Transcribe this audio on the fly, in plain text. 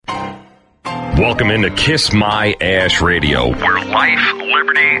Welcome into Kiss My Ash Radio, where life,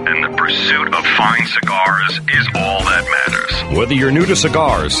 liberty, and the pursuit of fine cigars is all that matters. Whether you're new to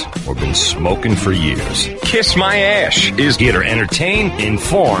cigars or been smoking for years, Kiss My Ash is here to entertain,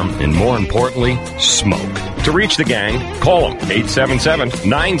 inform, and more importantly, smoke. To reach the gang, call them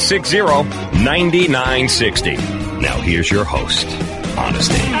 877-960-9960. Now here's your host,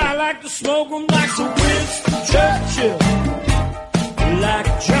 Honesty. I like to smoke them like some Winston Churchill,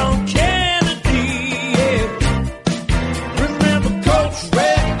 like John Kennedy, yeah. Remember Coach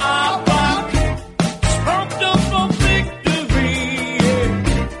Red Auerbach, smoked up for victory,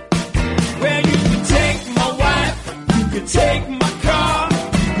 yeah. Well, you can take my wife, you can take my car,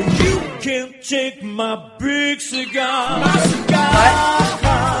 but you can't take my big cigar. My cigar,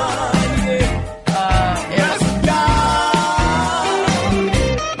 yeah.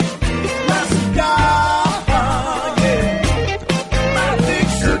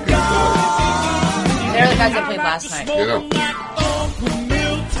 My guys that played last night.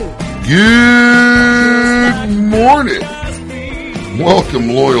 Good morning. Welcome,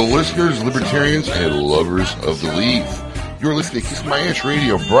 loyal listeners, libertarians, and lovers of the leaf. You're listening to Kiss My Ash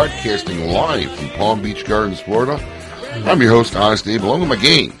Radio, broadcasting live from Palm Beach Gardens, Florida. I'm your host, Honest Abe, along with my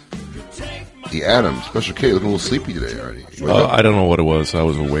gang, the Adam. Special K, looking a little sleepy today already. I don't know what it was. I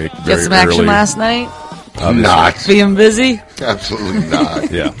was awake very Get some action early. last night? Not. Being busy? Absolutely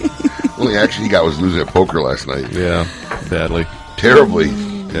not. Yeah. Only action he got was losing at poker last night. Yeah. Badly. Terribly.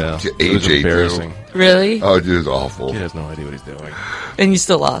 Yeah. To It was AJ, embarrassing. Really? Oh, dude, it's awful. He has no idea what he's doing. And you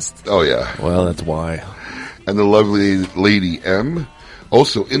still lost. Oh, yeah. Well, that's why. And the lovely Lady M.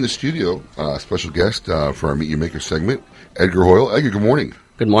 Also in the studio, special guest for our Meet Your Maker segment, Edgar Hoyle. Edgar, good morning.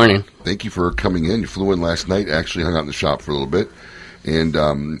 Good morning. Thank you for coming in. You flew in last night, actually hung out in the shop for a little bit. And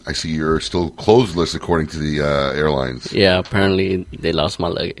I see you're still closeless according to the airlines. Yeah, apparently they lost my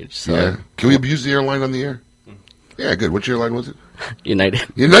luggage. So Yeah. Can we abuse the airline on the air? Yeah, good. Which airline was it? United.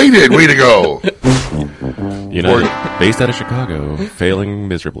 United! Way to go! United, based out of Chicago, failing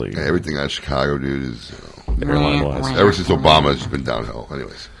miserably. Yeah, everything out of Chicago, dude, is... Airline-wise. ever since Obama, it's just been downhill.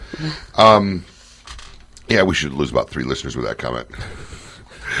 Anyways. Yeah, we should lose about 3 listeners with that comment.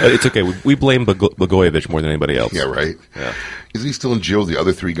 It's okay. We blame Blagojevich more than anybody else. Yeah, right? Yeah. Isn't he still in jail with the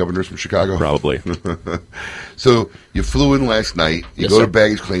other 3 governors from Chicago? Probably. So, you flew in last night, you Yes, go sir. to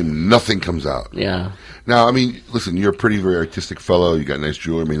baggage claim, nothing comes out. Yeah. Now, I mean, listen, you're a pretty, very artistic fellow, you got nice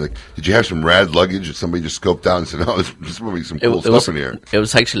jewelry. I mean, like, did you have some rad luggage that somebody just scoped out and said, oh, there's probably some cool stuff in here? It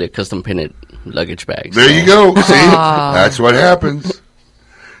was actually a custom painted luggage bag. There so- you go. See? That's what happens.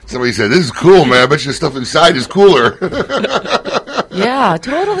 Somebody said, this is cool, man. I bet you the stuff inside is cooler. Yeah,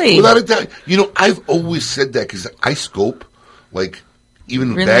 totally. Without a doubt. You know, I've always said that because I scope, like,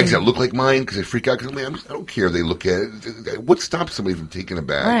 even Really? bags that look like mine because I freak out because I don't care if they look at it. What stops somebody from taking a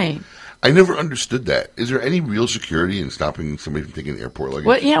bag? Right. I never understood that. Is there any real security in stopping somebody from taking airport luggage?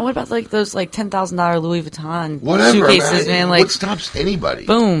 What? Yeah. What about like those like $10,000 Louis Vuitton Whatever. suitcases, man? Like, what stops anybody?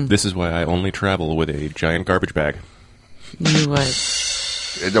 boom. This is why I only travel with a giant garbage bag. You would.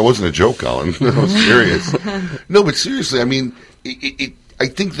 That wasn't a joke, Colin. I was serious. No, but seriously, I mean, I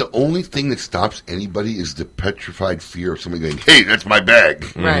think the only thing that stops anybody is the petrified fear of somebody going, hey, that's my bag.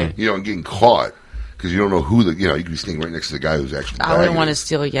 Right. You know, and getting caught. Because you don't know who you could be standing right next to the guy who's actually I wouldn't want to to.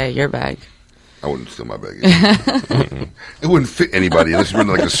 steal, your bag. I wouldn't steal my bag either. It wouldn't fit anybody unless you were in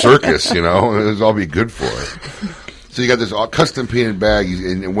like a circus, you know? It would all be good for it. So you got this all custom painted bag,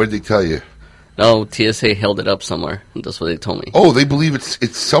 and what did they tell you? No, TSA held it up somewhere. That's what they told me. Oh, they believe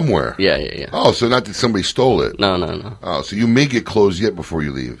it's somewhere. Yeah. Oh, so not that somebody stole it. No. Oh, so you may get clothes yet before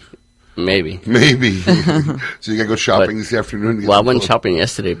you leave. Maybe. Maybe. So you got to go shopping But- this afternoon? To get Well, I some went clothes? shopping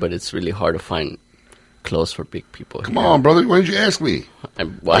yesterday, but it's really hard to find clothes for big people. Come on, brother. Why didn't you ask me? I I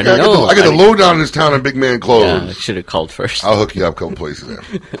don't got know. I got the lowdown in this town on big man Yeah, I clothes. should have called first. I'll hook you up a couple places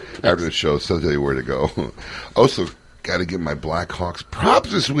after the show, so I'll tell you where to go. Also, got to give my Blackhawks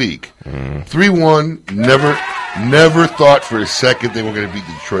props this week. 3-1. Never thought for a second they were going to beat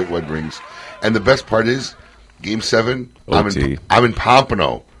the Detroit Red Wings. And the best part is, Game 7, OT. I'm in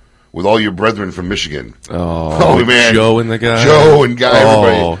Pompano with all your brethren from Michigan. Oh, man. Joe and the guy. Joe and guy, Oh.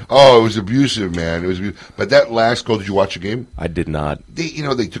 everybody. Oh, it was abusive, man. It was abusive. But that last goal, did you watch the game? I did not. They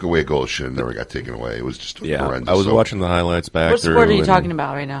took away a goal that should have never got taken away. It was just Yeah. horrendous. I was So, watching the highlights back What through. sport are you and talking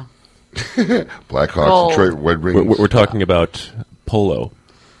about right now? Blackhawks, Gold. Detroit Red Wings. We're talking about polo.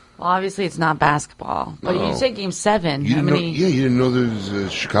 Well, obviously it's not basketball. But No. you said Game 7. You How didn't know? many? Yeah, you didn't know there's a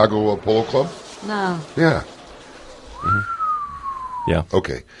Chicago Polo Club. No. Yeah. Yeah.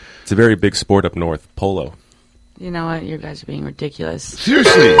 Okay. It's a very big sport up north, polo. You know what? You guys are being ridiculous.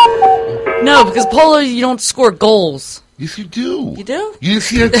 Seriously. No, because polo, you don't score goals. Yes, you do. You do? You didn't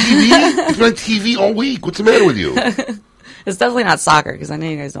see it on TV? It's been on TV all week. What's the matter with you? It's definitely not soccer, because I know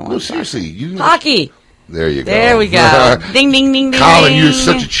you guys don't No, want seriously. You hockey. There you go. There we go. Ding, ding, ding, ding. Colin, ding. you're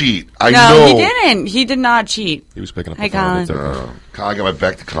such a cheat. I no, know. he didn't. He did not cheat. He was picking up Hey, the phone. Colin. It's okay. Colin, I got my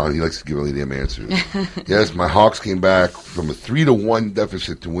back to Colin. He likes to give really damn answers. Yes, my Hawks came back from a 3-1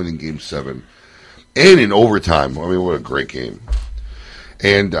 deficit to winning Game 7. And in overtime. I mean, what a great game.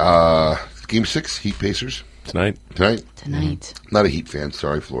 And Game 6, Heat Pacers. Tonight, Not a Heat fan.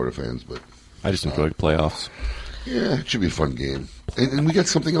 Sorry, Florida fans. But I just enjoyed playoffs. yeah, it should be a fun game. And we got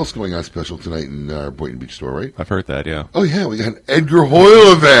something else going on special tonight in our Boynton Beach store, right? I've heard that, yeah. Oh, yeah, we got an Edgar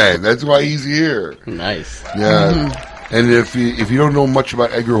Hoyle event. That's why he's here. Nice. Yeah. And if you don't know much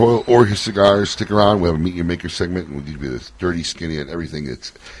about Edgar Hoyle or his cigars, stick around. We have a Meet Your Maker segment, and we'll give you this dirty, skinny, and everything.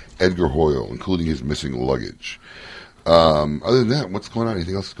 It's Edgar Hoyle, including his missing luggage. Other than that, what's going on?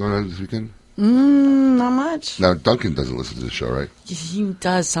 Anything else going on this weekend? Not much. Now, Duncan doesn't listen to the show, right? He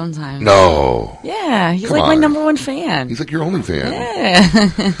does sometimes. No. Yeah, he's Come like my on. number one fan. He's like your only fan.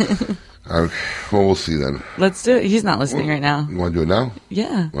 Yeah. Well, we'll see then. Let's do it. He's not listening right now. You want to do it now?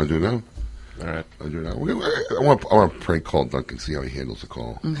 Yeah. Want to do it now? All right. I'll do it now. I want to prank call Duncan, see how he handles the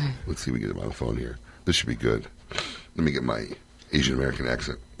call. Okay. Let's see if we get him on the phone here. This should be good. Let me get my Asian American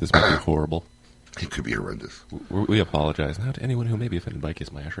accent. This might be horrible. It could be horrendous. We apologize now to anyone who may be offended by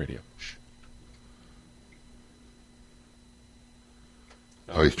Kiss My Ash Radio. Shh.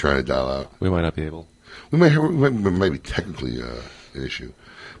 Oh, he's trying to dial out. We might not be able. We might be technically an issue.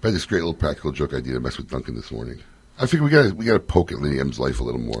 But I had this great little practical joke idea to mess with Duncan this morning. I figure we got to poke at Lenny M's life a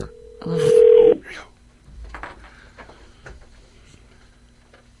little more. Here we go.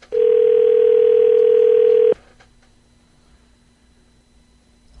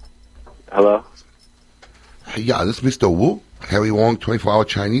 Hello? Hey, yeah, this is Mr. Wu, Harry Wong, 24-hour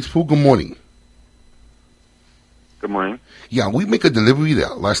Chinese food. Good morning. Good morning. Yeah, we make a delivery there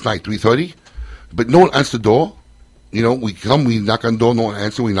last night, 3:30, but no one answered the door. You know, we come, we knock on the door, no one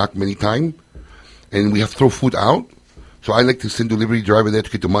answers. We knock many times, and we have to throw food out. So I like to send delivery driver there to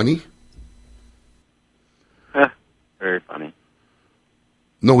get the money. Very funny.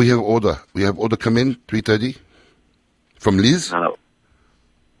 No, we have order. We have order come in, 3:30, from Liz. No.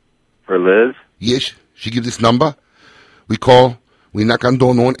 For Liz? Yes, she gives this number. We call, we knock on the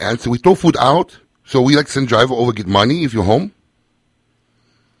door, no one answers. We throw food out. So we like to send driver over, get money if you're home.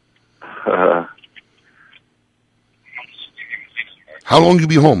 How long you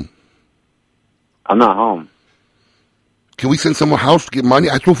be home? I'm not home. Can we send someone house to get money?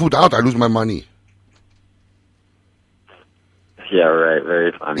 I throw food out, I lose my money. Yeah, right.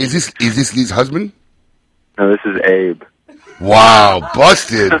 Very funny. Is this Liz's husband? No, this is Abe. Wow,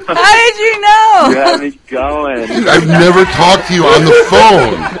 busted. How did you know? You had me going. Dude, I've never talked to you on the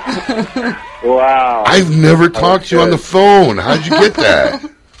phone. Wow. I've never talked to you on the phone. How'd you get that?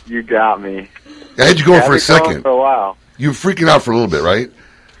 You got me. I had you going Had for me a second. For a while. You were freaking out for a little bit, right?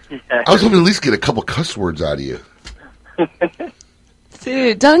 Yeah. I was hoping to at least get a couple cuss words out of you.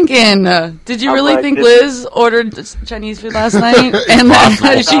 Dude, Duncan, did you I'm really like, think this- Liz ordered Chinese food last night? And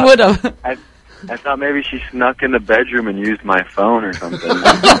then she would have. I thought maybe she snuck in the bedroom and used my phone or something.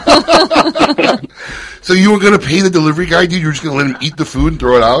 So you were going to pay the delivery guy, dude? You were just going to let him eat the food and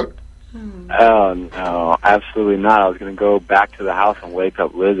throw it out? Oh, no. Absolutely not. I was going to go back to the house and wake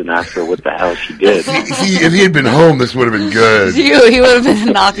up Liz and ask her what the hell she did. See, if he had been home, this would have been good. He would have been He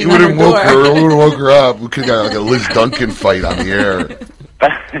knocking would on have her woke her. door. We would have woke her up. We could have got like a Liz Duncan fight on the air.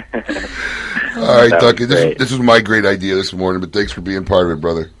 All right, That was Duncan. great. This was my great idea this morning, but thanks for being part of it,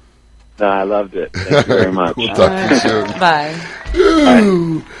 brother. No, I loved it. Thank you very much. We'll talk to you soon. Bye.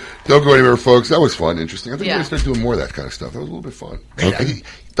 Ooh. Don't go anywhere, folks. That was fun, interesting. I think we're Yeah. going to start doing more of that kind of stuff. That was a little bit fun.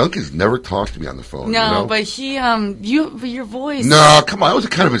 Duncan's never talked to me on the phone. No, you know? but he, your voice. No, come on. I was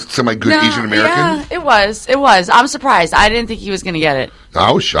kind of a semi-good No, Asian American. Yeah, it was. I'm surprised. I didn't think he was going to get it. I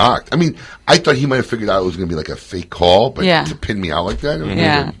was shocked. I mean, I thought he might have figured out it was going to be like a fake call, but Yeah. to pin me out like that,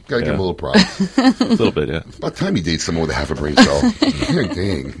 Yeah. got to give him a little props. A little bit, yeah. About time you date someone with a half a brain cell.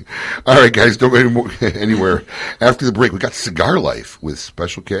 Dang. All right, guys, don't go anywhere. After the break, we got Cigar Life with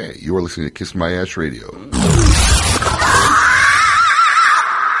Special K. You are listening to Kiss My Ash Radio.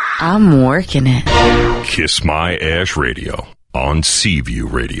 I'm working it. Kiss My Ash Radio on Seaview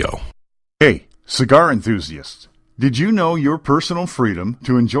Radio. Hey, cigar enthusiasts. Did you know your personal freedom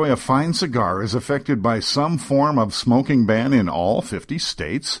to enjoy a fine cigar is affected by some form of smoking ban in all 50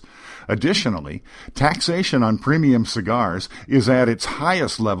 states? Additionally, taxation on premium cigars is at its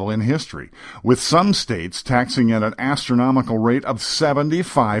highest level in history, with some states taxing at an astronomical rate of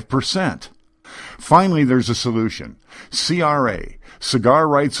 75%. Finally, there's a solution. CRA, Cigar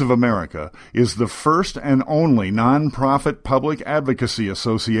Rights of America, is the first and only nonprofit public advocacy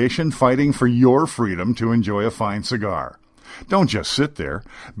association fighting for your freedom to enjoy a fine cigar. Don't just sit there.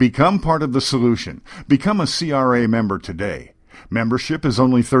 Become part of the solution. Become a CRA member today. Membership is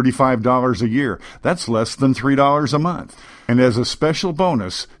only $35 a year. That's less than $3 a month. And as a special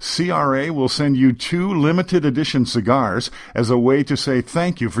bonus, CRA will send you 2 limited edition cigars as a way to say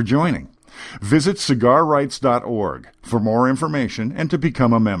thank you for joining. Visit cigarrights.org for more information and to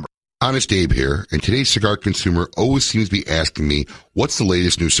become a member. Honest Abe here, and today's cigar consumer always seems to be asking me, what's the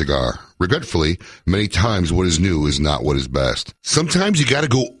latest new cigar? Regretfully, many times what is new is not what is best. Sometimes you gotta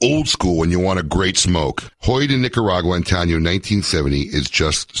go old school when you want a great smoke. Hoyt in Nicaragua Antonio 1970 is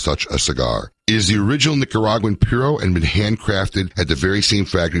just such a cigar. It is the original Nicaraguan Puro and been handcrafted at the very same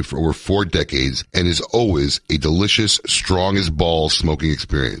factory for over 4 decades and is always a delicious, strong as balls smoking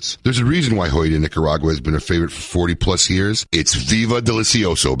experience. There's a reason why Hoyt in Nicaragua has been a favorite for 40 plus years. It's Viva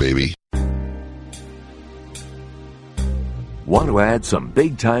Delicioso, baby. Want to add some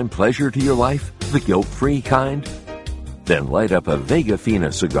big-time pleasure to your life? The guilt-free kind? Then light up a Vega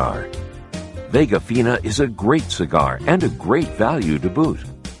Fina cigar. Vega Fina is a great cigar and a great value to boot.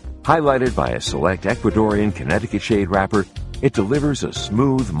 Highlighted by a select Ecuadorian Connecticut shade wrapper, it delivers a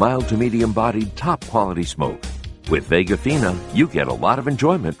smooth, mild to medium-bodied, top-quality smoke. With Vega Fina, you get a lot of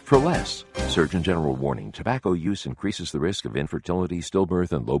enjoyment for less. Surgeon General warning, tobacco use increases the risk of infertility,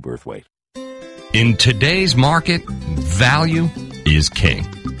 stillbirth, and low birth weight. In today's market, value is king.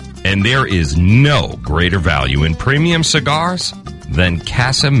 And there is no greater value in premium cigars than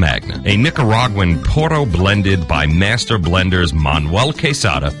Casa Magna, a Nicaraguan Puro blended by master blenders Manuel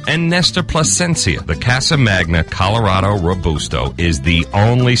Quesada and Nestor Plasencia. The Casa Magna Colorado Robusto is the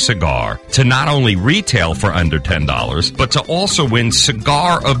only cigar to not only retail for under $10, but to also win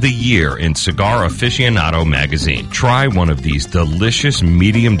Cigar of the Year in Cigar Aficionado magazine. Try one of these delicious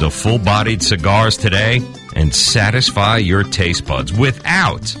medium to full-bodied cigars today and satisfy your taste buds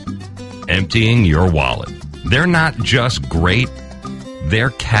without emptying your wallet. They're not just great,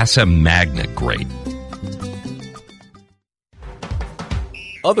 they're Casa Magna great.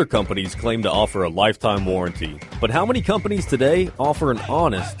 Other companies claim to offer a lifetime warranty, but how many companies today offer an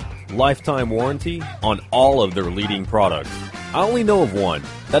honest lifetime warranty on all of their leading products? I only know of one.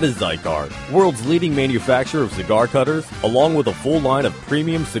 That is Zycar, world's leading manufacturer of cigar cutters, along with a full line of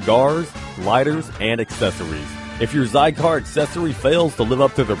premium cigars, lighters, and accessories. If your Zycar accessory fails to live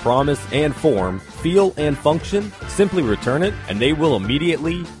up to their promise and form, feel, and function, simply return it and they will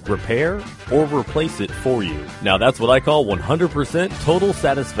immediately repair or replace it for you. Now that's what I call 100% total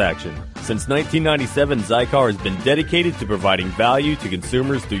satisfaction. Since 1997, Zycar has been dedicated to providing value to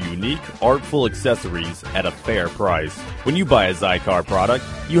consumers through unique, artful accessories at a fair price. When you buy a Zycar product,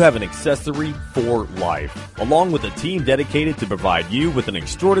 you have an accessory for life, along with a team dedicated to provide you with an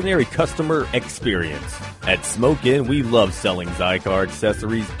extraordinary customer experience. At Smoke Inn, we love selling Zycar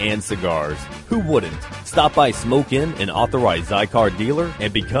accessories and cigars. Who wouldn't? Stop by Smoke Inn, an authorized Zycar dealer,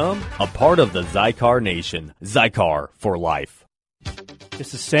 and become a part of the Zycar Nation. Zycar for life.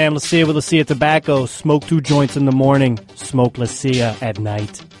 This is Sam Lucia with Lucia Tobacco. Smoke 2 joints in the morning, smoke Lucia at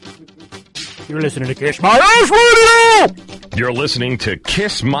night. You're listening to Kiss My Ash Radio! You're listening to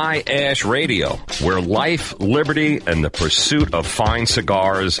Kiss My Ash Radio, where life, liberty, and the pursuit of fine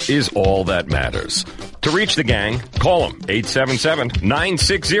cigars is all that matters. To reach the gang, call them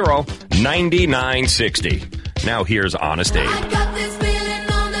 877-960-9960. Now here's Honest Abe. I got this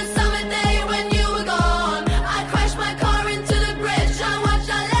feeling on the summer day when you were gone. I crashed my car into the bridge. I watched,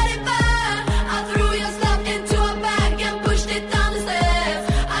 I let it burn. I threw your stuff into a bag and pushed it down the stairs.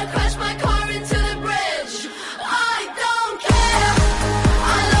 I crashed my car into the bridge. I don't care.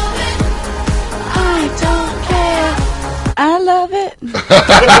 I love it. I don't care. I love it.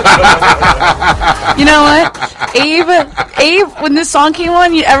 You know what? Abe, when this song came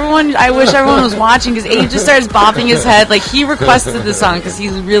on, I wish everyone was watching because Abe just starts bopping his head like he requested the song because he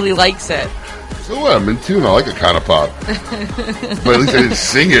really likes it. So what? I'm in tune. I like a kind of pop. But at least I didn't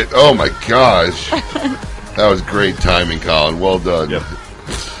sing it. Oh my gosh. That was great timing, Colin. Well done. Yep.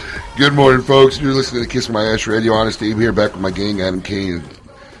 Good morning, folks. You're listening to Kiss My Ash Radio. Honest Abe here, back with my gang, Adam Kane,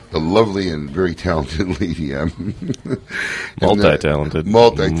 the lovely and very talented Lady M. Multi-talented.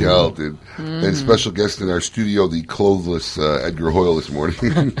 Multi-talented. And special guest in our studio, the clothless Edgar Hoyle this morning,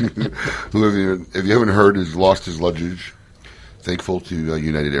 who, if you haven't heard, has lost his luggage. Thankful to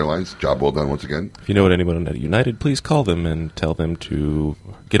United Airlines. Job well done once again. If you know anyone at United, please call them and tell them to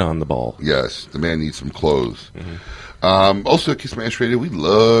get on the ball. Yes, the man needs some clothes. Also, at Kiss My Ash Radio, we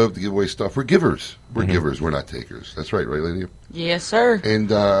love to give away stuff. We're givers. We're givers. We're not takers. That's right, lady? Yes, sir.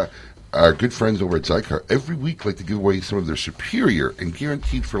 And our good friends over at Zycar every week like to give away some of their superior and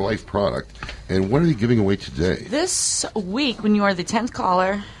guaranteed for life product. And what are they giving away today? This week, when you are the 10th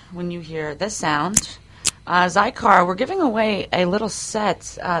caller, when you hear this sound, Zycar, we're giving away a little set,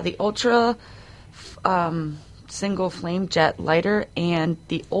 the Ultra Single Flame Jet Lighter and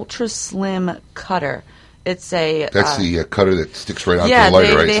the Ultra Slim Cutter. It's a... That's the cutter that sticks right onto the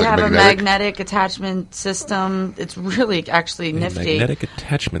lighter, right? They It's have like a magnetic attachment system. It's really actually nifty. Magnetic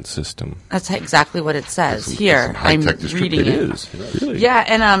attachment system. That's exactly what it says. Here, I'm reading it. It is. Really? Yeah,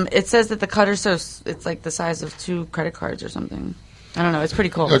 and it says that the cutter's it's like the size of 2 credit cards or something. I don't know. It's pretty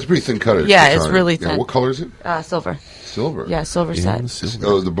cool. No, it's a pretty thin cutter. Yeah, it's really thin. Yeah, what color is it? Silver. Silver? Yeah, silver set.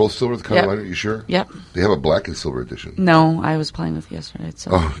 Oh, they're both silver, the cutter Yep. lighter? You sure? Yep. They have a black and silver edition. No, I was playing with it yesterday.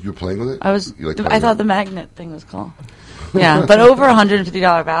 So. Oh, you were playing with it? I thought the magnet thing was cool. Yeah, but over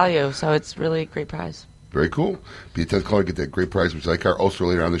 $150 value, so it's really a great prize. Very cool. Be a 10th caller, get that great prize from Zycar. Also,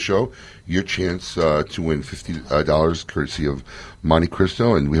 later on the show, your chance to win $50 courtesy of Monte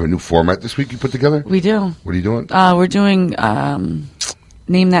Cristo. And we have a new format this week you put together? We do. What are you doing? We're doing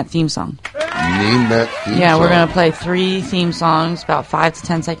Name That Theme Song. Name That Theme Song. Yeah, we're going to play 3 theme songs, about 5 to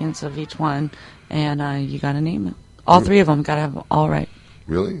 10 seconds of each one, and you got to name it. All 3 of them got to have all right.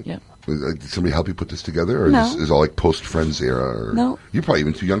 Really? Yep. Did somebody help you put this together? Or No. is this all like post-Friends era? Or No. You're probably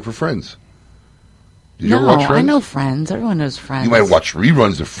even too young for Friends. Did you ever watch Friends? I know Friends. Everyone knows Friends. You might watch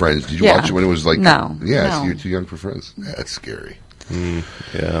reruns of Friends. Did you watch it when it was like... No. Yeah, No. so you're too young for Friends. That's scary.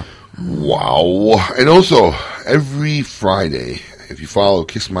 Yeah. Wow. And also, every Friday, if you follow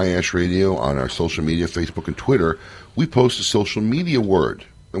Kiss My Ash Radio on our social media, Facebook and Twitter, we post a social media word.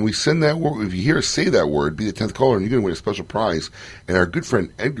 And we send that word. If you hear us say that word, be the 10th caller, and you're going to win a special prize. And our good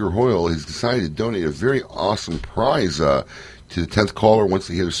friend Edgar Hoyle has decided to donate a very awesome prize to the 10th caller once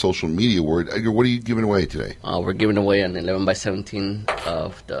they hear the social media word. Edgar, what are you giving away today? We're giving away an 11x17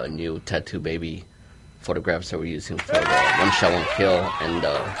 of the new Tattoo Baby photographs that we're using for the One Shot, One Kill and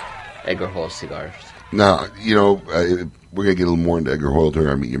Edgar Hoyle cigars. Now, we're going to get a little more into Edgar Hoyle during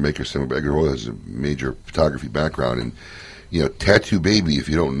our Meet Your Maker segment, but Edgar Hoyle has a major photography background. And, Tattoo Baby, if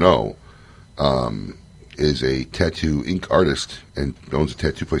you don't know, is a tattoo ink artist and owns a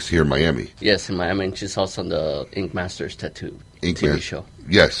tattoo place here in Miami. Yes, in Miami, and she's also on the Ink Masters Tattoo TV show.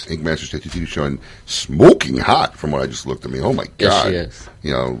 Yes, Ink Masters Tattoo TV show, and smoking hot from what I just looked at. Oh my God! Yes, she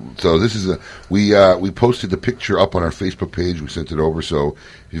is. So this is we posted the picture up on our Facebook page. We sent it over. So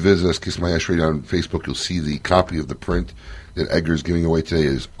if you visit us, Kiss My Ash Radio on Facebook, you'll see the copy of the print that Edgar is giving away today.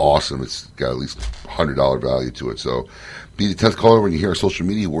 It is awesome. It's got at least $100 value to it. So be the 10th caller when you hear our social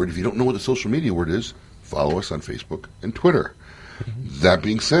media word. If you don't know what the social media word is, follow us on Facebook and Twitter. That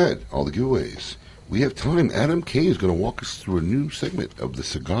being said, all the giveaways. We have time. Adam K. is going to walk us through a new segment of the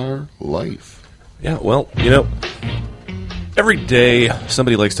cigar life. Yeah, well, every day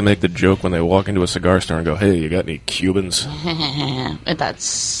somebody likes to make the joke when they walk into a cigar store and go, "Hey, you got any Cubans?" That's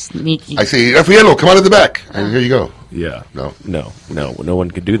sneaky. I say, Raffaello, come out of the back. And here you go. Yeah. No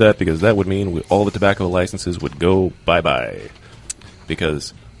one could do that because that would mean all the tobacco licenses would go bye-bye.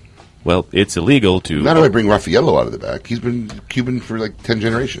 Because, well, it's illegal to... Not do I bring Raffaello out of the back. He's been Cuban for like 10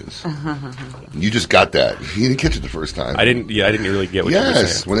 generations. You just got that. You didn't catch it the first time. I didn't really get what you were saying.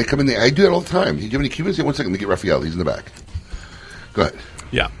 Yes, when they come in there, I do that all the time. Do you have any Cubans? Yeah, 1 second, let me get Raffaello. He's in the back. Go ahead.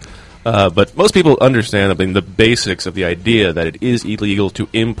 Yeah. But most people understand the basics of the idea that it is illegal to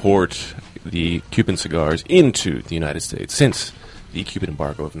import the Cuban cigars into the United States since the Cuban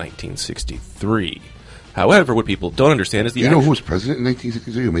embargo of 1963. However, what people don't understand is the... You know who was president in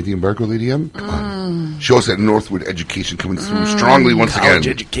 1963 who made the embargo, Lady M? Come on. Show us that Northwood education coming through strongly once again. College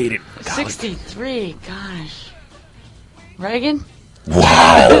educated. 63, gosh. Reagan?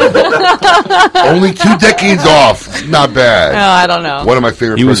 Wow. Only 2 decades off. Not bad. No, I don't know. One of my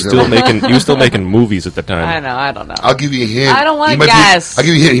favorite He was presidents. still making movies at the time. I don't know. I'll give you a hint. I don't want to guess. I'll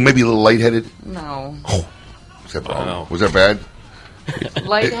give you a hint. He might be a little lightheaded. No. Oh. Was that bad? Was that bad?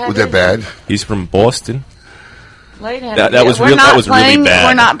 Lightheaded? Was that bad? He's from Boston. Lightheaded. That was really bad.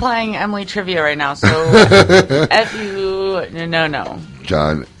 We're not playing Emily Trivia right now, so F you... No.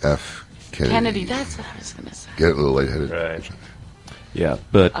 John F. Kennedy. That's what I was going to say. Get a little lightheaded. Right. Yeah,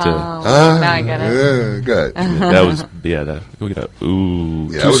 but... now I get it. Good. That was... Yeah,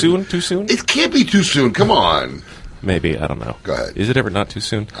 too soon? Too soon? It can't be too soon. Come on. Maybe, I don't know. Go ahead. Is it ever not too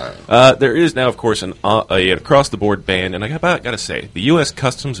soon? There is now, of course, an across-the-board ban, and I got to say, the U.S.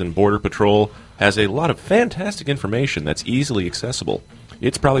 Customs and Border Patrol has a lot of fantastic information that's easily accessible.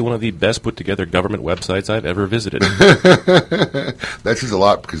 It's probably one of the best put-together government websites I've ever visited. That says a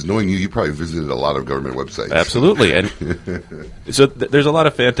lot, because knowing you probably visited a lot of government websites. Absolutely. And so there's a lot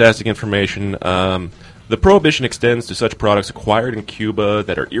of fantastic information. The prohibition extends to such products acquired in Cuba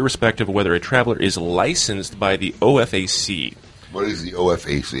that are irrespective of whether a traveler is licensed by the OFAC. What is the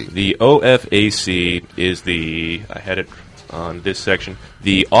OFAC? The OFAC is I had it on this section,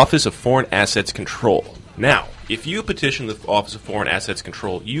 the Office of Foreign Assets Control. Now, if you petition the Office of Foreign Assets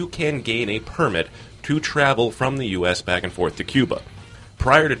Control, you can gain a permit to travel from the U.S. back and forth to Cuba.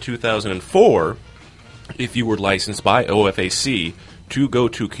 Prior to 2004, if you were licensed by OFAC to go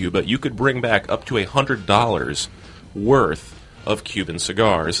to Cuba, you could bring back up to $100 worth of Cuban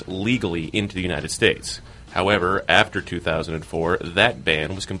cigars legally into the United States. However, after 2004, that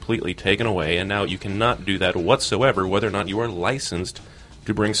ban was completely taken away, and now you cannot do that whatsoever, whether or not you are licensed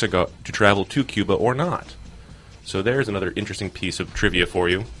to bring to travel to Cuba or not. So there's another interesting piece of trivia for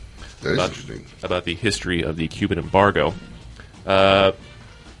you. That is interesting. About the history of the Cuban embargo.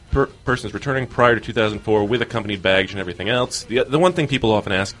 Persons returning prior to 2004 with accompanied baggage and everything else. The one thing people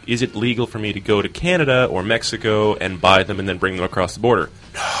often ask, is it legal for me to go to Canada or Mexico and buy them and then bring them across the border?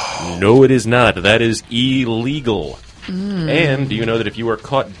 No, it is not. That is illegal. And do you know that if you are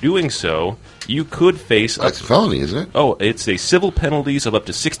caught doing so, you could face... That's a felony, isn't it? Oh, it's a civil penalties of up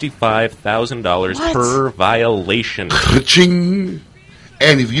to $65,000 per violation. Ka-ching!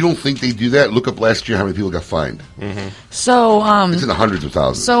 And if you don't think they do that, look up last year how many people got fined. So, it's in the hundreds of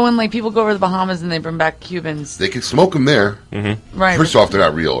thousands. So when people go over to the Bahamas and they bring back Cubans, they can smoke them there. Right? First off, they're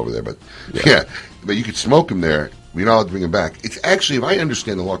not real over there, but yeah, but you could smoke them there. We're not allowed to bring them back. It's actually, if I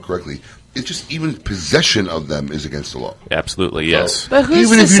understand the law correctly, it's just even possession of them is against the law. Absolutely, yes. But who's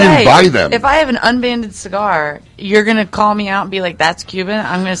even to if you say, didn't buy them, if I have an unbanded cigar, you're going to call me out and be like, "That's Cuban."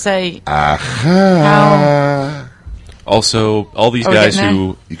 I'm going to say, "Aha." Also, all these guys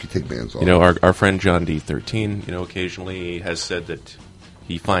who you can take bans off. You know, our friend John D13, occasionally has said that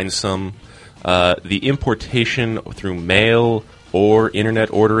he finds some. The importation through mail or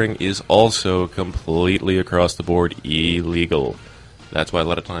internet ordering is also completely across the board illegal. That's why a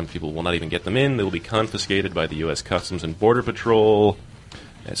lot of times people will not even get them in. They will be confiscated by the U.S. Customs and Border Patrol.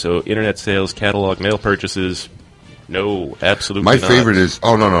 And so internet sales, catalog, mail purchases, no, absolutely My not. favorite is,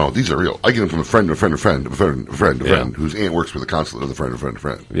 no, these are real. I get them from a friend, whose aunt works for the consulate of a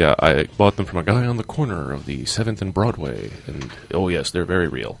friend. Yeah, I bought them from a guy on the corner of the 7th and Broadway. And, oh, yes, they're very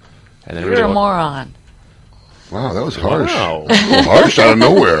real. And then you're a moron. Wow, that was harsh. Wow. Harsh out of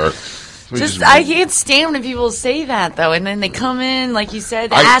nowhere. I can't stand when people say that, though, and then they come in, like you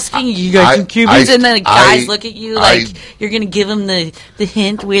said, asking you got some Cubans, and then the guys look at you like you're going to give them the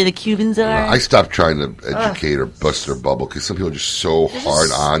hint where the Cubans are. I stopped trying to educate or bust their bubble because some people are just so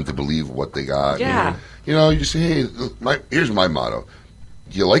hard on to believe what they got. Yeah. And, you just say, hey, here's my motto.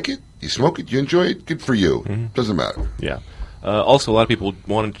 Do you like it? Do you smoke it? Do you enjoy it? Good for you. Doesn't matter. Yeah. Also, a lot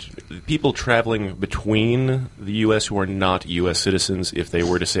of people traveling between the U.S. who are not U.S. citizens, if they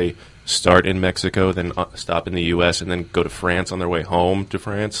were to, say, start in Mexico, then stop in the U.S., and then go to France on their way home to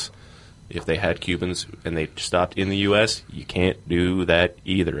France, if they had Cubans and they stopped in the U.S., you can't do that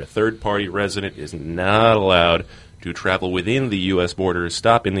either. A third-party resident is not allowed to travel within the U.S. borders,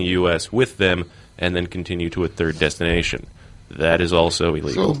 stop in the U.S. with them, and then continue to a third destination. That is also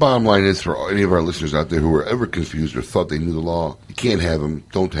illegal. So the bottom line is, for any of our listeners out there who are ever confused or thought they knew the law, you can't have them,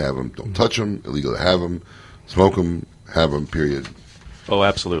 don't touch them, illegal to have them, smoke them, have them, period. Oh,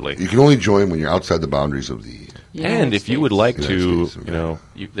 absolutely. You can only join when you're outside the boundaries of the And if you would like to,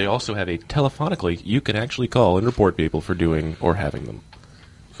 they also have a telephonically, you can actually call and report people for doing or having them.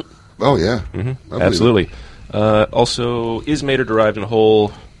 Oh, yeah. Absolutely. Also, is made or derived in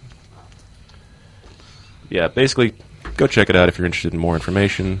whole. Yeah, basically, go check it out if you're interested in more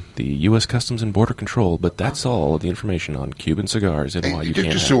information. The U.S. Customs and Border Control, but that's all of the information on Cuban cigars and why you can't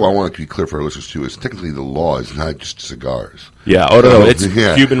just have so I want it to be clear for our listeners, too, is technically the law is not just cigars. Yeah,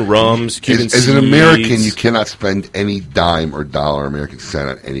 it's Cuban rums, Cuban As an American, you cannot spend any dime or dollar American cent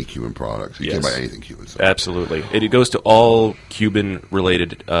on any Cuban products. You can't buy anything Cuban. So. Absolutely. It goes to all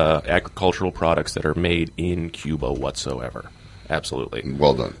Cuban-related agricultural products that are made in Cuba whatsoever. Absolutely.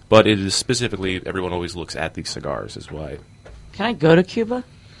 Well done. But it is specifically, everyone always looks at these cigars, is why. Can I go to Cuba?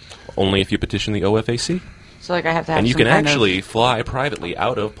 Only if you petition the OFAC. So, I have to have And you some can kind actually fly privately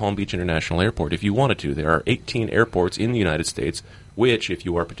out of Palm Beach International Airport if you wanted to. There are 18 airports in the United States, which, if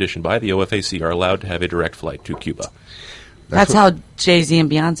you are petitioned by the OFAC, are allowed to have a direct flight to Cuba. That's how Jay-Z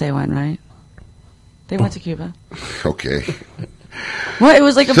and Beyonce went, right? They went to Cuba. Okay. Well, it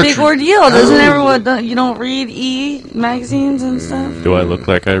was like a big ordeal. Doesn't everyone? You don't read E! magazines and stuff? Do I look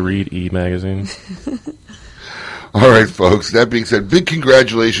like I read E! magazine? All right, folks. That being said, big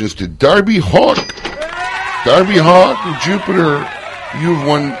congratulations to Darby Hawk. Darby Hawk and Jupiter, you've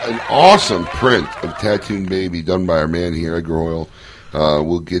won an awesome print of Tattooed Baby done by our man here, Edgar Hoyle.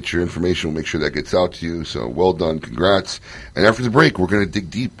 We'll get your information. We'll make sure that gets out to you. So well done. Congrats. And after the break, we're going to dig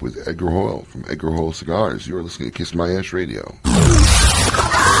deep with Edgar Hoyle from Edgar Hoyle Cigars. You're listening to Kiss My Ash Radio.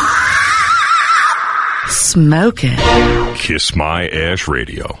 Smoke it. Kiss My Ash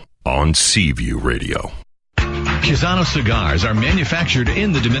Radio on Seaview Radio. Quijano cigars are manufactured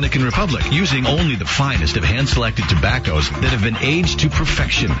in the Dominican Republic using only the finest of hand-selected tobaccos that have been aged to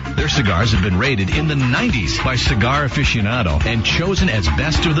perfection. Their cigars have been rated in the 90s by Cigar Aficionado and chosen as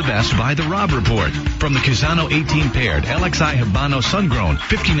best of the best by the Robb Report. From the Quijano 18-paired LXI Habano Sun-Grown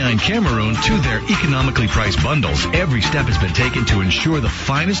 59 Cameroon to their economically priced bundles, every step has been taken to ensure the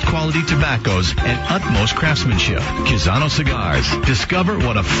finest quality tobaccos and utmost craftsmanship. Quijano Cigars. Discover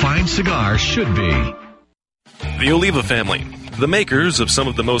what a fine cigar should be. The Oliva family, the makers of some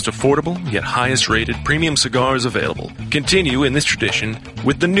of the most affordable yet highest rated premium cigars available, continue in this tradition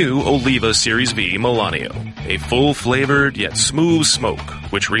with the new Oliva Series V Melanio, a full-flavored yet smooth smoke,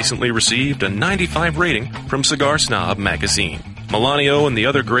 which recently received a 95 rating from Cigar Snob magazine. Melanio and the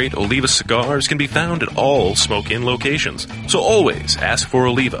other great Oliva cigars can be found at all smoke-in locations, so always ask for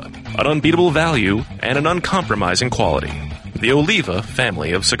Oliva, an unbeatable value and an uncompromising quality. The Oliva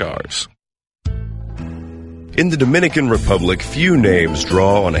family of cigars. In the Dominican Republic, few names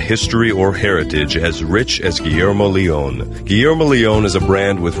draw on a history or heritage as rich as Guillermo Leon. Guillermo Leon is a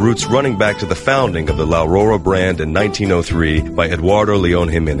brand with roots running back to the founding of the La Aurora brand in 1903 by Eduardo Leon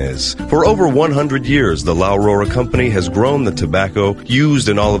Jimenez. For over 100 years, the La Aurora company has grown the tobacco used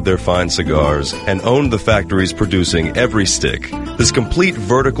in all of their fine cigars and owned the factories producing every stick. This complete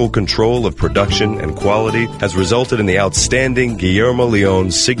vertical control of production and quality has resulted in the outstanding Guillermo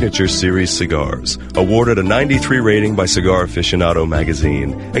Leon Signature Series cigars, awarded a 93 rating by Cigar Aficionado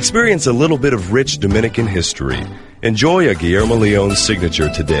magazine. Experience a little bit of rich Dominican history. Enjoy a Guillermo Leon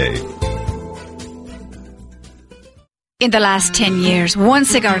signature today. In the last 10 years, one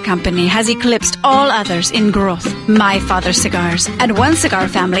cigar company has eclipsed all others in growth, My Father Cigars. And one cigar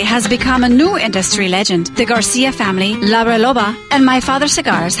family has become a new industry legend. The Garcia family, La Reloba, and My Father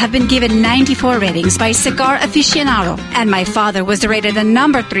Cigars have been given 94 ratings by Cigar Aficionado. And My Father was rated the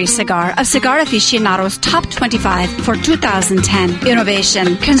number 3 cigar of Cigar Aficionado's top 25 for 2010.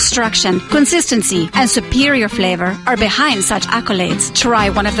 Innovation, construction, consistency, and superior flavor are behind such accolades. Try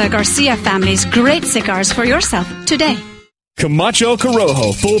one of the Garcia family's great cigars for yourself today. Camacho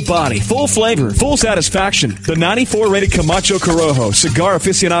Corojo, full body, full flavor, full satisfaction. The 94-rated Camacho Corojo, Cigar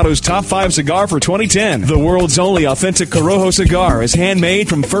Aficionado's top 5 cigar for 2010. The world's only authentic Corojo cigar is handmade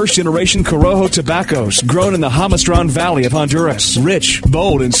from first-generation Corojo tobaccos, grown in the Jamastran Valley of Honduras. Rich,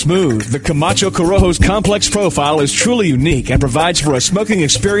 bold, and smooth, the Camacho Corojo's complex profile is truly unique and provides for a smoking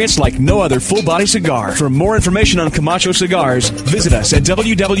experience like no other full-body cigar. For more information on Camacho cigars, visit us at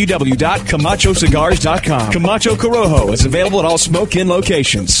www.camachocigars.com. Camacho Corojo is available at all smoke-in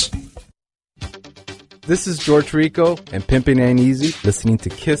locations. This is George Rico, and Pimpin' Ain't Easy. Listening to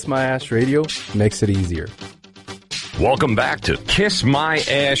Kiss My Ash Radio makes it easier. Welcome back to Kiss My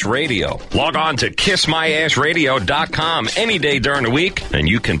Ash Radio. Log on to kissmyashradio.com any day during the week, and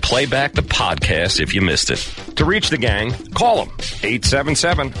you can play back the podcast if you missed it. To reach the gang, call them,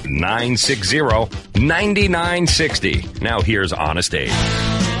 877-960-9960. Now here's Honest Abe.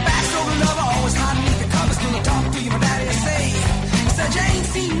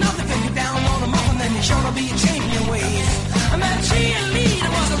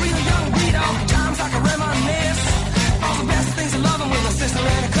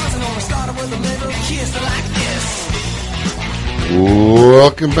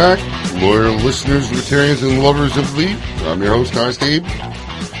 Welcome back, loyal listeners, libertarians, and lovers of the leaf. I'm your host, Honest Abe,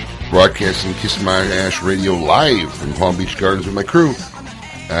 broadcasting Kiss My Ash Radio live from Palm Beach Gardens with my crew,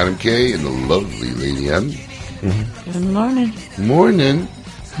 Adam K. and the lovely Lady M. Mm-hmm. Good morning. Morning.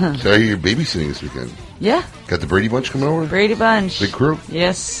 Huh. So I hear you're babysitting this weekend. Yeah. Got the Brady Bunch coming over? Brady Bunch. Big crew?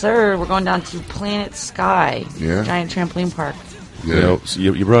 Yes, sir. We're going down to Planet Sky. Yeah. Giant trampoline park. Yeah. You know, so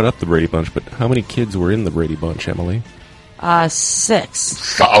you brought up the Brady Bunch, but how many kids were in the Brady Bunch, Emily? 6.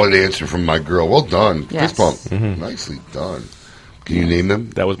 Solid answer from my girl. Well done. Yes. Fist bump. Mm-hmm. Nicely done. Can you name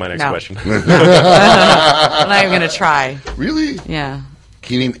them? That was my next question. I'm not even going to try. Really? Yeah.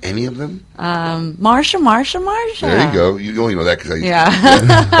 Can you name any of them? Marsha. There you go. You only know that because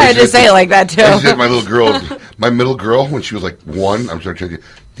I just say it like that too. I just had my little girl, my middle girl, when she was like 1, I'm starting to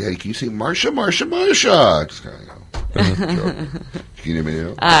Daddy, can you say Marsha? Just kind of Can you name any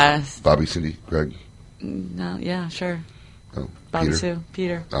of them? Bobby, Cindy, Greg? No, yeah, sure. Oh, Bobby Sue,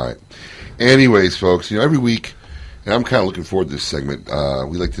 Peter. All right. Anyways, folks, every week, and I'm kind of looking forward to this segment,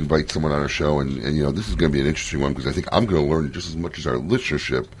 we like to invite someone on our show, and this is going to be an interesting one because I think I'm going to learn just as much as our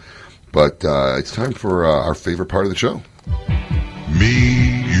listenership. But it's time for our favorite part of the show.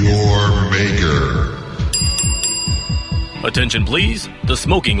 Meet your maker. Attention please, the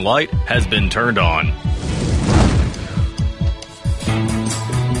smoking light has been turned on.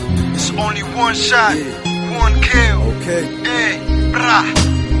 It's only one shot, one kill. Okay. Hey, brah.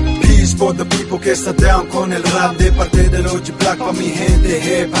 Peace for the people que está down con el rap. De parte del OG Black pa' mi gente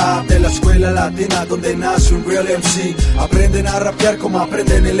hip hop. De la escuela latina donde nace un real MC. Aprenden a rapear como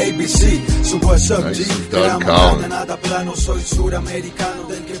aprenden el ABC. So what's up, G? De la montaña nada plano. Soy suramericano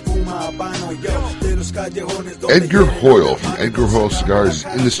del que fuma habano. Yo, de los callejones donde Edgar Hoyle from Edgar Hoyle Cigars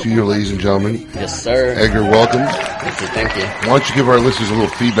in the studio, ladies and gentlemen. Yes, sir. Edgar, welcome. Yes, sir, thank you. Why don't you give our listeners a little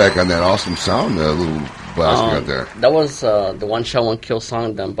feedback on that awesome sound, a little blast out there. That was the One Shot, One Kill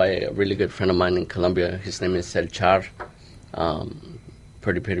song done by a really good friend of mine in Colombia. His name is El Char.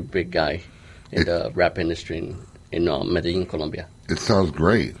 Pretty big guy in the rap industry in Medellin, Colombia. It sounds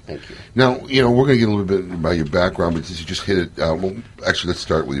great. Thank you. Now, we're going to get a little bit about your background, but since you just hit it, well, actually, let's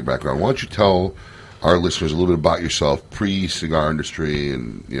start with your background. Why don't you tell our listeners a little bit about yourself, pre-cigar industry,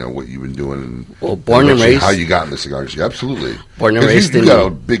 and what you've been doing, and born and raised, how you got in the cigar industry. Absolutely, born and raised. You got a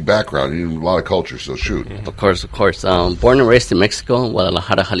big background, a lot of culture. So shoot. Of course. Born and raised in Mexico,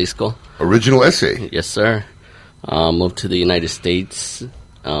 Guadalajara, Jalisco. Original essay. Yes, sir. Moved to the United States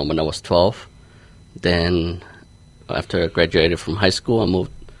when I was 12. Then, after I graduated from high school, I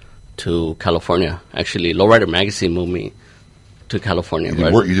moved to California. Actually, Lowrider Magazine moved me to California.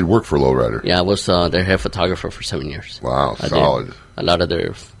 You did work for Lowrider? Yeah, I was their head photographer for 7 years. Wow, solid. A lot of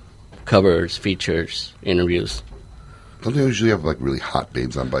their covers, features, interviews. Don't they usually have really hot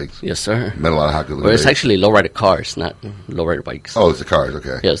babes on bikes? Yes, sir. Met a lot of hot girls. Well, it's actually Lowrider cars, not Lowrider bikes. Oh, it's the cars,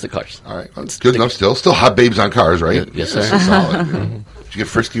 okay. Yeah, it's the cars. All right, it's good enough still. Still hot babes on cars, right? Yes, sir. Solid. Did you get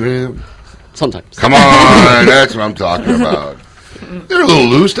frisky with anything? Sometimes. Come on, that's what I'm talking about. They're a little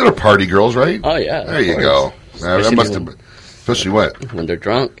loose. They're party girls, right? Oh, yeah. There you go. That must have been. Especially what? When they're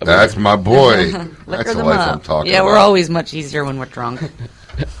drunk. That's my boy. That's the life I'm talking about. Yeah, we're always much easier when we're drunk.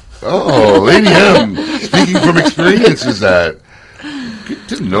 Oh, Lady M. Speaking from experience, is that good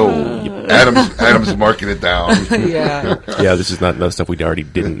to know. Adam's marking it down. Yeah. Yeah, this is not stuff we already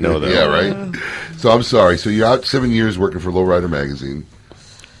didn't know, though. Yeah, right? So I'm sorry. So you're out 7 years working for Lowrider Magazine.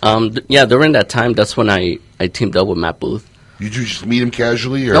 Yeah, during that time, that's when I teamed up with Matt Booth. Did you just meet him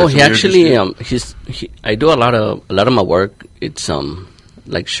casually? Or no, he actually. I do a lot of my work. It's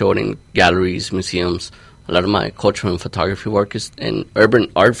like showing in galleries, museums. A lot of my cultural and photography work is in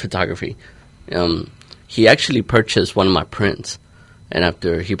urban art photography. He actually purchased one of my prints, and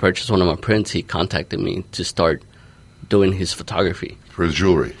after he purchased one of my prints, he contacted me to start doing his photography for his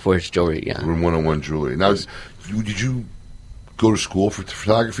jewelry. For his jewelry, yeah. One-on-one jewelry. Now, did you go to school for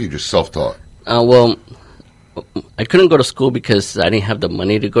photography, or just self-taught? Well, I couldn't go to school because I didn't have the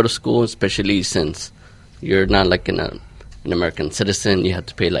money to go to school, especially since you're not like an American citizen. You have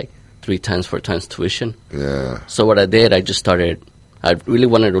to pay like 3 times, 4 times tuition. Yeah. So what I did, I really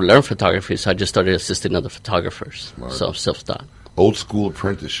wanted to learn photography, so I just started assisting other photographers. Smart. So self-taught. Old school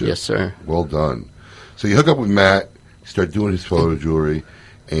apprenticeship. Yes, sir. Well done. So you hook up with Matt, start doing his photo jewelry,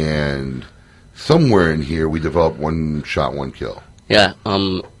 and somewhere in here we developed One Shot, One Kill. Yeah.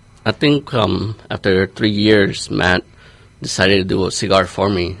 I think after 3 years, Matt decided to do a cigar for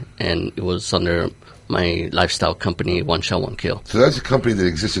me, and it was under my lifestyle company, One Shot, One Kill. So that's a company that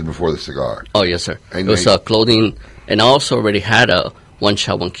existed before the cigar? Oh, yes, sir. And it was clothing, and I also already had a One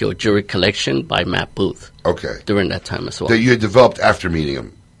Shot, One Kill jewelry collection by Matt Booth. Okay. During that time as well. That you had developed after meeting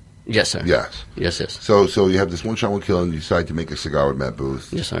him? Yes, sir. Yes. Yes. So you have this One Shot, One Kill, and you decide to make a cigar with Matt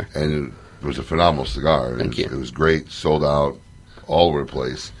Booth. Yes, sir. And it was a phenomenal cigar. Thank you. It was great, sold out all over the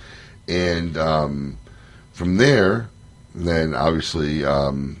place. And from there, then obviously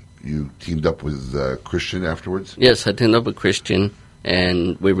you teamed up with Christian afterwards? Yes, I teamed up with Christian,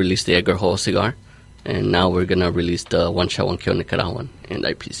 and we released the Edgar Hoyle cigar. And now we're going to release the One Shot, One Kill Nicaraguan in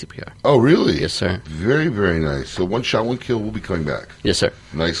IPCPR. Oh, really? Yes, sir. Very, very nice. So One Shot, One Kill will be coming back. Yes, sir.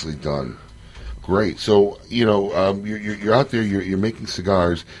 Nicely done. Great. So, you're out there, you're making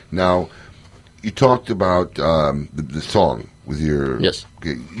cigars. Now, you talked about the song with your... Yes.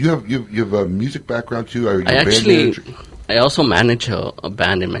 Okay, you have a music background, too? Are you I also manage a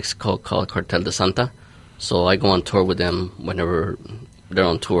band in Mexico called Cartel de Santa. So I go on tour with them whenever they're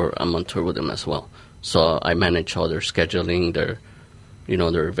on tour. I'm on tour with them as well. So I manage all their scheduling, their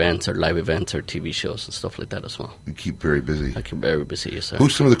events, their live events, their TV shows and stuff like that as well. You keep very busy. I keep very busy, yes, sir.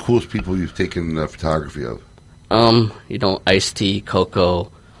 Who's some of the coolest people you've taken photography of? Ice-T,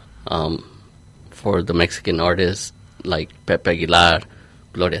 Coco, for the Mexican artists like Pepe Aguilar,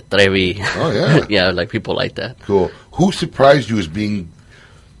 Gloria Trevi. Oh, yeah. Yeah, like people like that. Cool. Who surprised you as being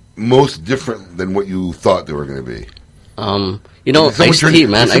most different than what you thought they were going to be? You know, Ice-T,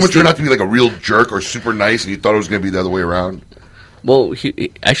 man. Did someone turn out to be like a real jerk or super nice, and you thought it was going to be the other way around? Well,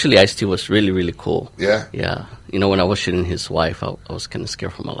 actually, Ice-T was really, really cool. Yeah? Yeah. You know, when I was shooting his wife, I was kind of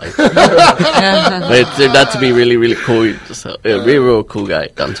scared for my life. But it turned out to be really, really cool. He's just a really, real cool guy,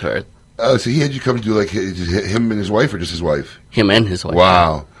 down to earth. Oh, so he had you come do like him and his wife, or just his wife? Him and his wife.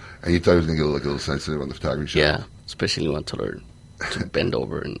 Wow. And you thought he was going to get like a little sensitive on the photography show? Yeah, especially when I told her to bend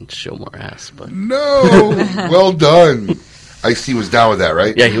over and show more ass. But no! Well done. Ice-T was down with that,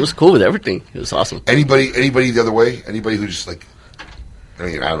 right? Yeah, he was cool with everything. It was awesome. Anybody the other way? Anybody who just like, I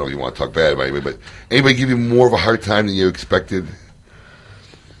mean, I don't know if you want to talk bad about anybody, but anybody give you more of a hard time than you expected?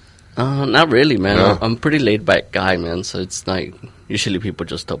 Not really, man. No? I'm a pretty laid-back guy, man, so it's like, usually people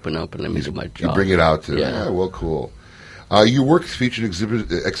just open up and let me do my job. You bring it out to them. Yeah. Well, cool. Your work is featured in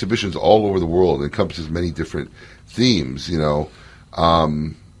exhibitions all over the world and encompasses many different themes, you know.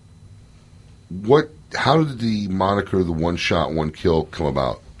 How did the moniker, the One Shot, One Kill, come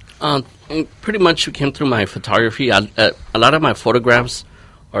about? Pretty much it came through my photography. A lot of my photographs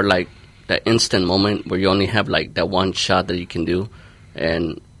are like that instant moment where you only have like that one shot that you can do.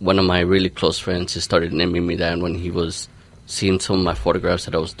 And one of my really close friends, he started naming me that when he was seeing some of my photographs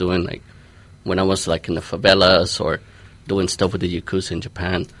that I was doing, like when I was like in the favelas or doing stuff with the Yakuza in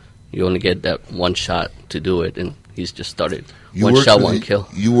Japan. You only get that one shot to do it, and he's just started one shot, one kill.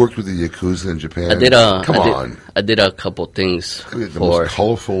 You worked with the Yakuza in Japan? I did. I did a couple things. The most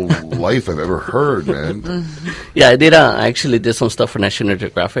colorful life I've ever heard, man. Yeah, I did. I actually did some stuff for National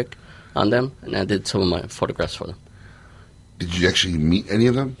Geographic on them, and I did some of my photographs for them. Did you actually meet any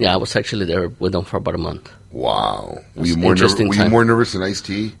of them? Yeah, I was actually there with them for about a month. Wow. Were you more nervous than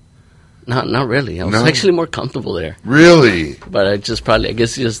Ice-T? Not really. I was actually more comfortable there. Really? But I guess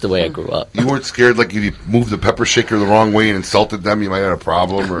it's just the way I grew up. You weren't scared, like, if you moved the pepper shaker the wrong way and insulted them, you might have a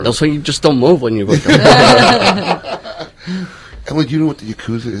problem? Or? That's why you just don't move when you work. Emily, do you know what the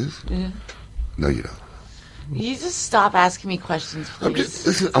Yakuza is? Yeah. No, you don't. You just stop asking me questions, please.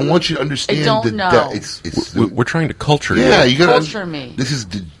 Listen, I want you to understand. I don't know. We're trying to culture you. Yeah, you got to culture me. This is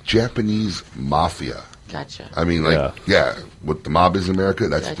the Japanese mafia. Gotcha. I mean, like, what the mob is in America,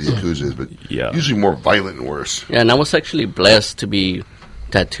 that's what the Yakuza is, but usually more violent and worse. Yeah, and I was actually blessed to be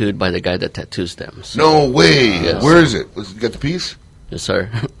tattooed by the guy that tattoos them. So. No way! Yes. Where is it? You got the piece? Yes, sir.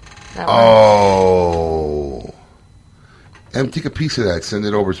 Oh. Em, take a piece of that, send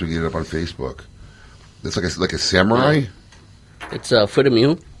it over so we get it up on Facebook. That's like a samurai? It's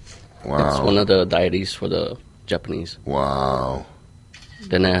Furumiyu. Wow. It's one of the deities for the Japanese. Wow.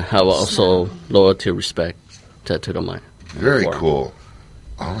 Then I have also loyalty, respect tattooed on mine. Very cool.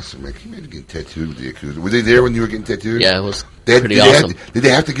 Awesome, man. Can you get tattooed with the Yakuza? Were they there when you were getting tattooed? Yeah, it was pretty awesome. Did they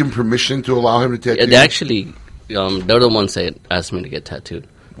have to give him permission to allow him to tattoo? Yeah, they actually, they're the ones that asked me to get tattooed.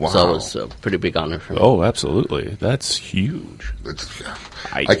 Wow. So it was a pretty big honor for me. Oh, absolutely. That's huge.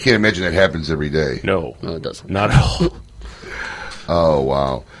 I can't imagine that happens every day. No. No, it doesn't. Not at all. Oh,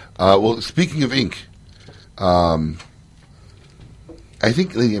 wow. Well, speaking of ink, I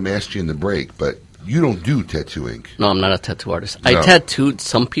think Liam asked you in the break, but you don't do tattoo ink. No, I'm not a tattoo artist. No. I tattooed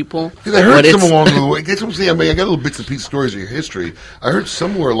some people. I heard some along the way. That's what I'm saying. I got little bits and pieces stories of your history. I heard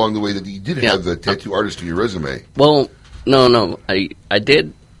somewhere along the way that you did have the tattoo artist in your resume. Well, no. I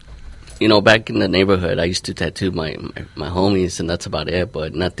did. You know, back in the neighborhood, I used to tattoo my homies, and that's about it.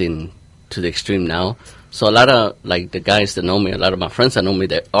 But nothing to the extreme now. So a lot of like the guys that know me, a lot of my friends that know me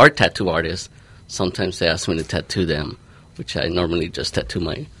that are tattoo artists, sometimes they ask me to tattoo them, which I normally just tattoo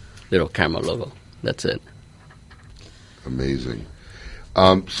my little camera logo. That's it. Amazing.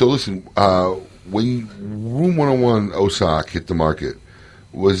 So listen, when Room 101 OSOC hit the market,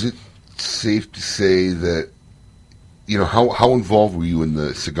 was it safe to say that, you know, how involved were you in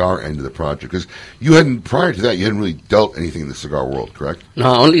the cigar end of the project? Because prior to that, you hadn't really dealt anything in the cigar world, correct? No,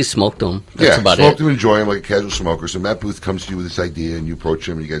 I only smoked them. That's about it. Smoked them, enjoy them like a casual smoker. So Matt Booth comes to you with this idea, and you approach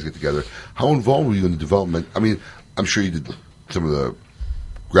him, and you guys get together. How involved were you in the development? I mean, I'm sure you did some of the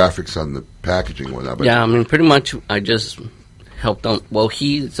graphics on the packaging and whatnot. But yeah, I mean, pretty much I just helped them. Well,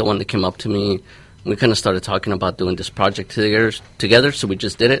 he's the one that came up to me. We kind of started talking about doing this project together, so we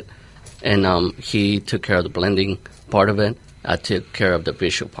just did it. And he took care of the blending part of it. I took care of the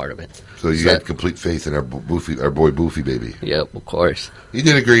visual part of it. So you had complete faith in our boy Boofy baby. Yep, of course. He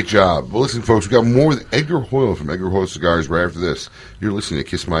did a great job. Well, listen, folks, we got more with Edgar Hoyle from Edgar Hoyle Cigars right after this. You're listening to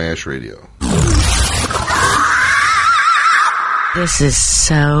Kiss My Ash Radio. This is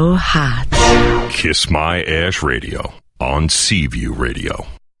so hot. Kiss My Ash Radio on Seaview Radio.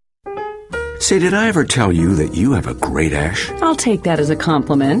 Say, did I ever tell you that you have a great ash? I'll take that as a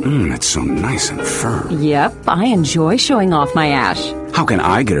compliment. It's so nice and firm. Yep, I enjoy showing off my ash. How can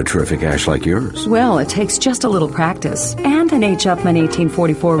I get a terrific ash like yours? Well, it takes just a little practice and an H. Upmann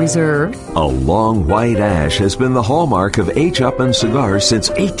 1844 Reserve. A long white ash has been the hallmark of H. Upmann cigars since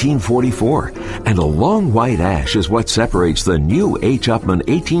 1844. And a long white ash is what separates the new H. Upmann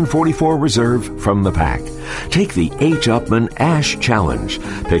 1844 Reserve from the pack. Take the H. Upmann Ash Challenge.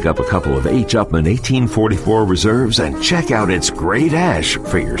 Pick up a couple of H. Upmann 1844 Reserves and check out its great ash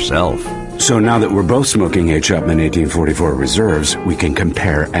for yourself. So now that we're both smoking H. Upmann 1844 Reserves, we can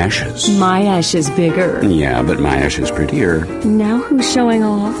compare ashes. My ash is bigger. Yeah, but my ash is prettier. Now who's showing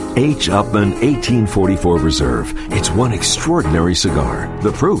off? H. Upmann 1844 Reserve. It's one extraordinary cigar.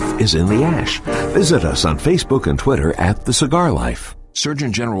 The proof is in the ash. Visit us on Facebook and Twitter at The Cigar Life.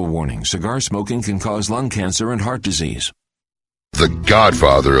 Surgeon General warning, cigar smoking can cause lung cancer and heart disease. The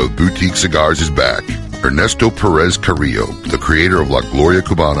godfather of boutique cigars is back. Ernesto Perez Carrillo, the creator of La Gloria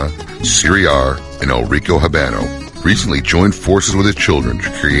Cubana, Siriar, and El Rico Habano, recently joined forces with his children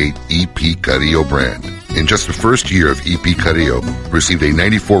to create EP Carrillo brand. In just the first year of EP Carrillo, received a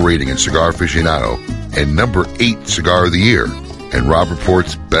 94 rating in Cigar Aficionado and number 8 Cigar of the Year, and Rob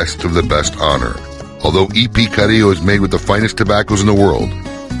Report's Best of the Best honor. Although EP Carrillo is made with the finest tobaccos in the world,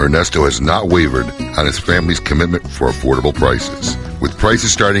 Ernesto has not wavered on his family's commitment for affordable prices. With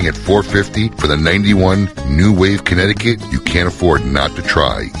prices starting at $4.50 for the 91 New Wave Connecticut, you can't afford not to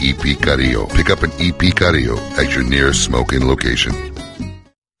try EP Carrillo. Pick up an EP Carrillo at your nearest smoking location.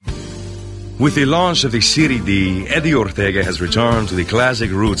 With the launch of the Serie D, Eddie Ortega has returned to the classic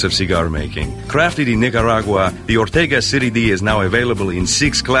roots of cigar making. Crafted in Nicaragua, the Ortega Serie D is now available in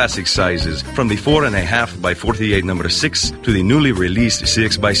 6 classic sizes, from the 4.5 by 48 number 6 to the newly released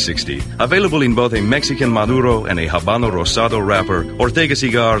 6 by 60. Available in both a Mexican Maduro and a Habano Rosado wrapper, Ortega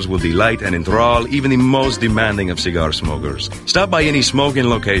cigars will delight and enthrall even the most demanding of cigar smokers. Stop by any smoking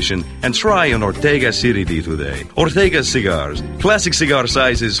location and try an Ortega Serie D today. Ortega cigars, classic cigar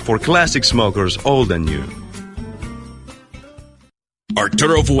sizes for classic smokers. Old and new.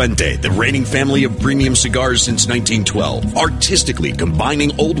 Arturo Fuente, the reigning family of premium cigars since 1912, artistically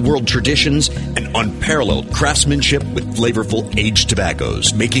combining old world traditions and unparalleled craftsmanship with flavorful aged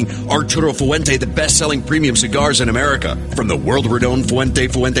tobaccos, making Arturo Fuente the best-selling premium cigars in America. From the world-renowned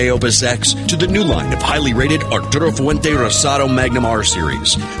Fuente Opus X to the new line of highly rated Arturo Fuente Rosado Magnum R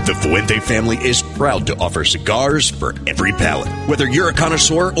Series, the Fuente family is proud to offer cigars for every palate. Whether you're a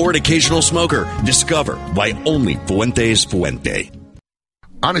connoisseur or an occasional smoker, discover why only Fuente is Fuente.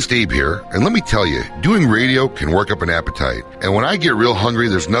 Honest Abe here, and let me tell you, doing radio can work up an appetite. And when I get real hungry,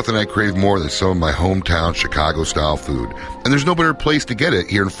 there's nothing I crave more than some of my hometown Chicago-style food. And there's no better place to get it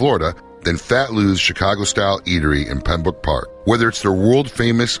here in Florida than Fat Lou's Chicago-style eatery in Pembroke Park. Whether it's their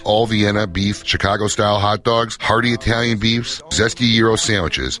world-famous all-Vienna beef Chicago-style hot dogs, hearty Italian beefs, zesty gyro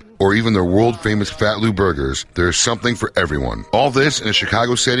sandwiches, or even their world-famous Fat Lou burgers, there's something for everyone. All this in a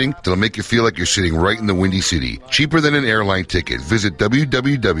Chicago setting that'll make you feel like you're sitting right in the Windy City. Cheaper than an airline ticket. Visit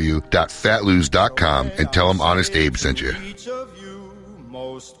www.fatlous.com and tell them Honest Abe sent you.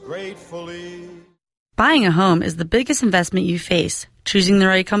 Buying a home is the biggest investment you face. Choosing the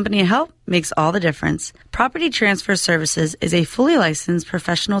right company to help makes all the difference. Property Transfer Services is a fully licensed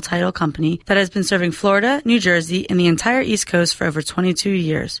professional title company that has been serving Florida, New Jersey, and the entire East Coast for over 22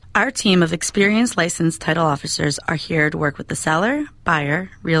 years. Our team of experienced licensed title officers are here to work with the seller,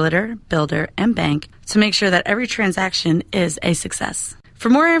 buyer, realtor, builder, and bank to make sure that every transaction is a success. For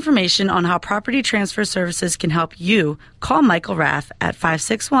more information on how Property Transfer Services can help you, call Michael Raff at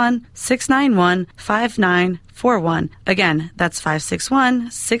 561-691-5941. Again, that's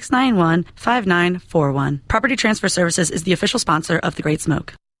 561-691-5941. Property Transfer Services is the official sponsor of The Great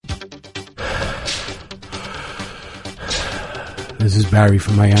Smoke. This is Barry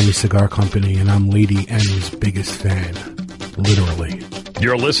from Miami Cigar Company, and I'm Lady N's biggest fan. Literally.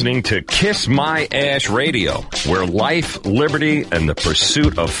 You're listening to Kiss My Ash Radio, where life, liberty, and the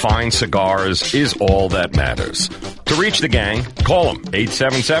pursuit of fine cigars is all that matters. To reach the gang, call them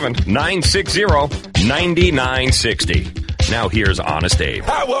 877-960-9960. Now here's Honest Abe.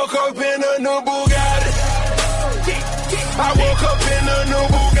 I woke up in a new Bugatti. I woke up in a new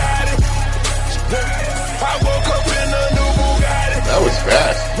Bugatti. I woke up in a new Bugatti. That was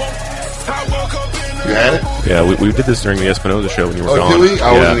fast. I woke up in You had it? Yeah, we did this during the Espinosa show when you were gone. Oh, did we?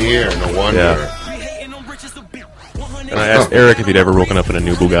 I was in the air, no wonder. Yeah. And I asked Eric if he'd ever woken up in a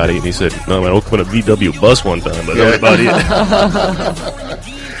new Bugatti, and he said, no, I woke up in a VW bus one time, but that was about it.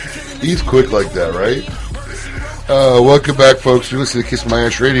 He's quick like that, right? Welcome back, folks. You're listening to Kiss My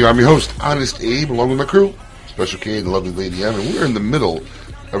Ash Radio. I'm your host, Honest Abe, along with my crew, Special K and the lovely Lady M, and we're in the middle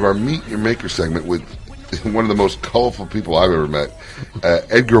of our Meet Your Maker segment with one of the most colorful people I've ever met,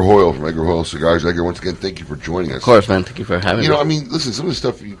 Edgar Hoyle from Edgar Hoyle Cigars. Edgar, once again, thank you for joining us. Of course, man. Thank you for having me. I mean, listen, some of the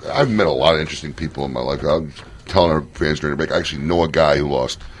stuff, I've met a lot of interesting people in my life. I was telling our fans during the break, I actually know a guy who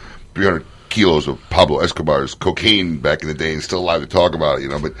lost 300 kilos of Pablo Escobar's cocaine back in the day and still alive to talk about it,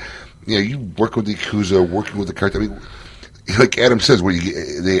 But, you work with the Yakuza, working with the cartel. I mean, like Adam says, were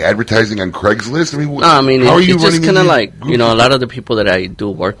they advertising on Craigslist? How are you running? Just kind of like, a lot of the people that I do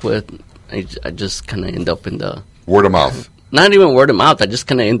work with, I just kind of end up in the... Word of mouth. Not even word of mouth. I just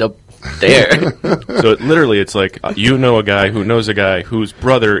kind of end up there. So literally, it's like you know a guy who knows a guy whose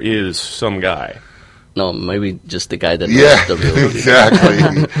brother is some guy. No, maybe just the guy that knows the real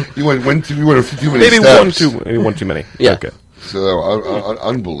exactly. You went too many maybe steps. Maybe one too many. Yeah. Okay. So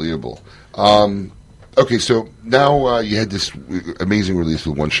unbelievable. Okay, so now you had this amazing release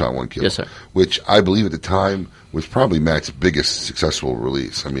with One Shot, One Kill. Yes, sir. Which I believe at the time was probably Matt's biggest successful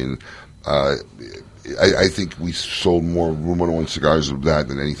release. I mean, I think we sold more Room 101 cigars of that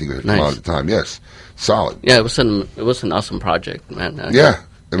than anything that had come out at the time. Yes, solid. Yeah, it was an awesome project, man.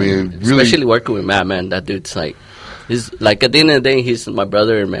 I mean, really, especially working with Matt, man. That dude's like, he's like at the end of the day, he's my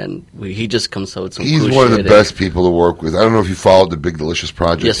brother, man. He just comes out with some. He's cool one of the shit best people to work with. I don't know if you followed the Big Delicious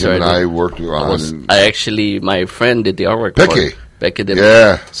project. Yes, sir. Him and I worked on. My friend did the artwork. Becky. Becky did.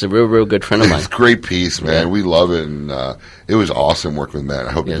 Yeah, it's a real good friend of mine. It's a great piece, man. Yeah. We love it, and it was awesome working with Matt.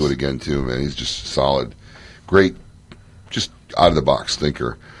 I hope you do it again too, man. He's just solid, great, just out of the box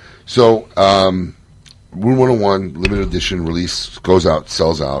thinker. So, Room 101 limited edition release goes out,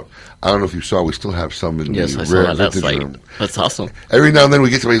 sells out. I don't know if you saw, we still have some in the rare vintage room. That's awesome. Every now and then we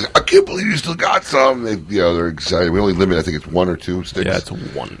get somebody who's like, I can't believe you still got some. They're excited. We only limit, I think it's 1 or 2 sticks. Yeah, it's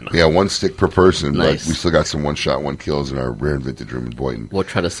 1. Yeah, 1 stick per person. Nice. But we still got some One Shot, One Kills in our rare and vintage room in Boynton. We'll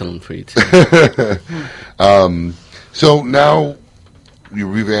try to sell them for you too. So now you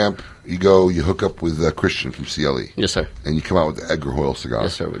revamp, you hook up with Christian from CLE. Yes, sir. And you come out with the Edgar Hoyle cigar.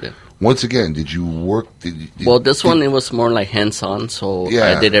 Yes, sir, we did. Once again, did you work? This one, it was more like hands-on, so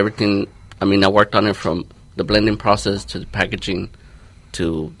I did everything. I mean, I worked on it from the blending process to the packaging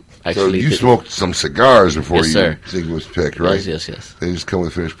to actually... So you smoked some cigars before yes, sir. Think it was picked, right? Yes. They just come with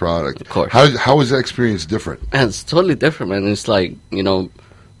a finished product. Of course. How was that experience different? Man, it's totally different, man. It's like, being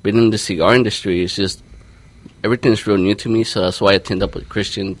in the cigar industry, it's just... Everything's real new to me, so that's why I teamed up with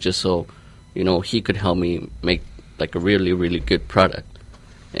Christian, just so, he could help me make, like, a really, really good product.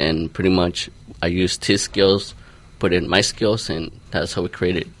 And pretty much I used his skills, put in my skills, and that's how we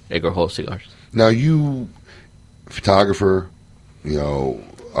created Edgar Hoyle Cigars. Now you, photographer,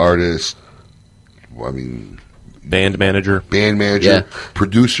 artist, band manager, yeah.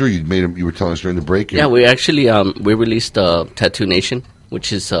 Producer. You were telling us during the break. Yeah, we actually we released Tattoo Nation,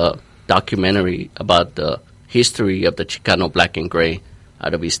 which is a documentary about the history of the Chicano Black and Gray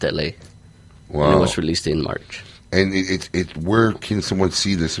out of East LA. Wow! And it was released in March. And where can someone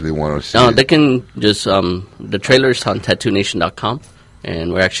see this if they want to see it? They can just, the trailer's on tattoonation.com,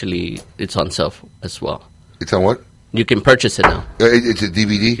 and it's on sale as well. It's on what? You can purchase it now. It's a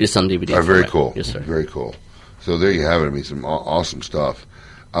DVD? It's on DVD. Oh, very cool. Yes, sir. Very cool. So there you have it. I mean, some awesome stuff.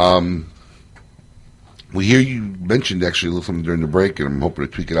 We hear you mentioned actually a little something during the break, and I'm hoping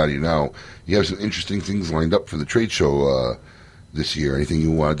to tweak it out of you now. You have some interesting things lined up for the trade show this year. Anything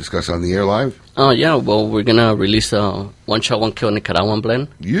you want to discuss on the air live? Yeah. Well, we're going to release a One Shot, One Kill Nicaraguan blend.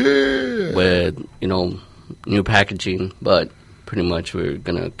 Yeah. With, new packaging, but pretty much we're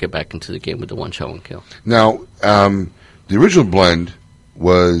going to get back into the game with the One Shot, One Kill. Now, the original blend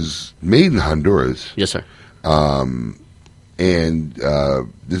was made in Honduras. Yes, sir. And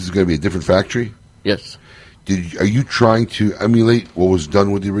this is going to be a different factory? Yes. Are you trying to emulate what was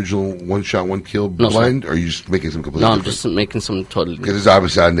done with the original One Shot, One Kill blend, or are you just making some completely different? No, I'm just making some totally different. Because it's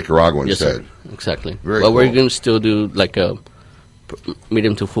obviously out of Nicaragua instead. Yes, sir. Exactly. Very cool. We're going to still do like a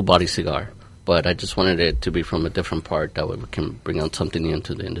medium to full body cigar, but I just wanted it to be from a different part. That way we can bring out something new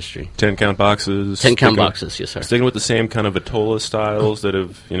into the industry. 10-count boxes. 10-count boxes, yes, sir. Sticking with the same kind of Vitola styles that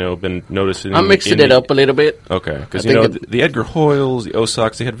have, been noticed in... I'm mixing it up a little bit. Okay, because, the Edgar Hoyles, the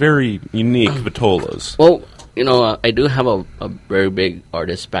Osaks, they had very unique Vitolas. Well, I do have a very big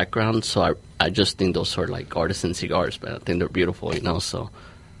artist background, so I just think those are like artisan cigars, man. I think they're beautiful, so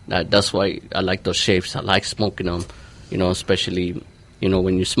that's why I like those shapes. I like smoking them, especially,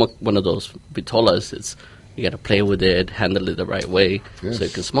 when you smoke one of those Vitolas, you got to play with it, handle it the right way, so you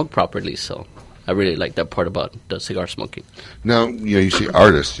can smoke properly, so... I really like that part about the cigar smoking. Now, you say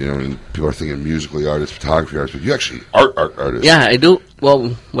artists, and people are thinking musically artists, photography artists, but you actually artists. Yeah, I do. Well,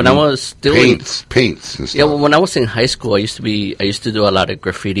 when I was still paints and stuff. Yeah, well, when I was in high school, I used to do a lot of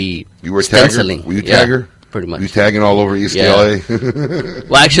graffiti. You were a stenciling. Tagger? Were you a tagger? pretty much. You tagging all over East LA?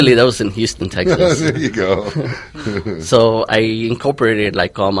 Well, actually, that was in Houston, Texas. There you go. So I incorporated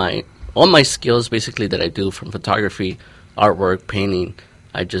like all my skills basically that I do from photography, artwork, painting.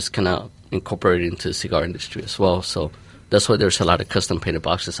 I just kind of incorporated into the cigar industry as well. So that's why there's a lot of custom painted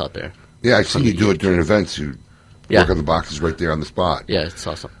boxes out there. Yeah, I see you do it during events. You work on the boxes right there on the spot. Yeah, it's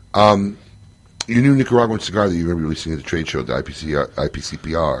awesome. Your new Nicaraguan cigar that you're going to be releasing at the trade show, the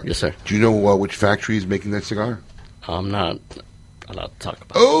IPCPR. Yes, sir. Do you know which factory is making that cigar? I'm not allowed to talk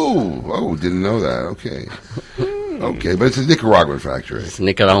about it. Didn't know that. Okay. Okay, but it's a Nicaraguan factory. It's a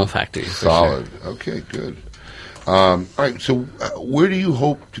Nicaraguan factory. Solid. Sure. Okay, good. All right, so where do you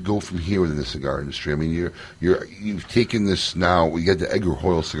hope to go from here within the cigar industry? I mean, you've taken this now. We got the Edgar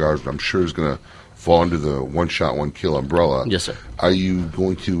Hoyle cigars, but I'm sure it's going to fall under the one shot, one kill umbrella. Yes, sir. Are you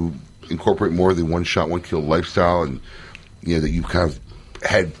going to incorporate more of the one shot, one kill lifestyle, and that you kind of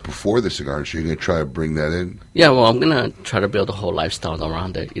had before the cigar industry? You're going to try to bring that in? Yeah, well, I'm going to try to build a whole lifestyle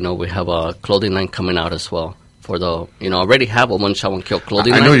around it. We have a clothing line coming out as well. For the, I already have a one shot, one kill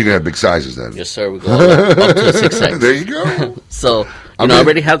clothing line. I know you're going to have big sizes then. Yes, sir. We go up to 6X. There you go. So, I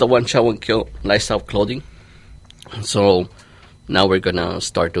already have the one shot, one kill lifestyle clothing. So, now we're going to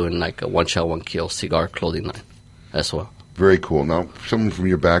start doing like a one shot, one kill cigar clothing line as well. Very cool. Now, someone from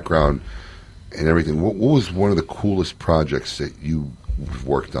your background and everything, what was one of the coolest projects that you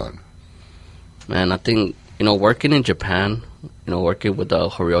worked on? Man, I think, working in Japan, working with the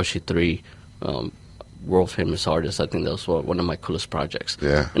Horiyoshi 3, world famous artist, I think that was one of my coolest projects.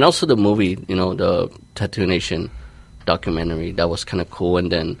 Yeah. And also the movie, the Tattoo Nation documentary, that was kind of cool.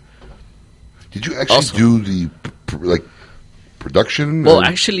 And then, did you actually do the production? Well,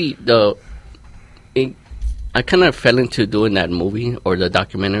 actually, I kind of fell into doing that movie or the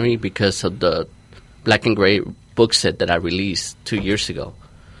documentary because of the Black and Gray book set that I released 2 years ago.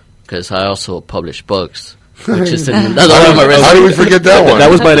 Because I also published books. Which is another one of my resume. How do we forget that one? That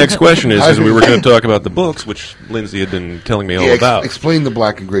was my next question, is we were going to talk about the books, which Lindsay had been telling me all about. Explain the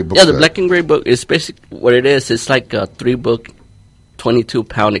Black and Gray book. Yeah, the Black and Gray book is basically what it is. It's like a 3-book,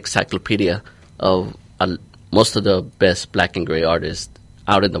 22-pound encyclopedia of most of the best Black and Gray artists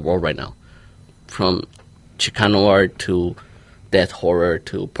out in the world right now. From Chicano art to death horror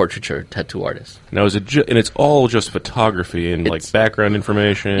to portraiture tattoo artists. Now, is it and it's all just photography and like background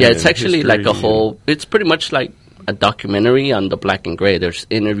information? Yeah, it's actually history, like a whole. It's pretty much like a documentary on the Black and Gray. There's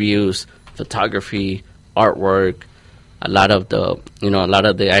interviews, photography, artwork. A lot of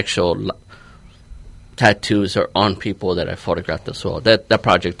the actual tattoos are on people that I photographed as well. That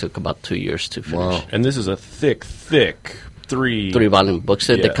project took about 2 years to finish. Wow. And this is a thick 3-volume book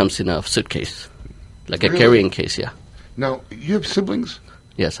set that comes in a suitcase, like a carrying case. Yeah. Now, you have siblings?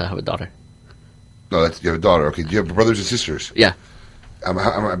 Yes, I have a daughter. No, you have a daughter. Okay. Do you have brothers and sisters? Yeah. I'm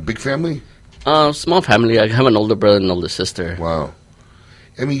a big family? Small family. I have an older brother and an older sister. Wow.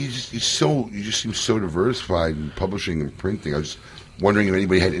 I mean, you just seem so diversified in publishing and printing. I was just wondering if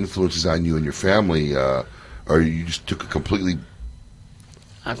anybody had influences on you and your family, or you just took a completely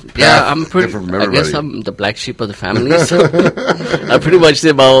I'm pretty. I guess I'm the black sheep of the family. So I pretty much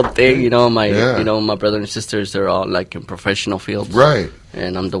did my own thing. My brother and sisters, they're all like in professional fields, right?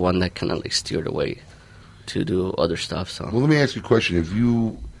 And I'm the one that kind of like steered away to do other stuff. So, well, let me ask you a question: if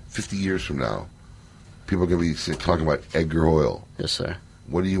you 50 years from now, people are going to be talking about Edgar Hoyle, yes, sir.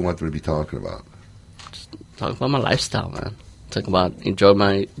 What do you want them to be talking about? Just talk about my lifestyle, man. Talk about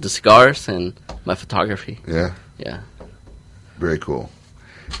enjoy the cigars and my photography. Yeah, very cool.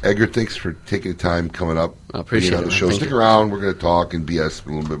 Edgar, thanks for taking the time coming up. I appreciate it. The show. Stick around. We're going to talk and BS a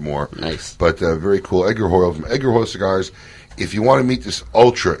little bit more. Nice. But very cool. Edgar Hoyle from Edgar Hoyle Cigars. If you want to meet this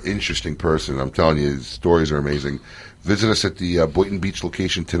ultra interesting person, I'm telling you, his stories are amazing. Visit us at the Boynton Beach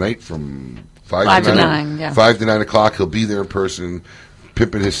location tonight from 5 to 9. Yeah. 5 to 9 o'clock. He'll be there in person,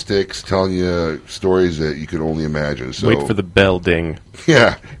 pimping his sticks, telling you stories that you could only imagine. So, wait for the bell ding.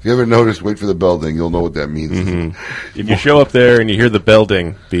 Yeah. If you haven't noticed, wait for the bell ding. You'll know what that means. Mm-hmm. If you show up there and you hear the bell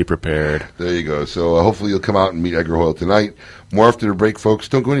ding, be prepared. There you go. So hopefully you'll come out and meet Edgar Hoyle tonight. More after the break, folks.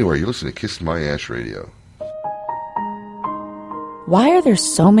 Don't go anywhere. You're listening to Kiss My Ash Radio. Why are there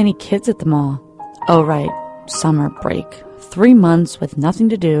so many kids at the mall? Oh, right. Summer break. 3 months with nothing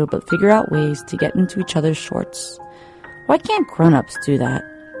to do but figure out ways to get into each other's shorts. Why can't grown-ups do that?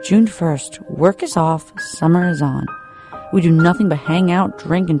 June 1st, work is off, summer is on. We do nothing but hang out,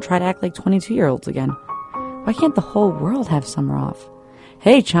 drink, and try to act like 22-year-olds again. Why can't the whole world have summer off?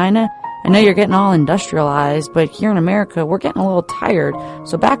 Hey, China, I know you're getting all industrialized, but here in America, we're getting a little tired,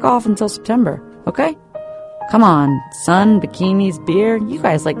 so back off until September, okay? Come on, sun, bikinis, beer, you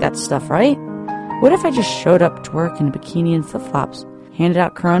guys like that stuff, right? What if I just showed up to work in a bikini and flip-flops, handed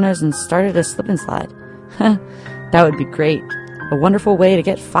out Coronas, and started a slip and slide? That would be great. A wonderful way to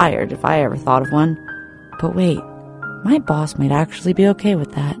get fired if I ever thought of one. But wait, my boss might actually be okay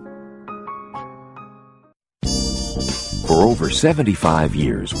with that. For over 75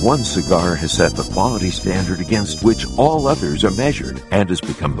 years, One Cigar has set the quality standard against which all others are measured and has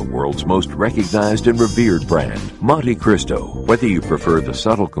become the world's most recognized and revered brand, Monte Cristo. Whether you prefer the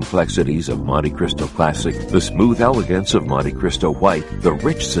subtle complexities of Monte Cristo Classic, the smooth elegance of Monte Cristo White, the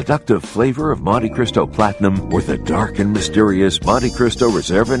rich seductive flavor of Monte Cristo Platinum, or the dark and mysterious Monte Cristo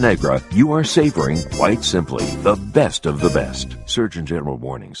Reserva Negra, you are savoring, quite simply, the best of the best. Surgeon General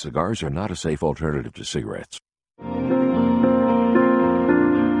warning, cigars are not a safe alternative to cigarettes.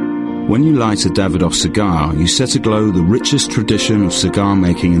 When you light a Davidoff cigar, you set aglow the richest tradition of cigar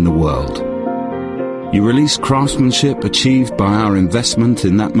making in the world. You release craftsmanship achieved by our investment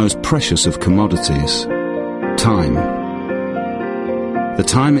in that most precious of commodities, time. The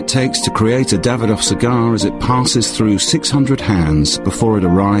time it takes to create a Davidoff cigar as it passes through 600 hands before it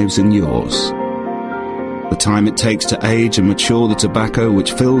arrives in yours. The time it takes to age and mature the tobacco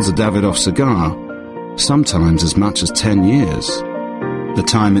which fills a Davidoff cigar, sometimes as much as 10 years. The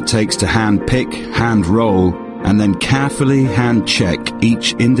time it takes to hand pick, hand roll, and then carefully hand check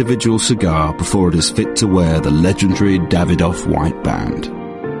each individual cigar before it is fit to wear the legendary Davidoff white band.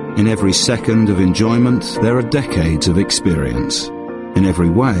 In every second of enjoyment, there are decades of experience. In every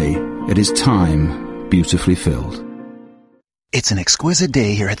way, it is time beautifully filled. It's an exquisite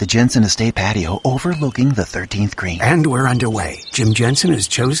day here at the Jensen Estate patio overlooking the 13th green. And we're underway. Jim Jensen has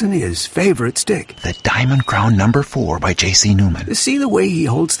chosen his favorite stick. The Diamond Crown No. 4 by J.C. Newman. See the way he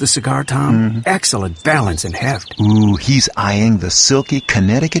holds the cigar, Tom? Mm-hmm. Excellent balance and heft. Ooh, he's eyeing the silky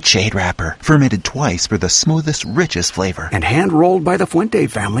Connecticut shade wrapper. Fermented twice for the smoothest, richest flavor. And hand-rolled by the Fuente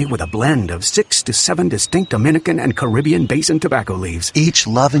family with a blend of 6 to 7 distinct Dominican and Caribbean basin tobacco leaves. Each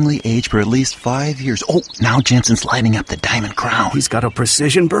lovingly aged for at least 5 years. Oh, now Jensen's lighting up the Diamond Crown. He's got a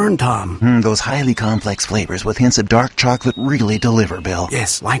precision burn, Tom. Those highly complex flavors with hints of dark chocolate really deliver, Bill.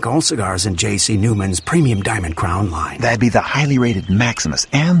 Yes, like all cigars in J.C. Newman's premium Diamond Crown line. That'd be the highly rated Maximus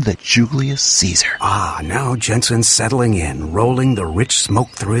and the Julius Caesar. Ah, now Jensen's settling in, rolling the rich smoke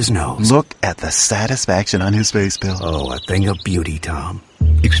through his nose. Look at the satisfaction on his face, Bill. Oh, a thing of beauty, Tom.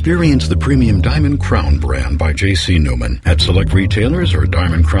 Experience the premium Diamond Crown brand by J.C. Newman at select retailers or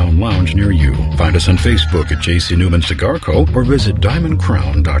Diamond Crown Lounge near you. Find us on Facebook at J.C. Newman Cigar Co. or visit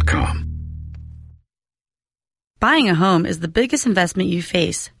diamondcrown.com. Buying a home is the biggest investment you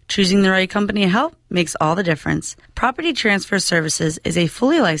face. Choosing the right company to help makes all the difference. Property Transfer Services is a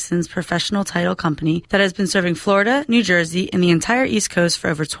fully licensed professional title company that has been serving Florida, New Jersey, and the entire East Coast for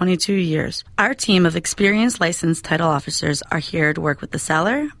over 22 years. Our team of experienced licensed title officers are here to work with the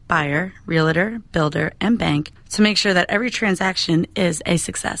seller, buyer, realtor, builder, and bank to make sure that every transaction is a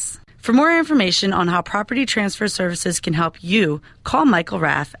success. For more information on how Property Transfer Services can help you, call Michael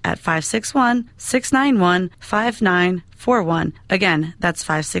Raff at 561-691-5941. Again, that's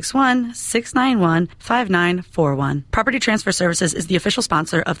 561-691-5941. Property Transfer Services is the official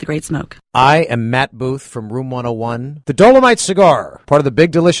sponsor of The Great Smoke. I am Matt Booth from Room 101. The Dolomite Cigar, part of the Big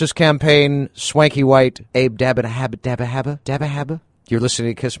Delicious campaign, Swanky White, Abe Dabba Habba. You're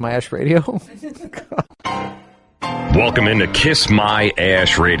listening to Kiss My Ash Radio? Welcome into Kiss My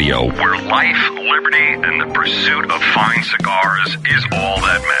Ash Radio, where life, liberty, and the pursuit of fine cigars is all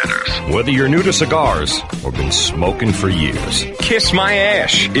that matters. Whether you're new to cigars or been smoking for years, Kiss My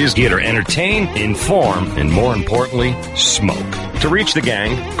Ash is here to entertain, inform, and more importantly, smoke. To reach the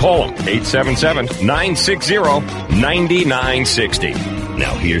gang, call them 877-960-9960.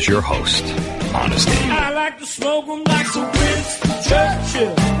 Now here's your host, Honest Abe. I like to smoke them like Sir Winston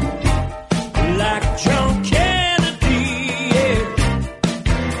Churchill, like John Kennedy.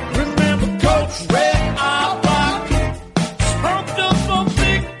 Red Auerbach, smoked up for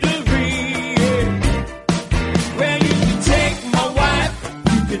victory. Well, you can take my wife,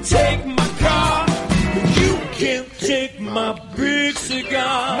 you can take my car, but you can't take my big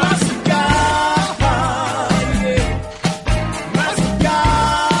cigar. My cigar, yeah. My cigar.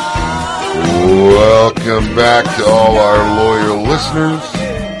 Welcome back to all our loyal listeners,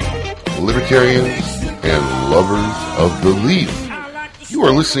 libertarians, and lovers of the leaf. You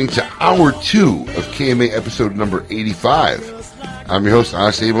are listening to Hour 2 of KMA episode number 85. I'm your host,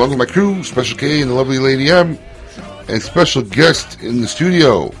 Honest Abe, along with my crew, Special K and the lovely Lady M, and special guest in the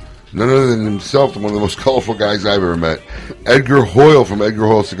studio, none other than himself, one of the most colorful guys I've ever met, Edgar Hoyle from Edgar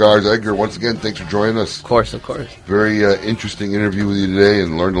Hoyle Cigars. Edgar, once again, thanks for joining us. Of course, of course. Very interesting interview with you today,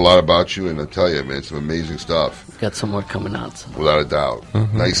 and learned a lot about you. And I'll tell you, man, some amazing stuff. Got some more coming out. So. Without a doubt.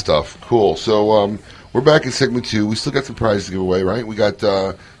 Nice stuff. Cool. So we're back in segment 2. We still got some prizes to give away, right? We got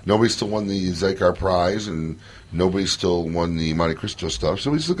nobody still won the Zycar prize, and nobody still won the Monte Cristo stuff. So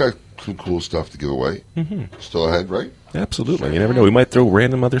we still got some cool stuff to give away. Still ahead, right? Absolutely. You never know. We might throw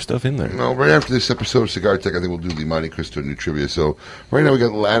random other stuff in there. No, right after this episode of Cigar Tech, I think we'll do the Monte Cristo New Trivia. So right now we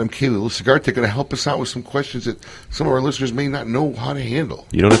got Adam Cayley, little Cigar Tech, going to help us out with some questions that some of our listeners may not know how to handle.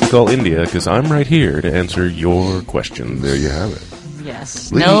 You don't have to call India, because I'm right here to answer your questions. There you have it.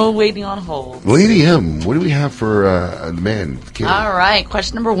 Yes. Lady, no waiting on hold. Lady M, what do we have for a man? All right.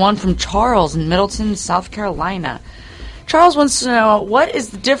 Question number 1 from Charles in Middleton, South Carolina. Charles wants to know, what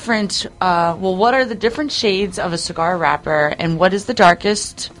is the different, what are the different shades of a cigar wrapper, and what is the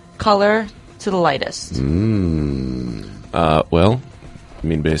darkest color to the lightest? Well, I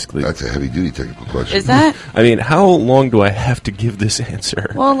mean, basically... That's a heavy-duty technical question. Is that? I mean, how long do I have to give this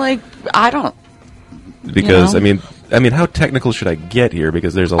answer? Well, I don't... Because, I mean, how technical should I get here?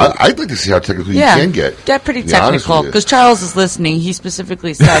 Because there's a lot... I'd like to see how technical you can get. Get pretty technical, because Charles is listening. He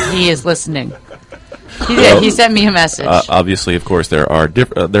specifically said he is listening. He did. He sent me a message. Obviously, of course, there are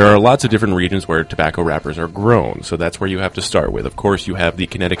lots of different regions where tobacco wrappers are grown, so that's where you have to start with. Of course, you have the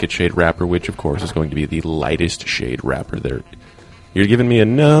Connecticut shade wrapper, which, of course, is going to be the lightest shade wrapper there. You're giving me a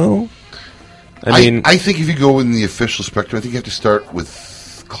no? I mean... I think if you go in the official spectrum, I think you have to start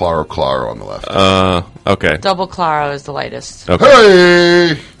with Claro on the left. Okay. Double Claro is the lightest. Okay.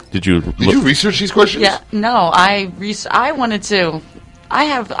 Hey! Did you research these questions? Yeah. No, I wanted to... I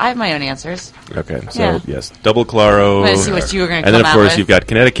have my own answers. Okay, so yes, Double Claro. Let's see what you were going to come out with. And then, of course, with. you've got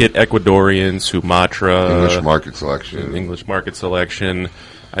Connecticut, Ecuadorian, Sumatra. English market selection.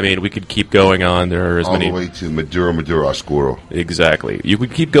 I mean, we could keep going on. There are as many... All the way to Maduro Oscuro. Exactly. You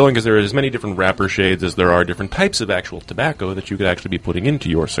could keep going because there are as many different wrapper shades as there are different types of actual tobacco that you could actually be putting into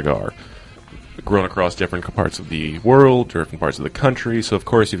your cigar. Grown across different parts of the world, different parts of the country. So, of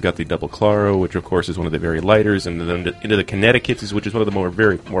course, you've got the Double Claro, which, of course, is one of the very lighters, and then into the Connecticut's, which is one of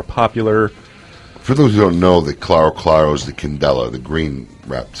the more popular. For those who don't know, the Claro is the Candela, the green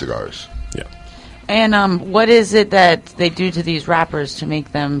wrapped cigars. Yeah. And what is it that they do to these wrappers to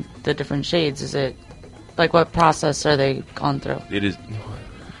make them the different shades? Is it, what process are they gone through? It is...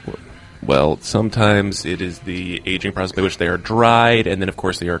 Well, sometimes it is the aging process by which they are dried, and then, of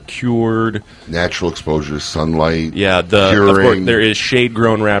course, they are cured. Natural exposure to sunlight. Yeah, curing. Of course, there is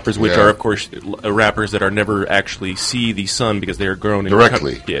shade-grown wrappers, which are, of course, wrappers that are never actually see the sun because they are grown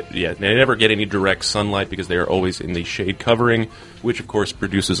directly. Yeah, they never get any direct sunlight because they are always in the shade covering, which, of course,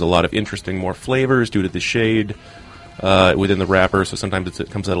 produces a lot of interesting more flavors due to the shade within the wrapper. So sometimes it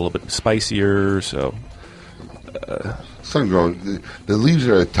comes out a little bit spicier. So. Sun-grown, the leaves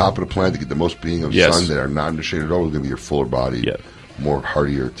that are at the top of the plant to get the most being of sun that are not in the shade at all is going to be your fuller body, more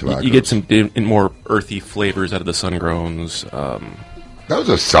heartier tobacco. You get some more earthy flavors out of the sun-growns. That was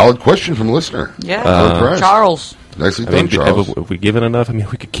a solid question from a listener. Yeah, Charles. Nicely done, Charles. Have we given enough? I mean,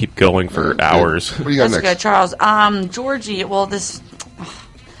 we could keep going for hours. What do you got That's next? good, Charles. Georgie,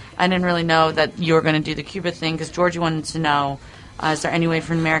 I didn't really know that you were going to do the Cuba thing because Georgie wanted to know, is there any way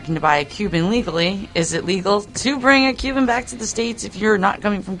for an American to buy a Cuban legally? Is it legal to bring a Cuban back to the States if you're not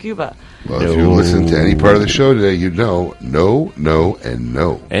coming from Cuba? Well, if you listen to any part of the show today, you'd know no, no, and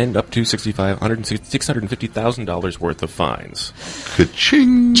no. And up to $650,000 worth of fines.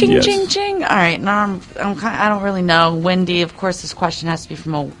 Ka-ching! Ching, ching, ching. All right, now I don't really know. Wendy, of course, this question has to be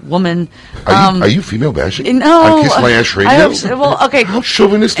from a woman. Are you female bashing? No. On Kiss My Ash Radio? Okay. How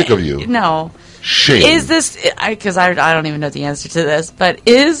chauvinistic of you. No. Shame. Is this, because I don't even know the answer to this, but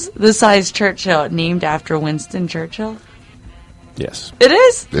is the size Churchill named after Winston Churchill? Yes. It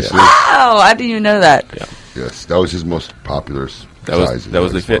is? Yes, wow, I didn't even know that. Yeah. Yes, that was his most popular size.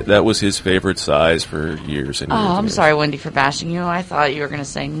 That was his favorite size for years and years. I'm sorry, Wendy, for bashing you. I thought you were going to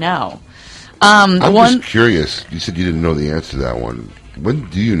say no. I'm just curious. You said you didn't know the answer to that one. When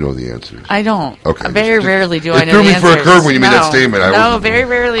do you know the answers? I don't. Okay. Very rarely do I know the answers. It threw me for a curve when you made that statement. Very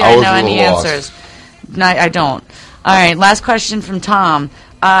rarely I know any answers. No, I don't. All right, last question from Tom.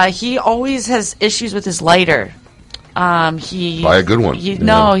 He always has issues with his lighter. Buy a good one. He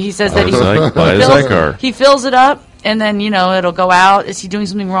says that he fills it up, and then, it'll go out. Is he doing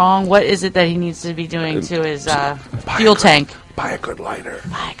something wrong? What is it that he needs to be doing to his fuel tank? Buy a good lighter.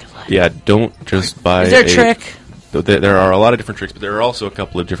 Yeah, don't just buy Is there a trick? There are a lot of different tricks, but there are also a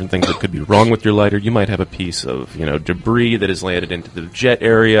couple of different things that could be wrong with your lighter. You might have a piece of, debris that has landed into the jet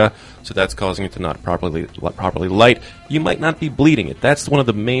area, so that's causing it to not properly light. You might not be bleeding it. That's one of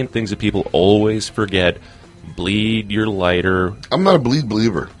the main things that people always forget. bleed your lighter. I'm not a bleed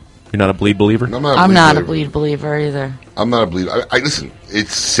believer. You're not a bleed believer? I'm not a bleed believer either. I'm not a bleed. I listen.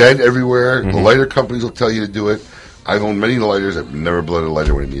 It's said everywhere. The lighter companies will tell you to do it. I've owned many lighters. I've never bled a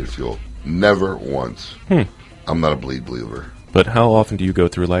lighter when it needed fuel. Never once. I'm not a bleed believer. But how often do you go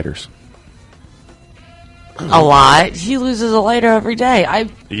through lighters? A lot. He loses a lighter every day.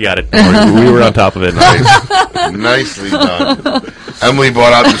 You got it. We were on top of it. Nicely done. Emily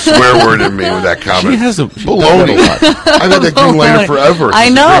brought out the swear word in me with that comment. She has a baloney. I've had that green lighter forever. I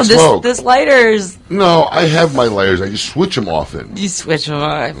know. This lighter's... No, I have my lighters. I just switch them often. You switch them.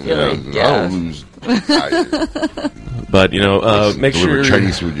 I feel like, I don't lose. But, make sure...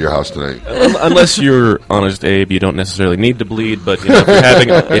 Chinese food at your house tonight. Unless you're Honest Abe, you don't necessarily need to bleed, but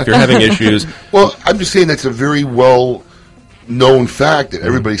if you're having issues... Well, I'm just saying that's a very well-known fact that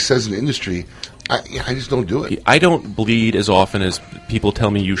everybody says in the industry. I just don't do it. I don't bleed as often as people tell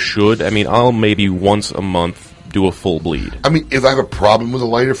me you should. I mean, I'll maybe once a month do a full bleed. I mean, if I have a problem with a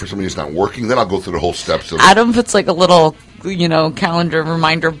lighter for something that's not working, then I'll go through the whole steps. Adam puts like a little, calendar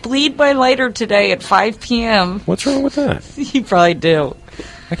reminder. Bleed my lighter today at 5 p.m. What's wrong with that? You probably do.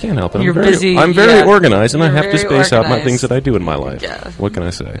 I can't help it. You're busy. I'm very organized, and I You're have to very space out my organized. things that I do in my life. Yeah. What can I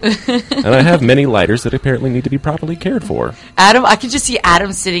say? And I have many lighters that apparently need to be properly cared for. Adam, I could just see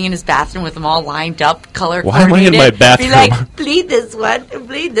Adam sitting in his bathroom with them all lined up, color Why am I in my bathroom? Be like, bleed this one,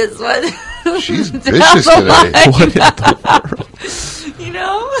 bleed this one. She's vicious today. What in the world?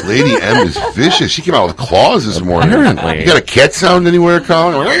 Lady M is vicious. She came out with claws this morning. Apparently. You got a cat sound anywhere,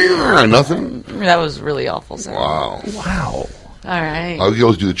 Colin? Nothing? That was really awful. Sir. Wow. All right. I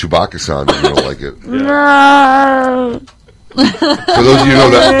always do the Chewbacca sound if you don't like it. No. For those of you who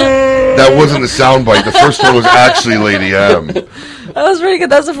know that wasn't a sound bite. The first one was actually Lady M. That was pretty good.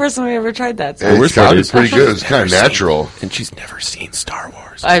 That's the first time I ever tried that. So. It sounded pretty good. It's kind of natural. And she's never seen Star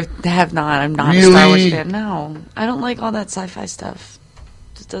Wars. I have not. I'm not a Star Wars fan. No. I don't like all that sci-fi stuff.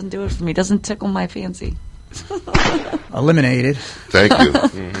 Just doesn't do it for me. Doesn't tickle my fancy. Eliminated. Thank you.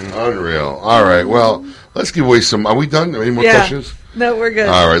 Unreal. All right. Well, let's give away some. Are we done? Any more questions? No, we're good.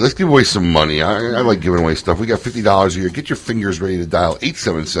 All right. Let's give away some money. I like giving away stuff. We got $50 here. Get your fingers ready to dial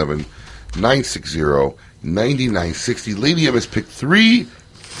 877-960-9960. Lady M has picked 3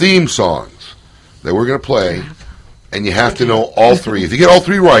 theme songs that we're going to play, and you have to know all 3. If you get all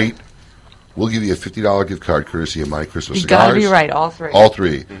 3 right, we'll give you a $50 gift card courtesy of My Christmas You Cigars. got to be right, all 3. All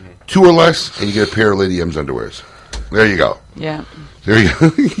 3. 2 or less, and you get a pair of Lady M's underwears. There you go. Yeah. There you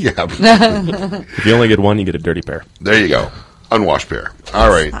go. Yeah. If you only get one, you get a dirty pair. There you go. Unwashed pair. All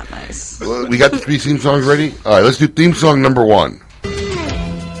right. Not nice. Well, we got the 3 theme songs ready? All right, let's do theme song number 1.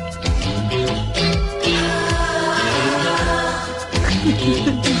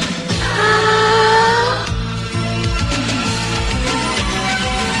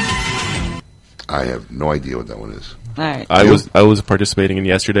 I have no idea what that one is. All right. I was participating in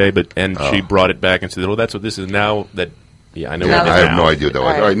yesterday, and she brought it back and said, "Oh, that's what this is now." I know. Yeah, what it is I have now. no idea what that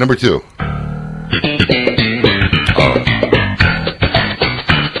was. All right, number 2.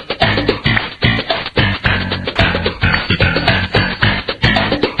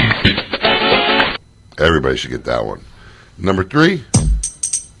 Everybody should get that one. Number 3.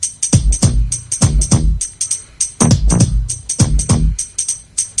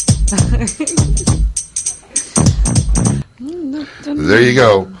 There you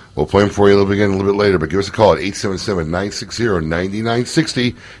go. We'll play them for you a little bit later, but give us a call at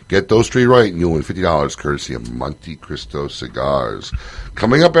 877-960-9960. Get those 3 right, and you'll win $50 courtesy of Monte Cristo Cigars.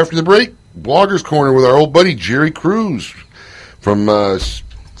 Coming up after the break, Bloggers Corner with our old buddy Jerry Cruz from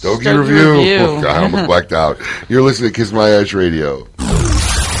Stogie Review. Oh, God, I almost blacked out. You're listening to Kiss My Ash Radio.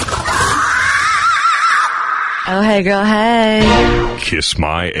 Oh, hey, girl, hey. Kiss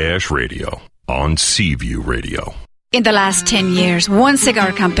My Ash Radio on Seaview Radio. In the last 10 years, one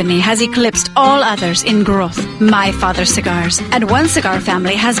cigar company has eclipsed all others in growth, My Father Cigars. And one cigar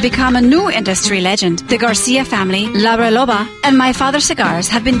family has become a new industry legend. The Garcia family, La Reloba, and My Father Cigars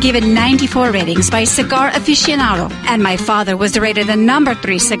have been given 94 ratings by Cigar Aficionado. And My Father was rated the number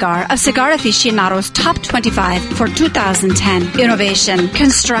 3 cigar of Cigar Aficionado's top 25 for 2010. Innovation,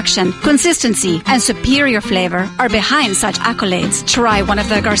 construction, consistency, and superior flavor are behind such accolades. Try one of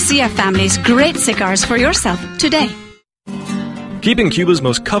the Garcia family's great cigars for yourself today. Keeping Cuba's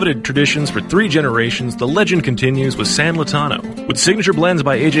most coveted traditions for 3 generations, the legend continues with San Latano. With signature blends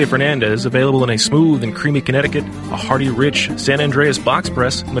by AJ Fernandez, available in a smooth and creamy Connecticut, a hearty, rich San Andreas box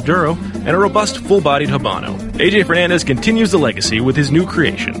press, Maduro, and a robust, full-bodied Habano. AJ Fernandez continues the legacy with his new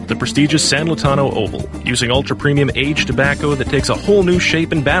creation, the prestigious San Latano Oval. Using ultra-premium aged tobacco that takes a whole new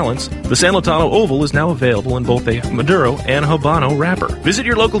shape and balance, the San Latano Oval is now available in both a Maduro and Habano wrapper. Visit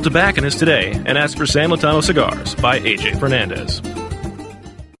your local tobacconist today and ask for San Latano Cigars by AJ Fernandez.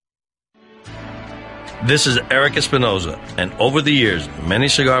 This is Eric Espinoza, and over the years, many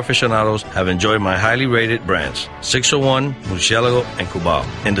cigar aficionados have enjoyed my highly rated brands, 601, Murcielago, and Cubao.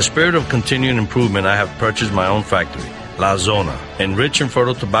 In the spirit of continuing improvement, I have purchased my own factory, La Zona, in rich and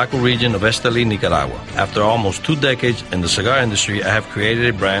fertile tobacco region of Esteli, Nicaragua. After almost 2 decades in the cigar industry, I have created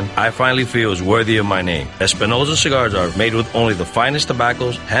a brand I finally feel is worthy of my name. Espinoza cigars are made with only the finest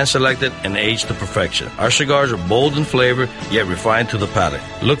tobaccos, hand-selected and aged to perfection. Our cigars are bold in flavor, yet refined to the palate.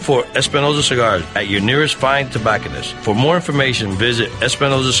 Look for Espinoza cigars at your nearest fine tobacconist. For more information, visit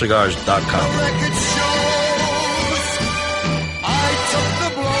EspinozaCigars.com.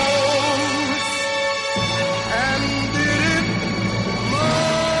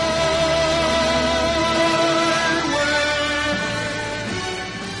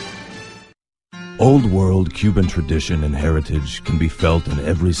 Old world Cuban tradition and heritage can be felt in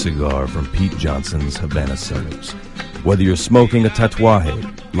every cigar from Pete Johnson's Havana Cellars. Whether you're smoking a Tatuaje,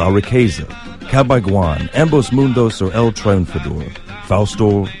 La Riqueza, Cabaiguan, Ambos Mundos, or El Triunfador,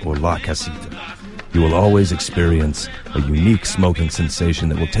 Fausto, or La Casita, you will always experience a unique smoking sensation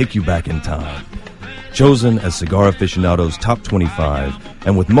that will take you back in time. Chosen as Cigar Aficionado's Top 25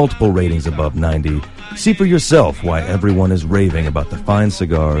 and with multiple ratings above 90, see for yourself why everyone is raving about the fine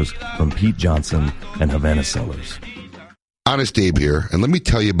cigars from Pete Johnson and Havana Cellars. Honest Abe here, and let me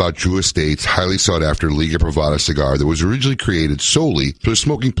tell you about Drew Estate's highly sought-after Liga Privada cigar that was originally created solely for the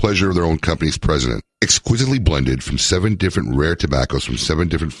smoking pleasure of their own company's president. Exquisitely blended from 7 different rare tobaccos from 7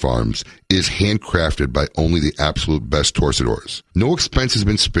 different farms, it is handcrafted by only the absolute best torcedores. No expense has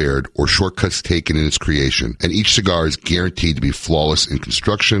been spared or shortcuts taken in its creation, and each cigar is guaranteed to be flawless in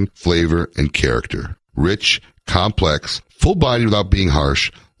construction, flavor, and character. Rich, complex, full-bodied without being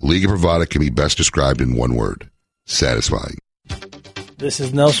harsh, Liga Privada can be best described in one word: satisfying. This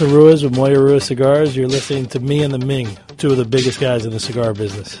is Nelson Ruiz with Moya Ruiz Cigars. You're listening to me and the Ming, 2 of the biggest guys in the cigar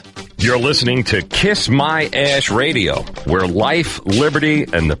business. You're listening to Kiss My Ash Radio, where life, liberty,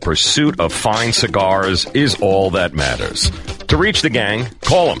 and the pursuit of fine cigars is all that matters. To reach the gang,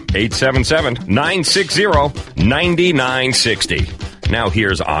 call them 877-960-9960. Now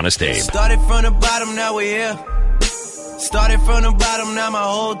here's Honest Abe. Started from the bottom, now we're here. Started from the bottom, now my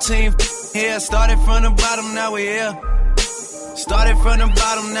whole team here. Started from the bottom, now we're here. Started from the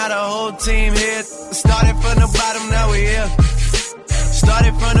bottom, now the whole team here. Started from the bottom, now we're here.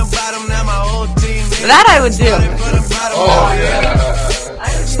 Started from the bottom, now my whole team here. That I would do. Oh,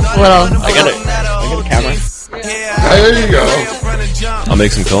 yeah. Well, I got a camera. There you go. I'll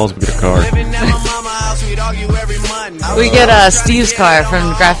make some calls. We'll get a car. We get Steve's car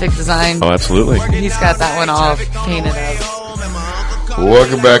from Graphic Design. Oh, absolutely. He's got that one all painted up.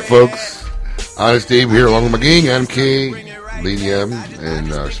 Welcome back, folks. Honest Dave here, along with my gang, Adam K, Lady M,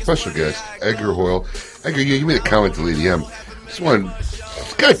 and our special guest, Edgar Hoyle. Edgar, you made a comment to Lady M. Just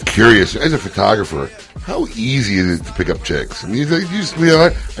kind of curious, as a photographer, how easy is it to pick up chicks? I mean, I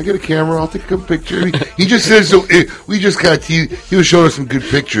get a camera, I'll take a couple pictures. He just says, so we just kind of teased. He was showing us some good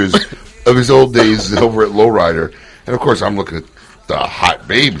pictures of his old days over at Lowrider. And, of course, I'm looking at the hot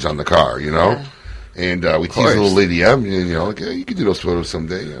babes on the car, you know? Yeah. And we tease a little Lady M, you know, like, hey, you can do those photos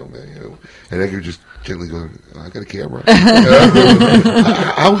someday, you know, man, you know. And Edgar just gently goes, I got a camera.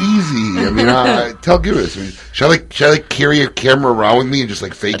 How easy? I mean, give us. I mean, should I carry a camera around with me and just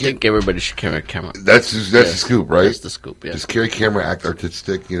like fake it? I think everybody should carry a camera. That's the scoop, right? That's the scoop, yeah. Just carry a camera, act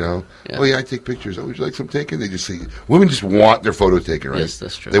artistic, you know. Yeah. Oh, yeah, I take pictures. Oh, would you like some taken? They just see. Women just want their photo taken, right? Yes,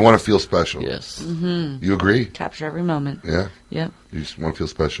 that's true. They want to feel special. Yes. Mm-hmm. You agree? Capture every moment. Yeah? Yep. You just want to feel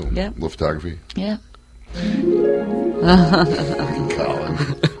special? Yep. Little photography? Yeah. Colin.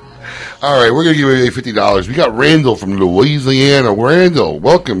 All right, we're going to give away $50. We got Randall from Louisiana. Randall,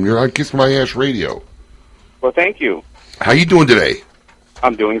 welcome. You're on Kiss My Ash Radio. Well, thank you. How you doing today?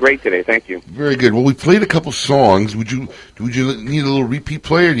 I'm doing great today. Thank you. Very good. Well, we played a couple songs. Would you need a little repeat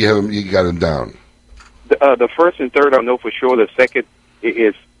play, or do you have them? You got them down? The first and third, I know for sure. The second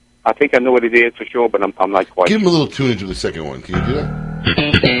is, I think I know what it is for sure, but I'm not quite. Give him a little tunage to the second one. Can you do that?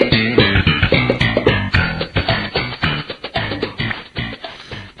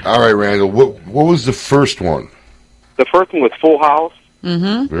 All right, Randall. What was the first one? The first one was Full House.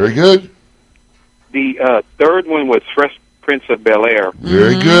 Mm-hmm. Very good. The third one was Prince of Bel-Air.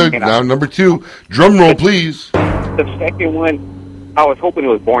 Very good. And Now, number 2. Drum roll, please. The second one, I was hoping it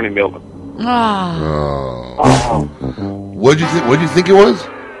was Barney Miller. Oh. What'd you think it was?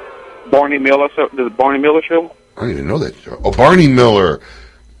 Barney Miller. So the Barney Miller show. I don't even know that show. Oh, Barney Miller.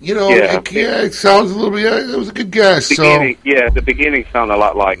 You know, it sounds a little bit. It was a good guess. The beginning sounded a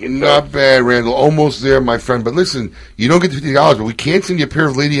lot like it. Not bad, Randall. Almost there, my friend. But listen, you don't get $50, but we can send you a pair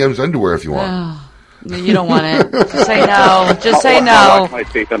of Lady M's underwear if you want. No, you don't want it. Just say no. Just say no. I might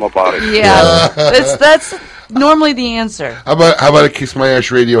say something about it. Yeah, that's normally the answer. How about a Kiss My Ash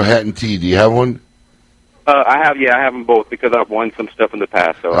Radio hat and tee? Do you have one? I have them both because I've won some stuff in the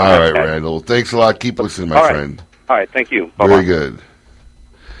past. So all right, Randall. Thanks a lot. Keep listening, my friend. All right, thank you. Bye-bye. Very good.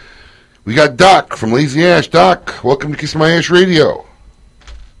 We got Doc from Lazy Ash. Doc, welcome to Kiss My Ash Radio.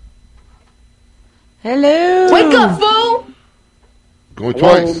 Hello. Wake up, fool! Going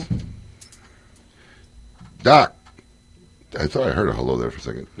twice. Doc. I thought I heard a hello there for a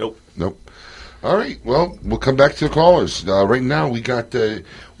second. Nope. All right. Well, we'll come back to the callers. Right now, we got.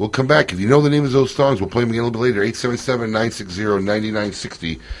 We'll come back. If you know the name of those songs, we'll play them again a little bit later.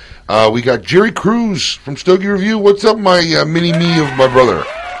 877-960-9960. We got Jerry Cruz from Stogie Review. What's up, my mini-me of my brother?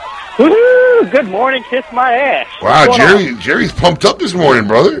 Woo-hoo! Good morning, Kiss My Ash. Wow, Jerry's pumped up this morning,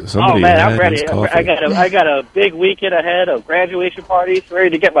 brother. I'm ready. I got a big weekend ahead of graduation parties,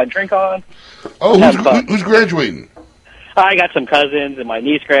 ready to get my drink on. Oh, who's graduating? I got some cousins, and my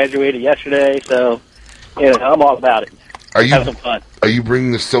niece graduated yesterday, so I'm all about it. Have some fun. Are you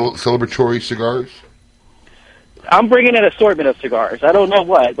bringing the celebratory cigars? I'm bringing an assortment of cigars. I don't know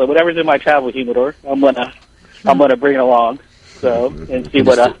what, but whatever's in my travel humidor, I'm gonna bring it along. So and see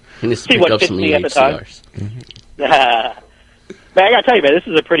what fits me at the time. Man, I gotta tell you, man, this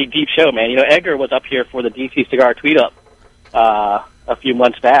is a pretty deep show, man. You know, Edgar was up here for the DC Cigar Tweet Up a few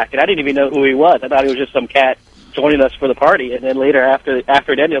months back, and I didn't even know who he was. I thought he was just some cat joining us for the party, and then later after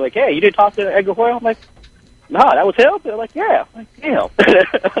then they're like, "Hey, you didn't talk to Edgar Hoyle?" I'm like, "No, that was him." They're like, "Yeah." I'm like, damn.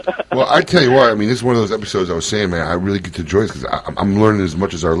 Well, I tell you what, I mean, this is one of those episodes I was saying, man, I really get to enjoy this because I'm learning as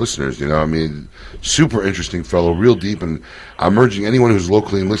much as our listeners, you know. I mean, super interesting fellow, real deep, and I'm urging anyone who's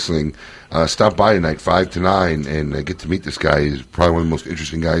locally listening, stop by tonight, 5 to 9, and get to meet this guy. He's probably one of the most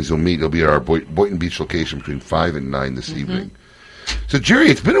interesting guys you'll meet. He'll be at our Boynton Beach location between 5 and 9 this evening. So, Jerry,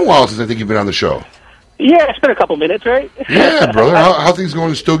 it's been a while since I think you've been on the show. Yeah, it's been a couple minutes, right? Yeah, brother. How things going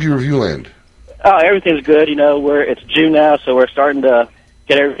in Stogie Review Land? Oh, everything's good. You know, it's June now, so we're starting to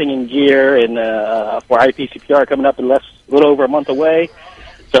get everything in gear, and for IPCPR coming up in a little over a month away.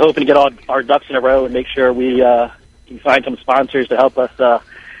 So hoping to get all our ducks in a row and make sure we can find some sponsors to help us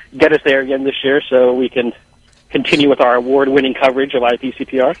get us there again this year, so we can continue with our award-winning coverage of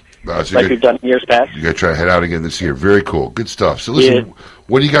IPCPR like we've done in years past. You got to try to head out again this year. Very cool. Good stuff. So listen,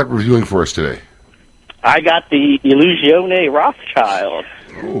 what do you got reviewing for us today? I got the Illusione Rothschild.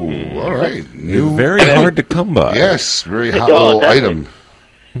 Oh, all right. Very hard to come by. Yes, very hot little item.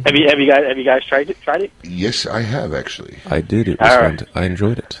 Have you guys tried it? Yes, I have actually. I did. It was fun. I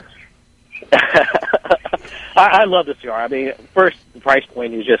enjoyed it. I love the cigar. I mean, first, the price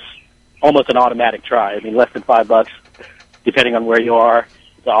point is just almost an automatic try. I mean, less than $5, depending on where you are.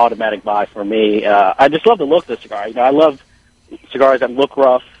 It's an automatic buy for me. I just love the look of the cigar. You know, I love cigars that look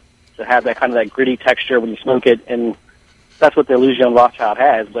rough, that have that kind of that gritty texture when you smoke it, and that's what the Illusione Rothschild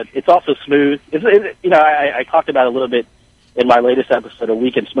has. But it's also smooth. I talked about it a little bit in my latest episode of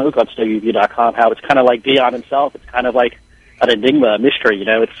Weekend Smoke on StogieReview.com, how it's kind of like Dion himself. It's kind of like an enigma, a mystery.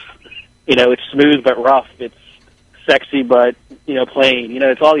 It's smooth but rough. It's sexy but plain.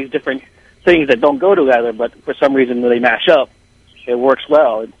 It's all these different things that don't go together, but for some reason when they mash up, it works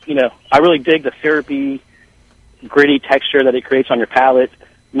well. I really dig the syrupy, gritty texture that it creates on your palate.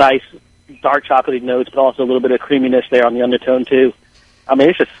 Nice dark chocolatey notes, but also a little bit of creaminess there on the undertone too. I mean,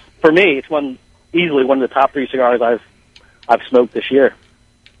 it's just, for me, it's easily one of the top 3 cigars I've smoked this year.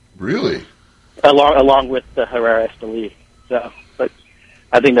 Really? Along with the Herrera Esteli. So, but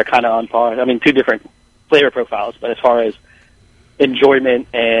I think they're kind of on par. I mean, 2 different flavor profiles, but as far as enjoyment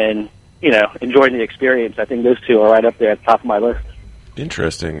and enjoying the experience, I think those 2 are right up there at the top of my list.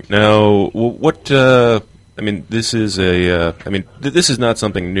 Interesting. Now, what? I mean, this is this is not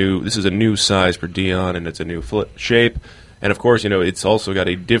something new. This is a new size for Dion, and it's a new shape. And of course, it's also got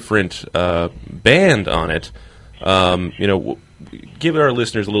a different band on it. Give our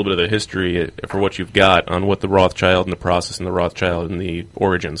listeners a little bit of the history for what you've got on what the Rothschild and the process and the Rothschild and the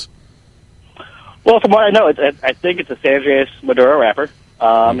origins. Well, from what I know, I think it's a San Andreas Maduro wrapper.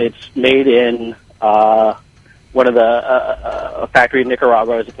 It's made in one of the factory in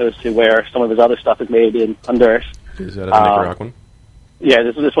Nicaragua, as opposed to where some of his other stuff is made in Honduras. Is that a Nicaraguan? Yeah,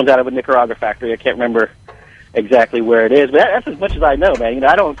 this one's out of a Nicaragua factory. I can't remember exactly where it is. But that's as much as I know, man. You know,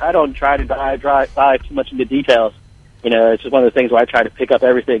 I don't try to dive too much into details. You know, it's just one of the things where I try to pick up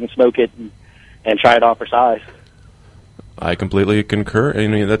everything and smoke it and try it on for size. I completely concur. I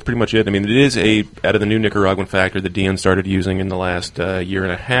mean, that's pretty much it. I mean, it is out of the new Nicaraguan factor that Dion started using in the last year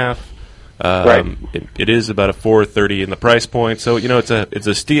and a half. Right. It is about a $4.30 in the price point, so you know it's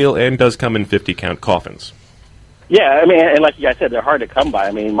a steal and does come in 50-count coffins. Yeah, I mean, and like you guys said, they're hard to come by.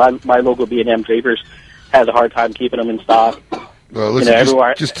 I mean, my local B&M Drapers has a hard time keeping them in stock. Well,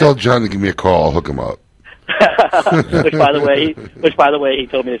 listen, just tell John to give me a call. I'll hook him up. which, by the way, he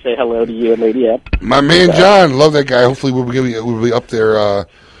told me to say hello to you and Lady M. My man John, love that guy. Hopefully, we'll be up there.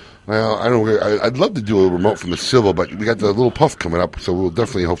 Well, I don't know. I'd love to do a remote from the Civil, but we got the little puff coming up, so we'll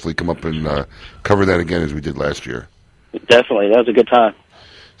definitely, hopefully, come up and cover that again as we did last year. Definitely, that was a good time.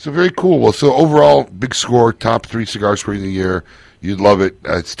 So very cool. Well, so overall, big score, top 3 cigars for you in the year. You'd love it.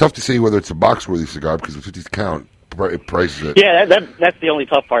 It's tough to say whether it's a box-worthy cigar because the 50 count prices it. Yeah, that's the only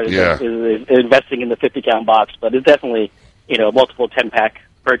tough part is investing in the 50-count box, but it's definitely, you know, multiple 10-pack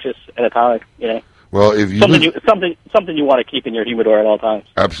purchase at a time, you know. Well, if you something you want to keep in your humidor at all times.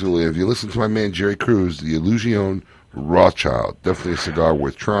 Absolutely. If you listen to my man Jerry Cruz, the Illusion Rothschild, definitely a cigar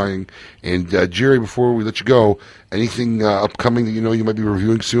worth trying. And Jerry, before we let you go, anything upcoming that you know you might be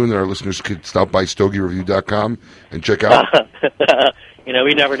reviewing soon that our listeners could stop by StogieReview.com and check out? You know,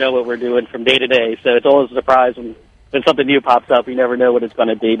 we never know what we're doing from day to day, so it's always a surprise when something new pops up. We never know what it's going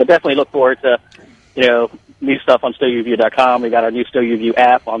to be, but definitely look forward to, you know, new stuff on StogieReview.com. We got our new Stogie Review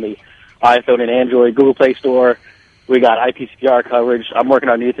app on the iPhone and Android, Google Play Store. We got IPCPR coverage. I'm working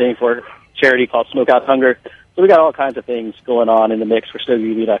on a new thing for a charity called Smoke Out Hunger. So we got all kinds of things going on in the mix for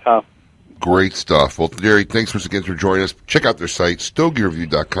StogieReview.com. Great stuff. Well, Jerry, thanks once again for joining us. Check out their site,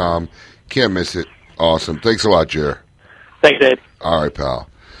 StogieReview.com. Can't miss it. Awesome. Thanks a lot, Jerry. Thanks, Dave. All right, pal.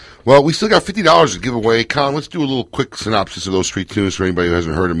 Well, we still got $50 to give away. Colin, let's do a little quick synopsis of those 3 tunes for anybody who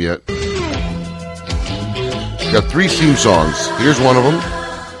hasn't heard them yet. We got 3 theme songs. Here's one of them.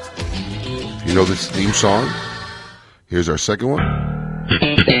 You know this theme song? Here's our second one.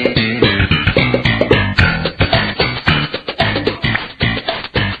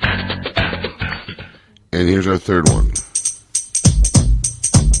 And here's our third one.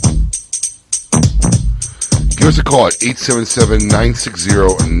 Give us a call at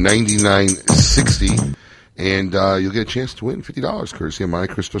 877-960-9960, and you'll get a chance to win $50 courtesy of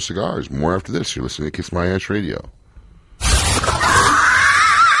Monte Cristo Cigars. More after this. You're listening to Kiss My Ash Radio.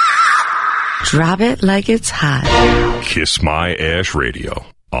 Drop it like it's hot. Kiss My Ash Radio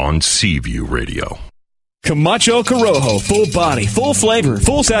on Seaview Radio. Camacho Corojo, full body, full flavor,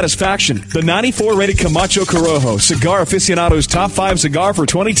 full satisfaction. The 94 rated Camacho Corojo, Cigar Aficionado's top 5 cigar for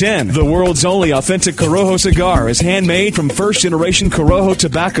 2010. The world's only authentic Corojo cigar is handmade from first generation Corojo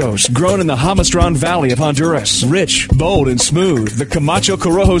tobaccos, grown in the Jamastran Valley of Honduras. Rich, bold, and smooth, the Camacho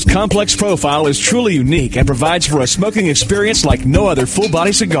Corojo's complex profile is truly unique and provides for a smoking experience like no other full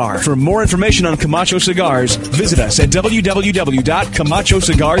body cigar. For more information on Camacho cigars, visit us at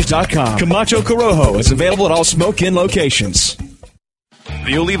www.camachocigars.com. Camacho Corojo is available at all Smoke-In locations.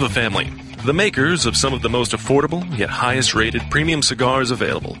 The Oliva family, the makers of some of the most affordable yet highest rated premium cigars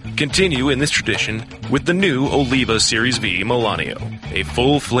available, continue in this tradition with the new Oliva Series V Melanio, a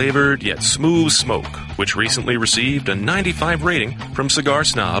full-flavored yet smooth smoke, which recently received a 95 rating from Cigar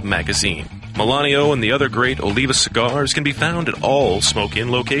Snob magazine. Melanio and the other great Oliva cigars can be found at all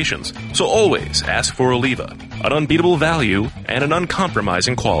Smoke-In locations, so always ask for Oliva, an unbeatable value and an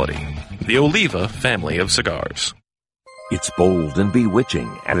uncompromising quality. The Oliva family of cigars. It's bold and bewitching,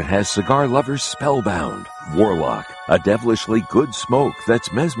 and it has cigar lovers spellbound. Warlock, a devilishly good smoke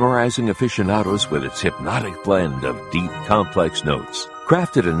that's mesmerizing aficionados with its hypnotic blend of deep, complex notes.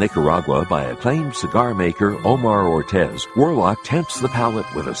 Crafted in Nicaragua by acclaimed cigar maker Omar Ortez, Warlock tempts the palate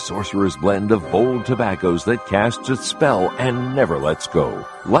with a sorcerer's blend of bold tobaccos that casts its spell and never lets go.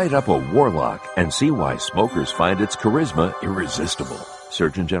 Light up a Warlock and see why smokers find its charisma irresistible.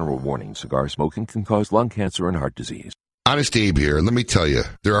 Surgeon General warning, cigar smoking can cause lung cancer and heart disease. Honest Abe here, and let me tell you,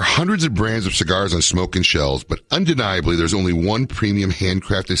 there are hundreds of brands of cigars on Smoke-In shelves, but undeniably there's only one premium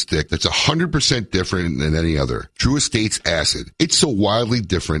handcrafted stick that's 100% different than any other. True Estates Acid. It's so wildly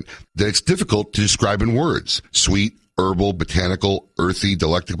different that it's difficult to describe in words. Sweet, herbal, botanical, earthy,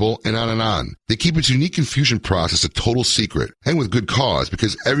 delectable, and on and on. They keep its unique infusion process a total secret, and with good cause,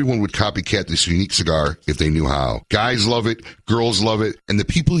 because everyone would copycat this unique cigar if they knew how. Guys love it, girls love it, and the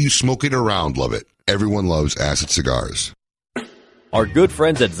people you smoke it around love it. Everyone loves Acid cigars. Our good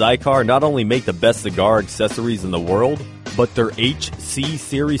friends at Zycar not only make the best cigar accessories in the world, but their HC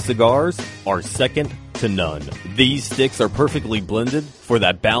Series cigars are second to none. These sticks are perfectly blended for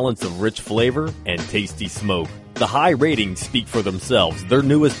that balance of rich flavor and tasty smoke. The high ratings speak for themselves. Their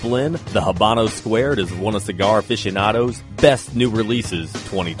newest blend, the Habano Squared, is one of Cigar Aficionado's best new releases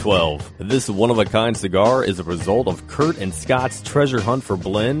 2012. This one-of-a-kind cigar is a result of Kurt and Scott's treasure hunt for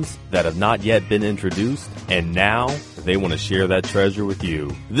blends that have not yet been introduced, and now they want to share that treasure with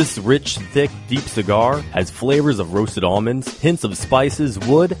you. This rich, thick, deep cigar has flavors of roasted almonds, hints of spices,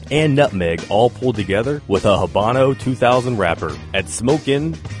 wood, and nutmeg all pulled together with a Habano 2000 wrapper. At Smoke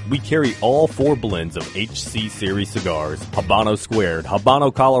Inn, we carry all 4 blends of HC Series cigars: Habano Squared,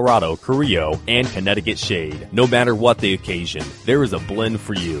 Habano Colorado, Carrillo, and Connecticut Shade. No matter what the occasion, there is a blend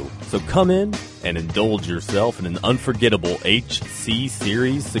for you. So come in and indulge yourself in an unforgettable HC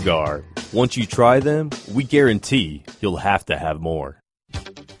Series cigar. Once you try them, we guarantee you'll have to have more.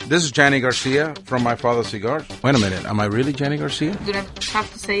 This is Johnny Garcia from My Father's Cigars. Wait a minute, am I really Johnny Garcia? Do I have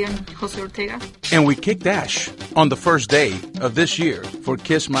to say I'm Jose Ortega? And we kicked ash on the first day of this year for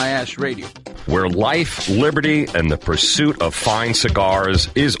Kiss My Ash Radio. Where life, liberty, and the pursuit of fine cigars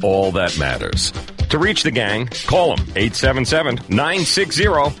is all that matters. To reach the gang, call them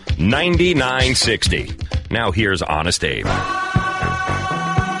 877-960-9960. Now here's Honest Abe.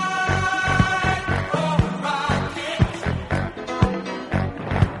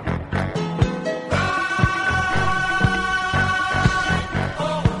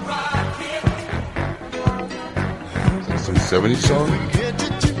 Some 70s song?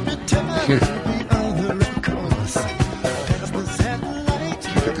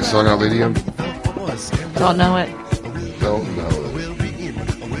 Check this song out, Lady M. Don't know it. Don't know it.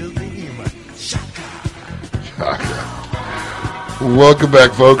 Welcome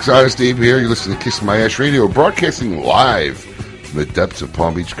back, folks. Honest Abe here. You're listening to Kiss My Ash Radio, broadcasting live from the depths of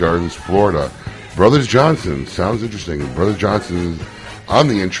Palm Beach Gardens, Florida. Brothers Johnson. Sounds interesting. Brothers Johnson is on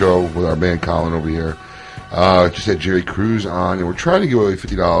the intro with our man Colin over here. Just had Jerry Cruz on, and we're trying to give away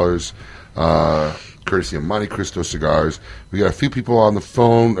 $50, courtesy of Monte Cristo Cigars. We got a few people on the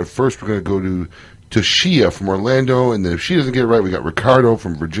phone. At first, we're going to go to Toshia from Orlando, and then if she doesn't get it right, we got Ricardo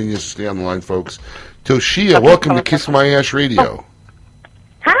from Virginia. So stay on the line, folks. Toshia, welcome to Kiss My Ash Radio.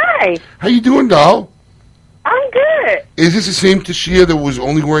 Hi. How you doing, doll? I'm good. Is this the same Toshia that was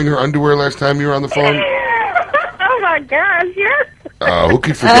only wearing her underwear last time you were on the phone? Oh my gosh, yes. Who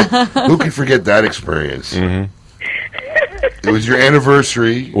could forget? Who could forget that experience? Mm-hmm. It was your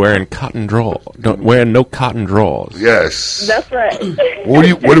anniversary. Wearing wearing no cotton drawers. Yes, that's right. What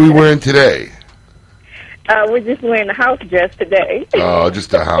are we wearing today? We're just wearing a house dress today. Oh,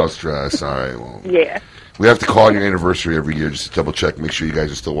 just a house dress. All right. Well, yeah. We have to call on your anniversary every year just to double check, make sure you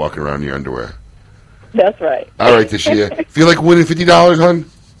guys are still walking around in your underwear. That's right. All right, Toshia. Feel like winning $50, hon?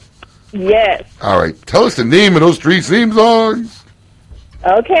 Yes. All right. Tell us the name of those 3 theme songs.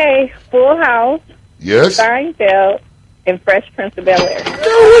 Okay. Full House. Yes. Seinfeld and Fresh Prince of Bel-Air.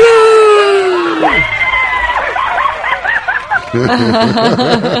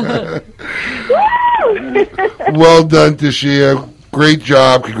 Well done, Toshia. Great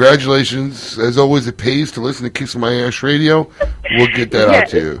job. Congratulations. As always, it pays to listen to Kiss My Ash Radio. We'll get that out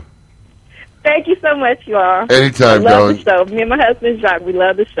to you. Thank you so much, you all. Anytime, I love darling. the show. Me and my husband, Jacques, we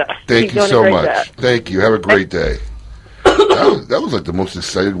love the show. Thank Keep you doing so a great much. job. Thank you. Have a great day. That was like the most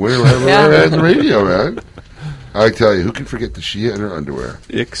excited winner I've ever had on the radio, man. I tell you, who can forget Toshia in her underwear?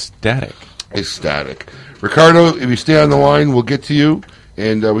 Ecstatic. Ricardo, if you stay on the line, we'll get to you.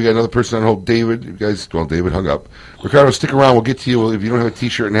 And we got another person on hold, David. You guys, David hung up. Ricardo, stick around. We'll get to you. If you don't have a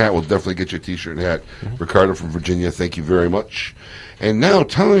T-shirt and hat, we'll definitely get you a T-shirt and hat. Mm-hmm. Ricardo from Virginia, thank you very much. And now,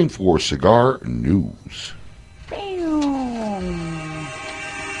 time for Cigar News.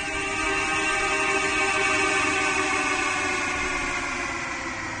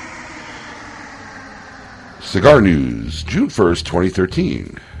 Cigar News, June 1st,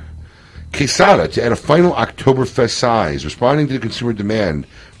 2013. Quesada to add a final Oktoberfest size. Responding to the consumer demand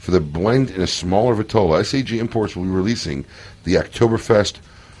for the blend in a smaller Vitola, SAG Imports will be releasing the Oktoberfest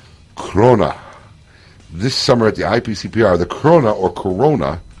Krone. This summer at the IPCPR, the Krone, or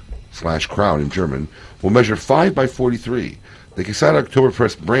Corona / Crown in German, will measure 5 by 43. The Quesada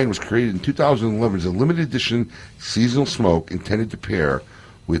Oktoberfest brand was created in 2011 as a limited edition seasonal smoke intended to pair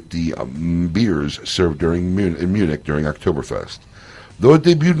with the beers served in Munich during Oktoberfest. Though it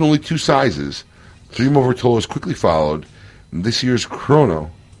debuted in only 2 sizes, 3 more Vitolas quickly followed. This year's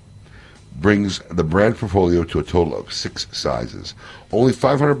Chrono brings the brand portfolio to a total of 6 sizes. Only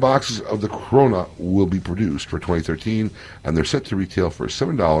 500 boxes of the Corona will be produced for 2013, and they're set to retail for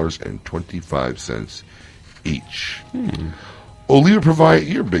 $7.25 each. Oliva provide.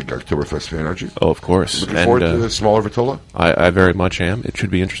 You're a big Oktoberfest fan, aren't you? Oh, of course. Looking forward to the smaller Vitola? I very much am. It should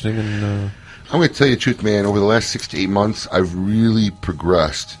be interesting. And I'm going to tell you the truth, man. Over the last 6 to 8 months, I've really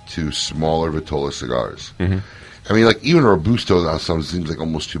progressed to smaller Vitola cigars. Mm-hmm. I mean, like, even a Robusto now seems like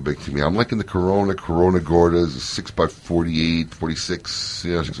almost too big to me. I'm liking the Corona Gordas, 6x48, 46,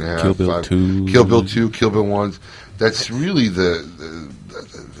 6.5. Kill Bill 5. 2. Kill Bill 2, Kill Bill 1s. That's really the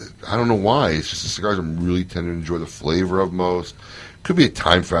I don't know why. It's just the cigars I'm really tend to enjoy the flavor of most. Could be a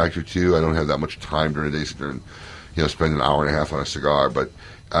time factor, too. I don't have that much time during the day to spend an hour and a half on a cigar, but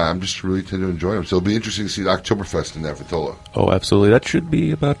I'm just really tend to enjoy them. So it'll be interesting to see the Oktoberfest in that Vitola. Oh, absolutely. That should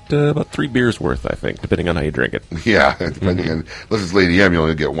be about 3 beers worth, I think, depending on how you drink it. Yeah, depending on... Unless it's Lady M, you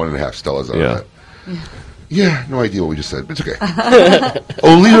only get 1.5 Stellas out of that. Yeah, no idea what we just said, but it's okay.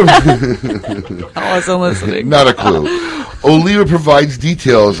 Oliva... I wasn't listening. Not a clue. Oliva provides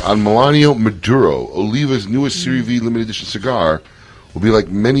details on Melanio Maduro. Oliva's newest Serie V limited edition cigar will be like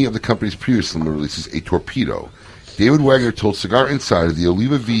many of the company's previous limited releases, a torpedo. David Wagner told Cigar Insider the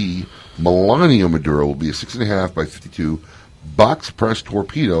Oliva V Melanio Maduro will be a 6.5 by 52 box-pressed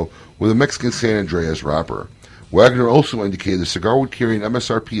torpedo with a Mexican San Andreas wrapper. Wagner also indicated the cigar would carry an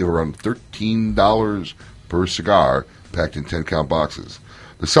MSRP of around $13 per cigar, packed in 10-count boxes.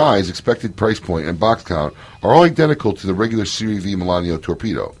 The size, expected price point, and box count are all identical to the regular Serie V Melanio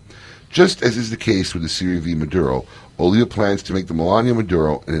Torpedo. Just as is the case with the Serie V Maduro, Oliva plans to make the Melanio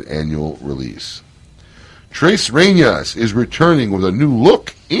Maduro an annual release. Tres Reñas is returning with a new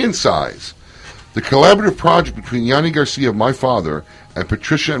look and size. The collaborative project between Yanni Garcia of My Father and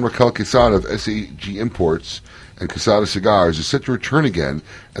Patricia and Raquel Quesada of SAG Imports and Quesada Cigars is set to return again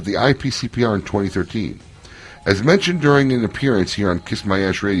at the IPCPR in 2013. As mentioned during an appearance here on Kiss My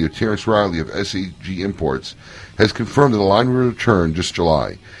Ash Radio, Terrence Riley of SAG Imports has confirmed that the line will return this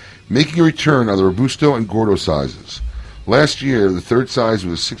July. Making a return are the Robusto and Gordo sizes. Last year, the third size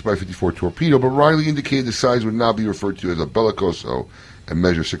was a 6x54 torpedo, but Riley indicated the size would now be referred to as a Bellicoso and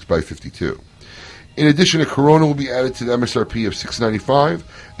measure 6x52. In addition, a Corona will be added to the MSRP of $6.95,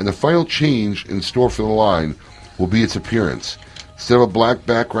 and the final change in store for the line will be its appearance. Instead of a black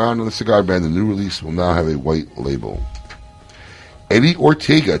background on the cigar band, the new release will now have a white label. Eddie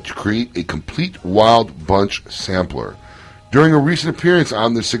Ortega to create a complete Wild Bunch sampler. During a recent appearance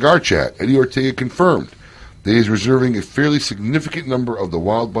on the Cigar Chat, Eddie Ortega confirmed that he is reserving a fairly significant number of the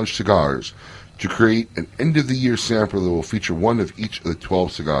Wild Bunch cigars to create an end-of-the-year sampler that will feature one of each of the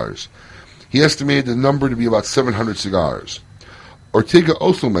 12 cigars. He estimated the number to be about 700 cigars. Ortega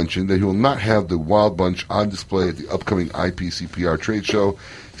also mentioned that he will not have the Wild Bunch on display at the upcoming IPCPR trade show,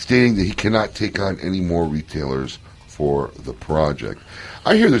 stating that he cannot take on any more retailers for the project.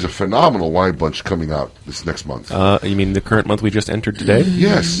 I hear there's a phenomenal Wild Bunch coming out this next month. You mean the current month we just entered today?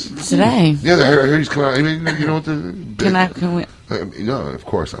 Yes. Today? Yeah, I heard he's coming out. I mean, you know what? Can we? No, of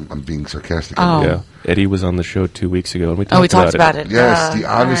course. I'm being sarcastic. Oh. Yeah. Eddie was on the show 2 weeks ago, and we talked about it. Yes, the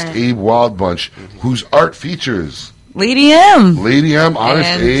Honest Abe Wild Bunch, whose art features Lady M,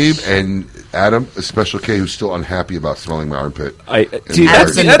 Honest Abe, and Adam, a Special K, who's still unhappy about smelling my armpit.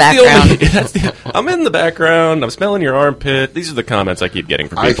 Adam's in the background. I'm in the background. I'm smelling your armpit. These are the comments I keep getting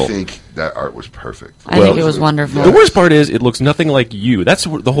from people. I think that art was perfect. I think it was wonderful. The worst part is it looks nothing like you. That's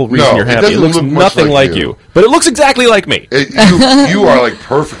the whole reason you're happy. It looks look nothing like you. But it looks exactly like me. You are like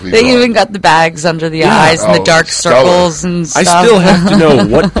perfectly They drawn. even got the bags under the eyes and the dark circles and stuff. I still have to know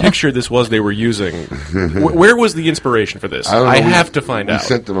what picture this was they were using. Where was the inspiration for this? I have to find out. We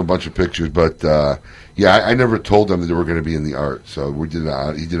sent them a bunch of pictures, but I never told them that they were going to be in the art. So he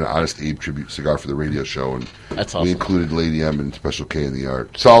did an Honest Abe tribute cigar for the radio show, and that's awesome. We included Lady M and Special K in the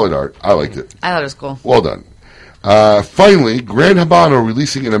art. Solid art. I liked it. I thought it was cool. Well done. Finally, Gran Habano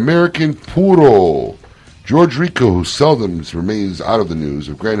releasing an American Puro. George Rico, who seldom remains out of the news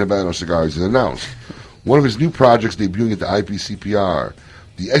of Gran Habano cigars, has announced one of his new projects debuting at the IPCPR,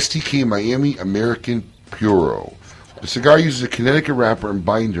 the STK Miami American Puro. The cigar uses a Connecticut wrapper and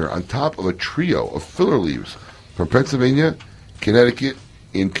binder on top of a trio of filler leaves from Pennsylvania, Connecticut,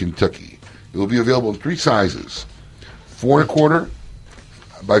 and Kentucky. It will be available in 3 sizes: 4 1/4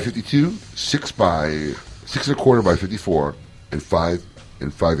 by 52, 6 1/4 by 54, and 5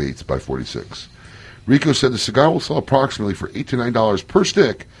 5/8 by 46. Rico said the cigar will sell approximately for $8 to $9 per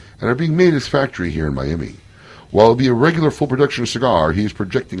stick and are being made at his factory here in Miami. While it will be a regular full production cigar, he is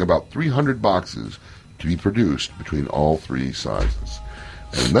projecting about 300 boxes to be produced between all 3 sizes.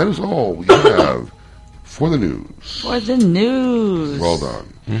 And that is all we have for the news. For the news. Well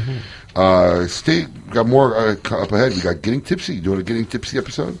done. Mm-hmm. Got more up ahead. We got Getting Tipsy. You doing a Getting Tipsy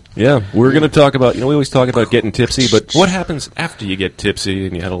episode? Yeah, we're going to talk about, we always talk about getting tipsy, but what happens after you get tipsy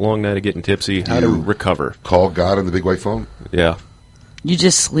and you had a long night of getting tipsy? How to recover? Call God on the big white phone? Yeah. You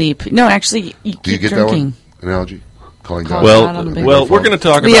just sleep. No, actually, you Do you keep get drinking. that one? Analogy? Calling Call God God on on the the big Well, white we're phone. going to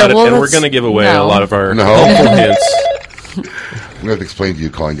talk Yeah, about well, it, and we're let's- going to give away no. a lot of our No. helpful hints. I'm going to have to explain to you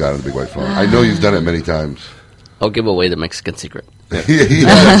calling God on the big white phone. I know you've done it many times. I'll give away the Mexican secret. Yeah,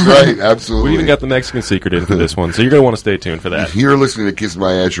 that's right. Absolutely. We even got the Mexican secret in for this one, so you're going to want to stay tuned for that. You're listening to Kiss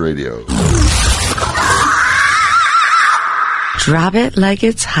My Ash Radio. Drop it like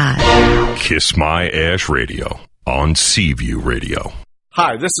it's hot. Kiss My Ash Radio on Seaview Radio.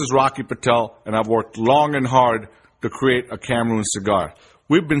 Hi, this is Rocky Patel, and I've worked long and hard to create a Cameroon cigar.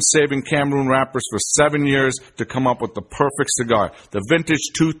 We've been saving Cameroon wrappers for 7 years to come up with the perfect cigar, the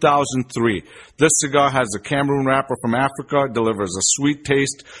Vintage 2003. This cigar has a Cameroon wrapper from Africa, delivers a sweet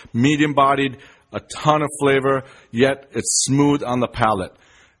taste, medium-bodied, a ton of flavor, yet it's smooth on the palate.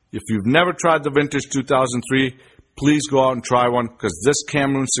 If you've never tried the Vintage 2003, please go out and try one, because this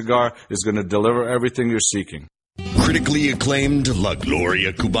Cameroon cigar is going to deliver everything you're seeking. Critically acclaimed La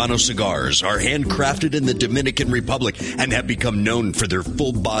Gloria Cubano cigars are handcrafted in the Dominican Republic and have become known for their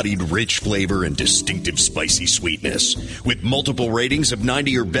full-bodied, rich flavor and distinctive spicy sweetness. With multiple ratings of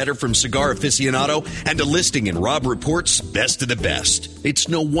 90 or better from Cigar Aficionado and a listing in Rob Report's Best of the Best, it's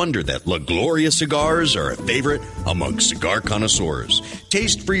no wonder that La Gloria cigars are a favorite among cigar connoisseurs.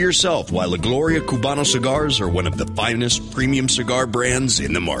 Taste for yourself why La Gloria Cubano cigars are one of the finest premium cigar brands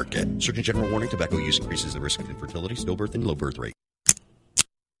in the market. Surgeon General warning: tobacco use increases the risk of infertility, stillbirth, and low birth rate.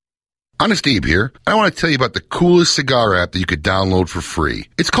 Honest Abe here. I want to tell you about the coolest cigar app that you could download for free.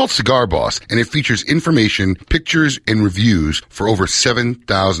 It's called Cigar Boss, and it features information, pictures, and reviews for over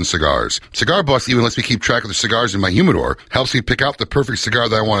 7,000 cigars. Cigar Boss even lets me keep track of the cigars in my humidor, helps me pick out the perfect cigar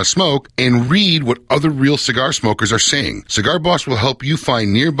that I want to smoke, and read what other real cigar smokers are saying. Cigar Boss will help you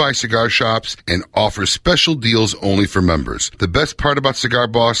find nearby cigar shops and offers special deals only for members. The best part about Cigar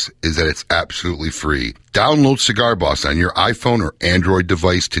Boss is that it's absolutely free. Download Cigar Boss on your iPhone or Android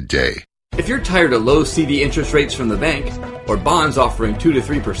device today. If you're tired of low CD interest rates from the bank, or bonds offering 2 to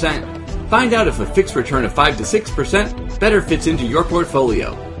 3%, find out if a fixed return of 5 to 6% better fits into your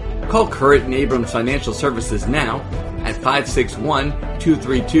portfolio. Call Current and Abrams Financial Services now at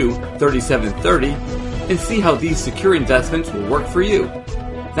 561-232-3730 and see how these secure investments will work for you.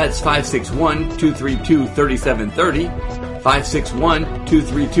 That's 561-232-3730,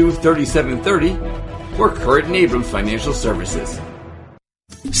 561-232-3730, or Current and Abrams Financial Services.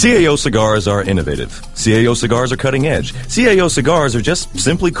 CAO cigars are innovative. CAO cigars are cutting edge. CAO cigars are just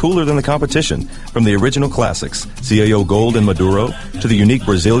simply cooler than the competition. From the original classics, CAO Gold and Maduro, to the unique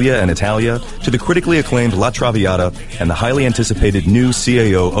Brasilia and Italia, to the critically acclaimed La Traviata, and the highly anticipated new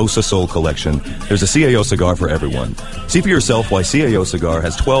CAO Osa Sol collection, there's a CAO cigar for everyone. See for yourself why CAO Cigar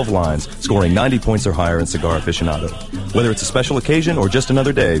has 12 lines, scoring 90 points or higher in Cigar Aficionado. Whether it's a special occasion or just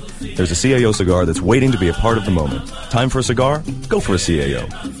another day, there's a CAO cigar that's waiting to be a part of the moment. Time for a cigar? Go for a CAO.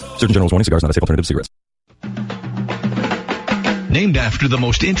 Surgeon General's warning: cigars not a safe alternative to cigarettes. Named after the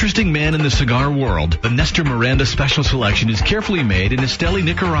most interesting man in the cigar world, the Nestor Miranda Special Selection is carefully made in Esteli,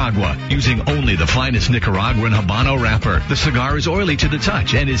 Nicaragua, using only the finest Nicaraguan Habano wrapper. The cigar is oily to the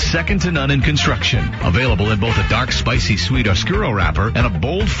touch and is second to none in construction. Available in both a dark, spicy, sweet Oscuro wrapper and a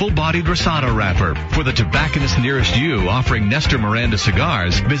bold, full-bodied Rosado wrapper. For the tobacconist nearest you offering Nestor Miranda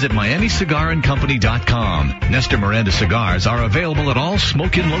cigars, visit MiamiCigarAndCompany.com. Nestor Miranda cigars are available at all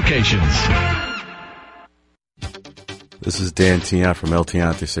smoke-in locations. This is Dan Tiant from El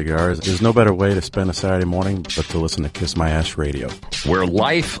Tiante Cigars. There's no better way to spend a Saturday morning but to listen to Kiss My Ash Radio, where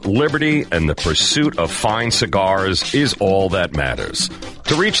life, liberty, and the pursuit of fine cigars is all that matters.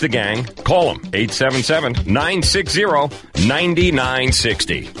 To reach the gang, call them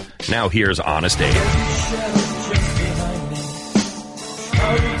 877-960-9960. Now here's Honest Abe.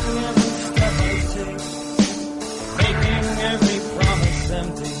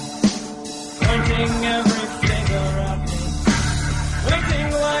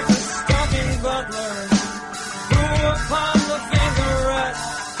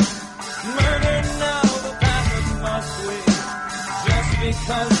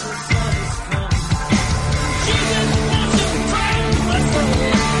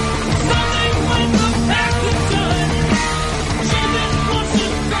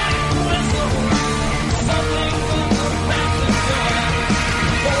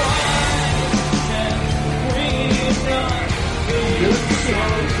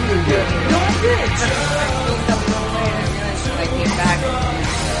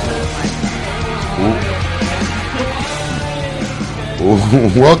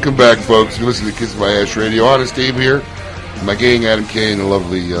 Welcome back, folks. You're listening to Kiss My Ash Radio. Honest Abe here. My gang, Adam K. and the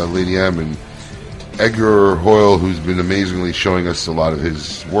lovely Lady M. And Edgar Hoyle, who's been amazingly showing us a lot of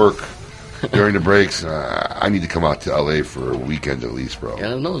his work during the breaks. I need to come out to L.A. for a weekend at least, bro. Yeah, I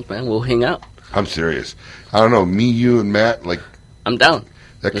don't know, man. We'll hang out. I'm serious. I don't know. Me, you, and Matt, like... I'm down.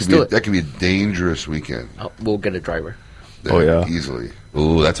 That Let's could be do it. that could be a dangerous weekend. We'll get a driver. Easily.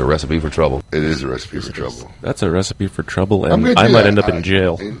 Ooh, that's a recipe for trouble. It is a recipe for trouble. That's a recipe for trouble, I'm and gonna I do might that. end up in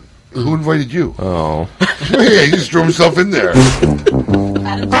jail. Who invited you? Oh. Yeah, he just threw himself in there.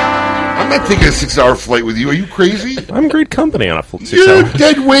 I'm not taking a 6-hour flight with you. Are you crazy? I'm great company on a 6 You're hour.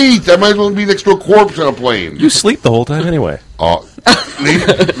 dead weight. I might as well be next to a corpse on a plane. You sleep the whole time anyway.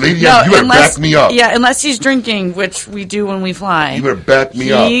 Lady, you better back me up. Yeah, unless he's drinking, which we do when we fly. You better back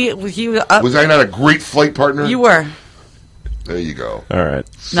me up. Was I not a great flight partner? You were. There you go. All right.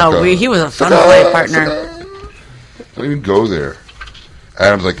 No, he was a fun flight partner. Don't even go there.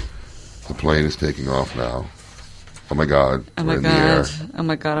 Adam's like, the plane is taking off now. Oh my God. Oh We're my in the air. God. Oh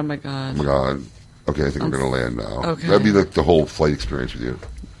my God. Oh my God. Oh my God. Okay, I think we're going to land now. Okay. That'd be like the whole flight experience with you.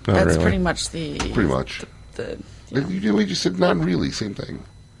 That's pretty much the... Pretty much. We just said not really, same thing.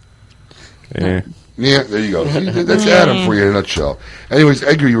 Yeah. Yeah, there you go. See, that's Adam for you in a nutshell. Anyways,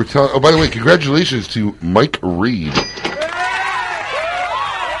 Edgar, you were telling... Oh, by the way, congratulations to Mike Reed.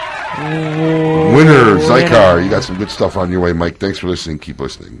 Winner, Zycar. You got some good stuff on your way, Mike. Thanks for listening. Keep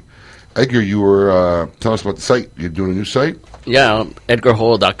listening. Edgar, you were telling us about the site. You're doing a new site? Yeah,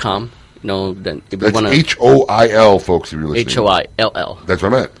 EdgarHoyle.com. You know, then if you That's want to... H-O-I-L, folks, if you're listening. H-O-I-L-L. That's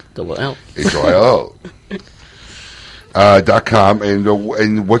what I meant. Double L. H-O-I-L. .com.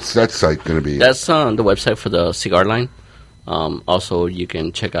 And what's that site going to be? That's the website for the cigar line. Also, you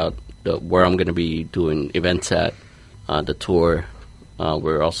can check out where I'm going to be doing events at, the tour.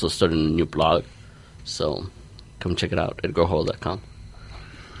 We're also starting a new blog. So come check it out, EdgarHoyle.com.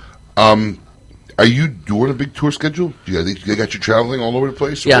 Are you doing a big tour schedule? They got you traveling all over the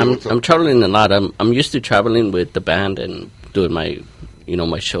place? Yeah, I'm traveling a lot. I'm used to traveling with the band and doing my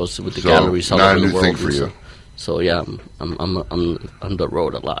shows with the galleries all not over a the new world. thing for you. So yeah, I'm on the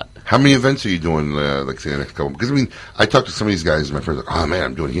road a lot. How many events are you doing, like, say, the next couple? Because, I mean, I talked to some of these guys, and my friends are like, oh, man,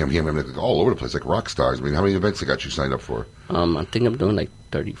 I'm doing here, I'm like, all over the place, like rock stars. I mean, how many events they got you signed up for? I think I'm doing like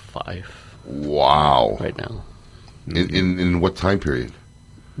 35. Wow. Right now. In what time period?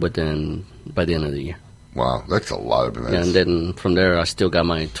 But then, by the end of the year. Wow, that's a lot of events. Yeah, and then from there, I still got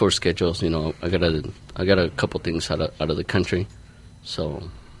my tour schedules. You know, I got a couple things out of the country. So...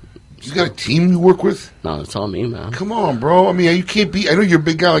 You got a team you work with? No, it's all me, man. Come on, bro. I mean, you can't be... I know you're a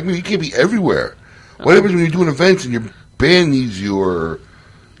big guy like me. You can't be everywhere. What happens when you're doing events and your band needs you or,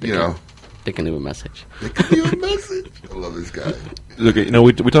 you know... They can leave a message. They can leave a message. I love this guy. Look,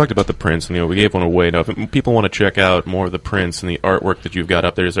 we talked about the prints, and we gave one away. Now, if people want to check out more of the prints and the artwork that you've got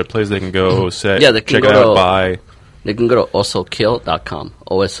up there, is there a place they can go, they can check go it out, buy? They can go to osokill.com,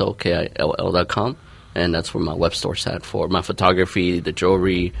 OSOKILL.com, and that's where my web store's at for my photography, the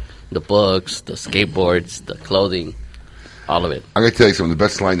jewelry, the books, the skateboards, the clothing, all of it. I'm going to tell you something. The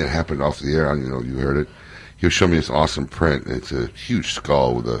best line that happened off the air, you heard it. He'll show me this awesome print. It's a huge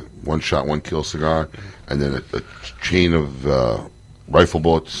skull with a one-shot, one-kill cigar, and then a chain of rifle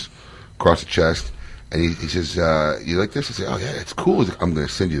bullets across the chest. And he says, you like this? I say, oh, yeah, it's cool. He's like, I'm going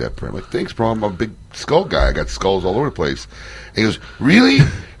to send you that print. I'm like, thanks, bro. I'm a big skull guy. I got skulls all over the place. And he goes, really?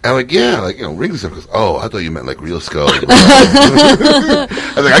 And I'm like, yeah, rings and stuff. He goes, oh, I thought you meant like real skulls. I was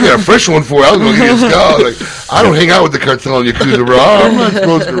like, I got a fresh one for you. I was going to give you a skull. Like, I don't hang out with the cartel and Yakuza, bro. I'm not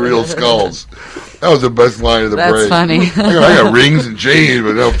supposed to real skulls. That was the best line of the break. That's funny. I got rings and chains,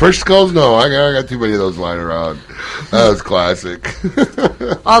 but no, fresh skulls, no. I got too many of those lying around. That was classic.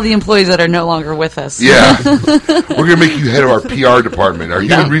 All the employees that are no longer with us. Yeah. We're going to make you head of our PR department, our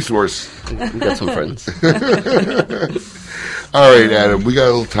human resource. We got some friends. All right, Adam, we got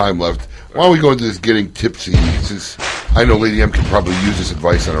a little time left. Why don't we go into this getting tipsy, since I know Lady M can probably use this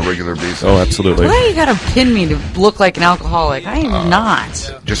advice on a regular basis. Oh, absolutely. Why you gotta pin me to look like an alcoholic? I am not.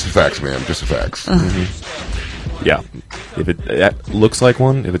 Just the facts, ma'am. Just the facts. Mm-hmm. Yeah. If it looks like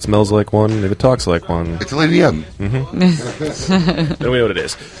one, if it smells like one, if it talks like one. It's a Lady M. Mm-hmm. Then we know what it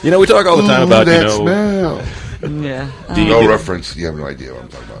is. We talk all the time about, that smell. Yeah. No reference. You have no idea what I'm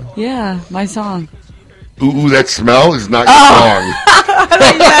talking about. Yeah, my song. Ooh, that smell is not your song.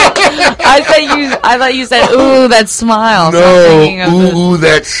 I thought you said, ooh, that smile. No, ooh,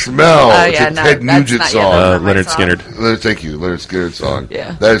 that smell. It's a Ted Nugent song. Leonard Skinner. Thank you, Leonard Skinner's song.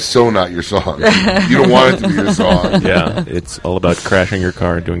 Yeah. That is so not your song. You don't want it to be your song. Yeah, it's all about crashing your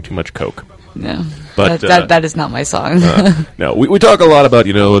car and doing too much coke. No, but that is not my song. No, we talk a lot about,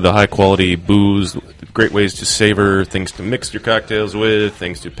 the high-quality booze, great ways to savor, things to mix your cocktails with,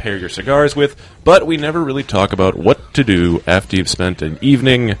 things to pair your cigars with, but we never really talk about what to do after you've spent an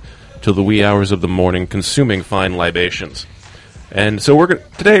evening till the wee hours of the morning consuming fine libations. And so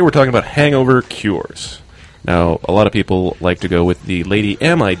today we're talking about hangover cures. Now, a lot of people like to go with the Lady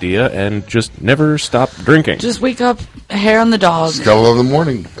M idea and just never stop drinking. Just wake up, hair on the dog. Stella in the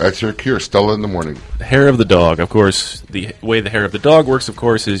morning. That's her cure. Stella in the morning. Hair of the dog. Of course, the way the hair of the dog works, of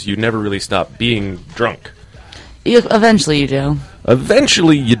course, is you never really stop being drunk. Eventually you do.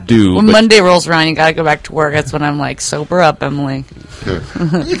 Eventually you do. When Monday rolls around, you gotta go back to work. That's when I'm like, sober up, Emily. Yeah.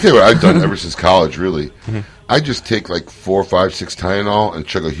 Let me tell you what I've done ever since college, really. Mm-hmm. I just take like 4, 5, 6 Tylenol and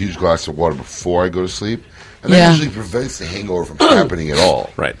chug a huge glass of water before I go to sleep. And that usually prevents the hangover from happening at all.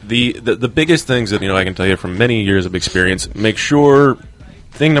 Right. The biggest things that I can tell you from many years of experience, make sure,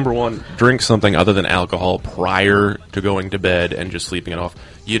 thing number one, drink something other than alcohol prior to going to bed and just sleeping it off.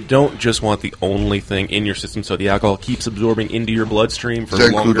 You don't just want the only thing in your system so the alcohol keeps absorbing into your bloodstream for longer. Does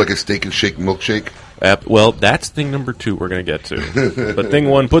that longer. include like a Steak and Shake milkshake? Well, that's thing number 2 we're going to get to. But thing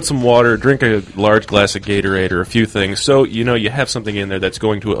 1, put some water, drink a large glass of Gatorade or a few things so you have something in there that's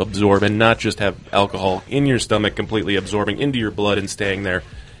going to absorb and not just have alcohol in your stomach completely absorbing into your blood and staying there.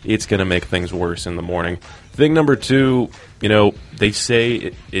 It's going to make things worse in the morning. Thing number 2, they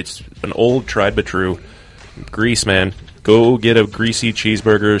say it's an old tried but true. Grease, man. Go get a greasy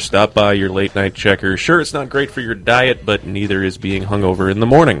cheeseburger, stop by your late-night checker. Sure, it's not great for your diet, but neither is being hungover in the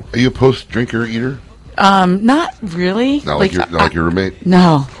morning. Are you a post-drinker eater? Not really. Not like your roommate?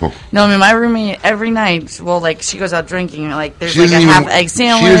 No. Oh. No, I mean, my roommate, every night, she goes out drinking, there's she like a half-egg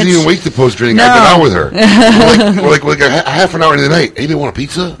sandwich. She doesn't even wait to post-drink. No. I've been out with her. like a half an hour into the night. Hey, you want a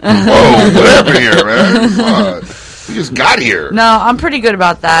pizza? Whoa, what happened here, man? We just got here. No, I'm pretty good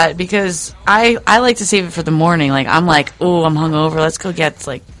about that because I like to save it for the morning. Like, I'm like, oh, I'm hungover. Let's go get,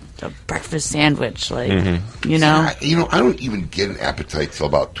 a breakfast sandwich. I don't even get an appetite till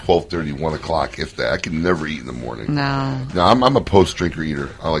about 12:30, 1 o'clock, if that. I can never eat in the morning. No. No, I'm a post-drinker eater.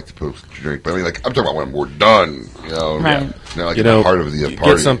 I like to post-drink. But I'm talking about when we're done. Right. The heart of the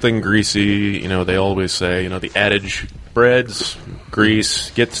party. Get something greasy. They always say, the adage, breads,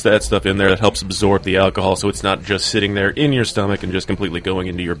 grease, gets that stuff in there that helps absorb the alcohol so it's not just sitting there in your stomach and just completely going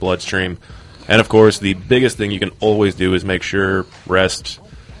into your bloodstream. And, of course, the biggest thing you can always do is make sure, rest,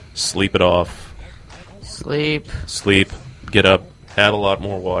 sleep it off. Sleep, get up, have a lot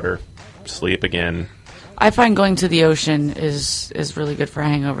more water, sleep again. I find going to the ocean is really good for a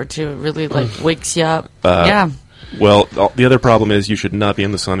hangover, too. It really, wakes you up. Yeah. Well, the other problem is you should not be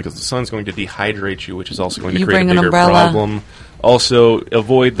in the sun because the sun's going to dehydrate you, which is also going to create a bigger problem. Also,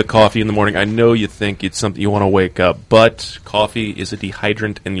 avoid the coffee in the morning. I know you think it's something you want to wake up, but coffee is a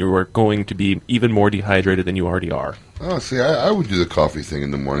dehydrant, and you are going to be even more dehydrated than you already are. Oh, see, I would do the coffee thing in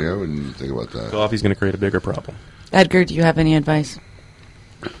the morning. I wouldn't even think about that. Coffee's going to create a bigger problem. Edgar, do you have any advice?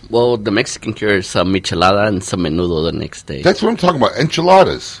 Well, the Mexican cure is some michelada and some menudo the next day. That's what I'm talking about,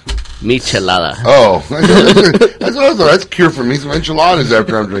 enchiladas. Michelada. Oh, that's what I thought. That's cure for me. Some enchiladas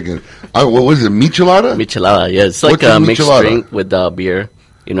after I'm drinking. What was it, michelada? Michelada, yeah. It's like a mixed drink with beer.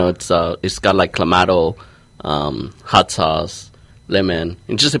 It's got like clamato, hot sauce, lemon.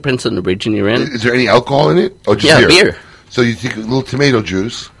 It just depends on the region you're in. Is there any alcohol in it? Oh, just beer. So you take a little tomato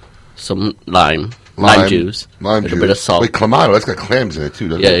juice. Some lime juice. Lime juice. A bit of salt. Wait, clamato, that's got clams in it too,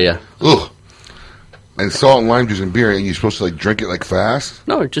 doesn't it? Yeah. Ugh. And salt and lime juice and beer, and you're supposed to drink it fast?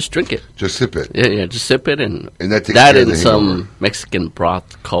 No, just drink it. Just sip it. Yeah, just sip it, and that takes care of the some hangover. Mexican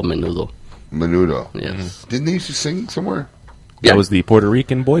broth called menudo. Menudo. Yes. Mm-hmm. Didn't they used to sing somewhere? That was the Puerto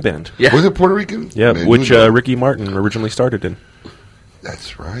Rican boy band. Yeah. Was it Puerto Rican? Yeah, Menudo. which Ricky Martin originally started in.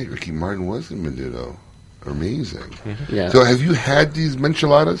 That's right. Ricky Martin was in Menudo. Amazing. Mm-hmm. Yeah. So have you had these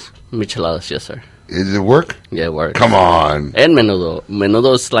micheladas? Micheladas, yes, sir. Does it work? Yeah, it works. Come on. And menudo.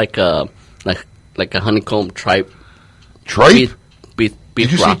 Menudo is like a honeycomb tripe. Tripe? Beef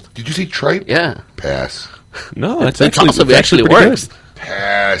broth. Did you say tripe? Yeah. Pass. No, it actually works.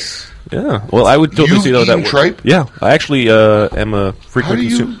 Pass. Yeah. Well, I would totally see that tripe? Yeah. I actually am a frequent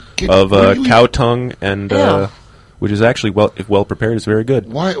consumer of cow tongue, and which is actually if well prepared, is very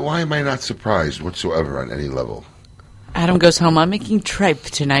good. Why am I not surprised whatsoever on any level? Adam goes home. I'm making tripe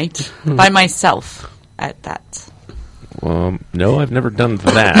tonight by myself at that. No, I've never done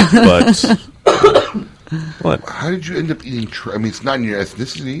that, but... What? How did you end up eating tripe? I mean, it's not in your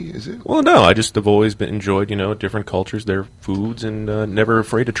ethnicity, is it? Well, no. I just have always enjoyed, different cultures, their foods, and never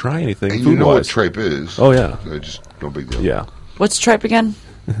afraid to try anything. And you know what tripe is. Oh, yeah. So just no big deal. Yeah. What's tripe again?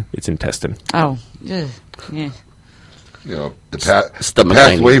 It's intestine. Oh. Yeah. The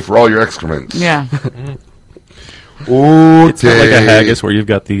pathway for all your excrements. Yeah. It's not like a haggis where you've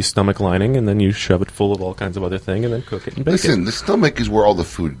got the stomach lining and then you shove it full of all kinds of other thing and then cook it and bake Listen, it. the stomach is where all the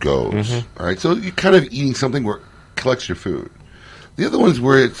food goes. All right, so you're kind of eating something where it collects your food. The other one's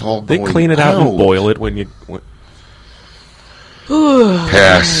where it's all They going clean it out and boil it when you...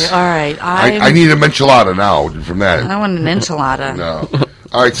 Pass. All right. I need a enchilada now from that. I want an enchilada. No.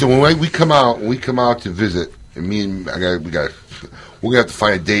 All right. So when we come out to visit, and me and we're gonna have to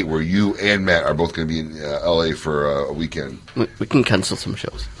find a date where you and Matt are both gonna be in L.A. for a weekend. We can cancel some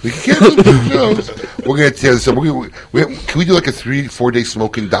shows. We can cancel some shows. We're gonna tell so. Can we do like a 3-4 day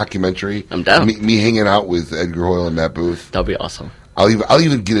smoking documentary? I'm down. Me hanging out with Edgar Hoyle and Matt Booth. That'll be awesome. I'll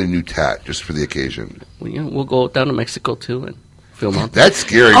even get a new tat just for the occasion. We'll go down to Mexico too and film out. That's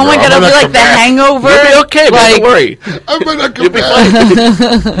scary. Oh my bro. God! It'll be like The Hangover. You'll be okay, man. Don't worry. I might not come You'll be back. fine.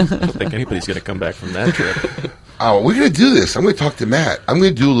 I don't think anybody's going to come back from that trip. Oh, we're gonna do this. I'm gonna talk to Matt. I'm gonna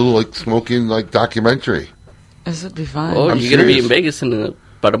do a little like smoking like documentary. This would be fun. Oh, I'm you're going to be serious. in Vegas in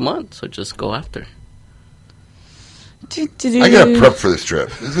about a month, so just go after. I gotta prep for this trip.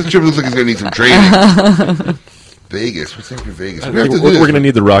 This trip looks like it's gonna need some training. Vegas. What's after Vegas? We're going to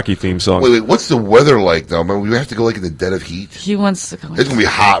need the Rocky theme song. Wait. What's the weather like though? Man, we have to go like in the dead of heat. He wants to go. It's gonna be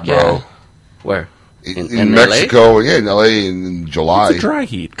hot, bro. Yeah. Where? In Mexico, yeah, in LA in July. It's a dry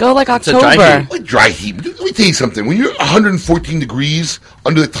heat. Go like It's a dry October. heat. What dry heat? Let me tell you something. When you're 114 degrees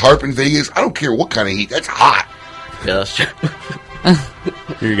under the tarp in Vegas, I don't care what kind of heat. That's hot. Yeah, that's true.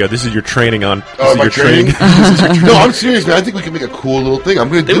 Here you go. This is your training on. Oh, my your training? No, I'm serious, man. I think we can make a cool little thing. I'm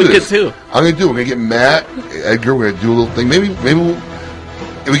going to do we this. could too. I'm going to do it. We're going to get Matt, Edgar. We're going to do a little thing. Maybe we'll,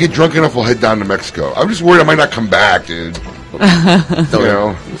 if we get drunk enough, we'll head down to Mexico. I'm just worried I might not come back, dude. You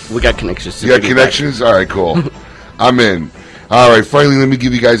know, we got connections. you got connections? All right, cool. I'm in. All right, finally, let me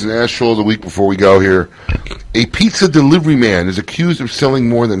give you guys an ass show of the week before we go here. A pizza delivery man is accused of selling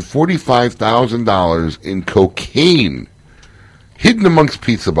more than $45,000 in cocaine hidden amongst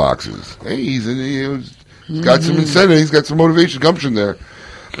pizza boxes. Hey, he's got some incentive. He's got some motivation, gumption there.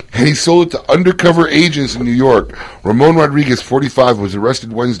 And he sold it to undercover agents in New York. Ramon Rodriguez, 45, was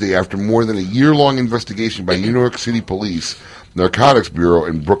arrested Wednesday after more than a year-long investigation by New York City Police Narcotics Bureau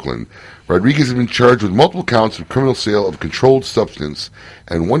in Brooklyn. Rodriguez has been charged with multiple counts of criminal sale of a controlled substance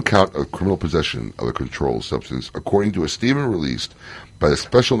and one count of criminal possession of a controlled substance, according to a statement released by the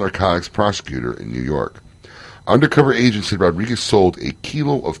Special Narcotics Prosecutor in New York. Undercover agents said Rodriguez sold a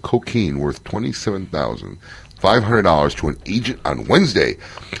kilo of cocaine worth $27,500 to an agent on Wednesday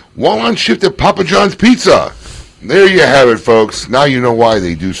while on shift at Papa John's Pizza. There you have it, folks. Now you know why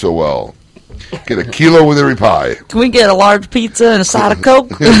they do so well. Get a kilo with every pie. Can we get a large pizza and a side of Coke?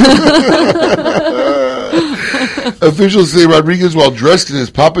 Officials say Rodriguez, while dressed in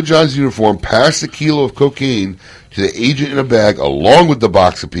his Papa John's uniform, passed a kilo of cocaine to the agent in a bag along with the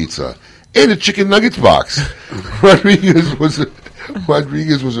box of pizza and a chicken nuggets box. Rodriguez was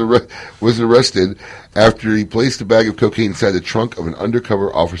arrested after he placed the bag of cocaine inside the trunk of an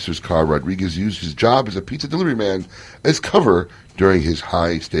undercover officer's car. Rodriguez used his job as a pizza delivery man as cover during his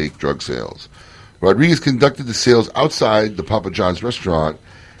high-stake drug sales. Rodriguez conducted the sales outside the Papa John's restaurant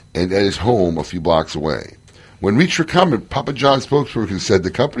and at his home a few blocks away. When reached for comment, Papa John's spokesperson said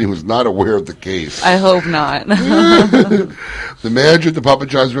the company was not aware of the case. I hope not. The manager at the Papa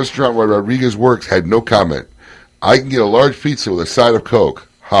John's restaurant where Rodriguez works had no comment. I can get a large pizza with a side of Coke.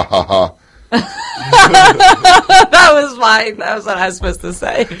 Ha ha ha. That was fine. That was what I was supposed to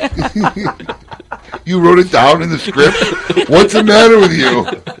say. You wrote it down in the script? What's the matter with you?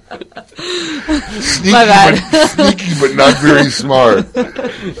 Sneaky but not very smart.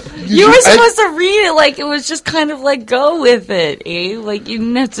 You were supposed to read it like it was just kind of like go with it, eh? Like you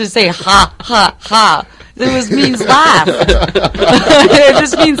didn't have to say ha ha ha. It means laugh. It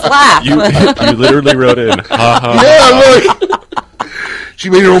just means laugh. You literally wrote it in ha ha. Yeah, look. She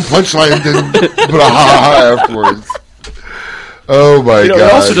made her own punchline and then put a ha ha afterwards. Oh my God!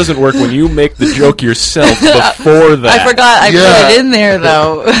 It also doesn't work when you make the joke yourself before that. I forgot I put it in there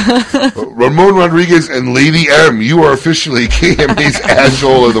though. Ramon Rodriguez and Lady M, you are officially KMA's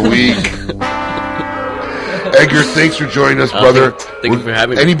asshole of the week. Edgar, thanks for joining us, brother. Thank you for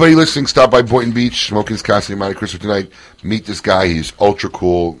having me. Anybody listening, stop by Boynton Beach, Smoking's Casa de Monte Cristo tonight. Meet this guy. He's ultra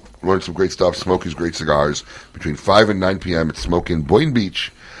cool. Learn some great stuff. Smoke his great cigars between 5 and 9 p.m. at Smoking Boynton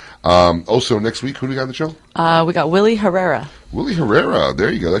Beach. Also, next week, who do we got on the show? We got Willie Herrera. Willie Herrera. There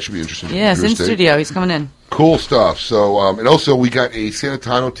you go. That should be interesting. Yes, in studio. He's coming in. Cool stuff. So, and also we got a San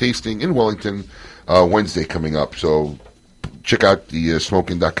Antonio tasting in Wellington Wednesday coming up. So check out the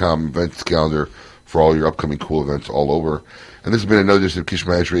smoking.com events calendar for all your upcoming cool events all over. And this has been another edition of Kiss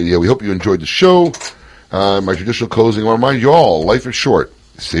My Ash Radio. We hope you enjoyed the show. My traditional closing, I want to remind you all, life is short.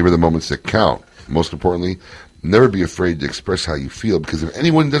 Savor the moments that count. Most importantly, never be afraid to express how you feel, because if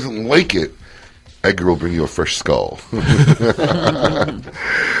anyone doesn't like it, Edgar will bring you a fresh skull.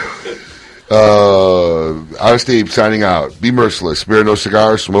 Honest Abe signing out. Be merciless. Spare no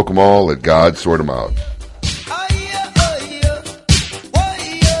cigars. Smoke them all. Let God sort them out.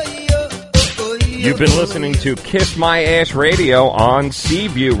 You've been listening to Kiss My Ash Radio on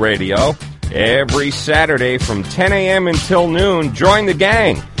Seaview Radio. Every Saturday from 10 a.m. until noon, join the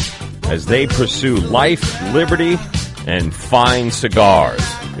gang as they pursue life, liberty, and fine cigars.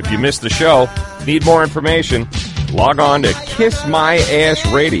 If you missed the show, need more information, log on to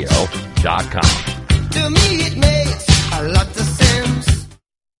KissMyAshRadio.com. To me it makes a lot of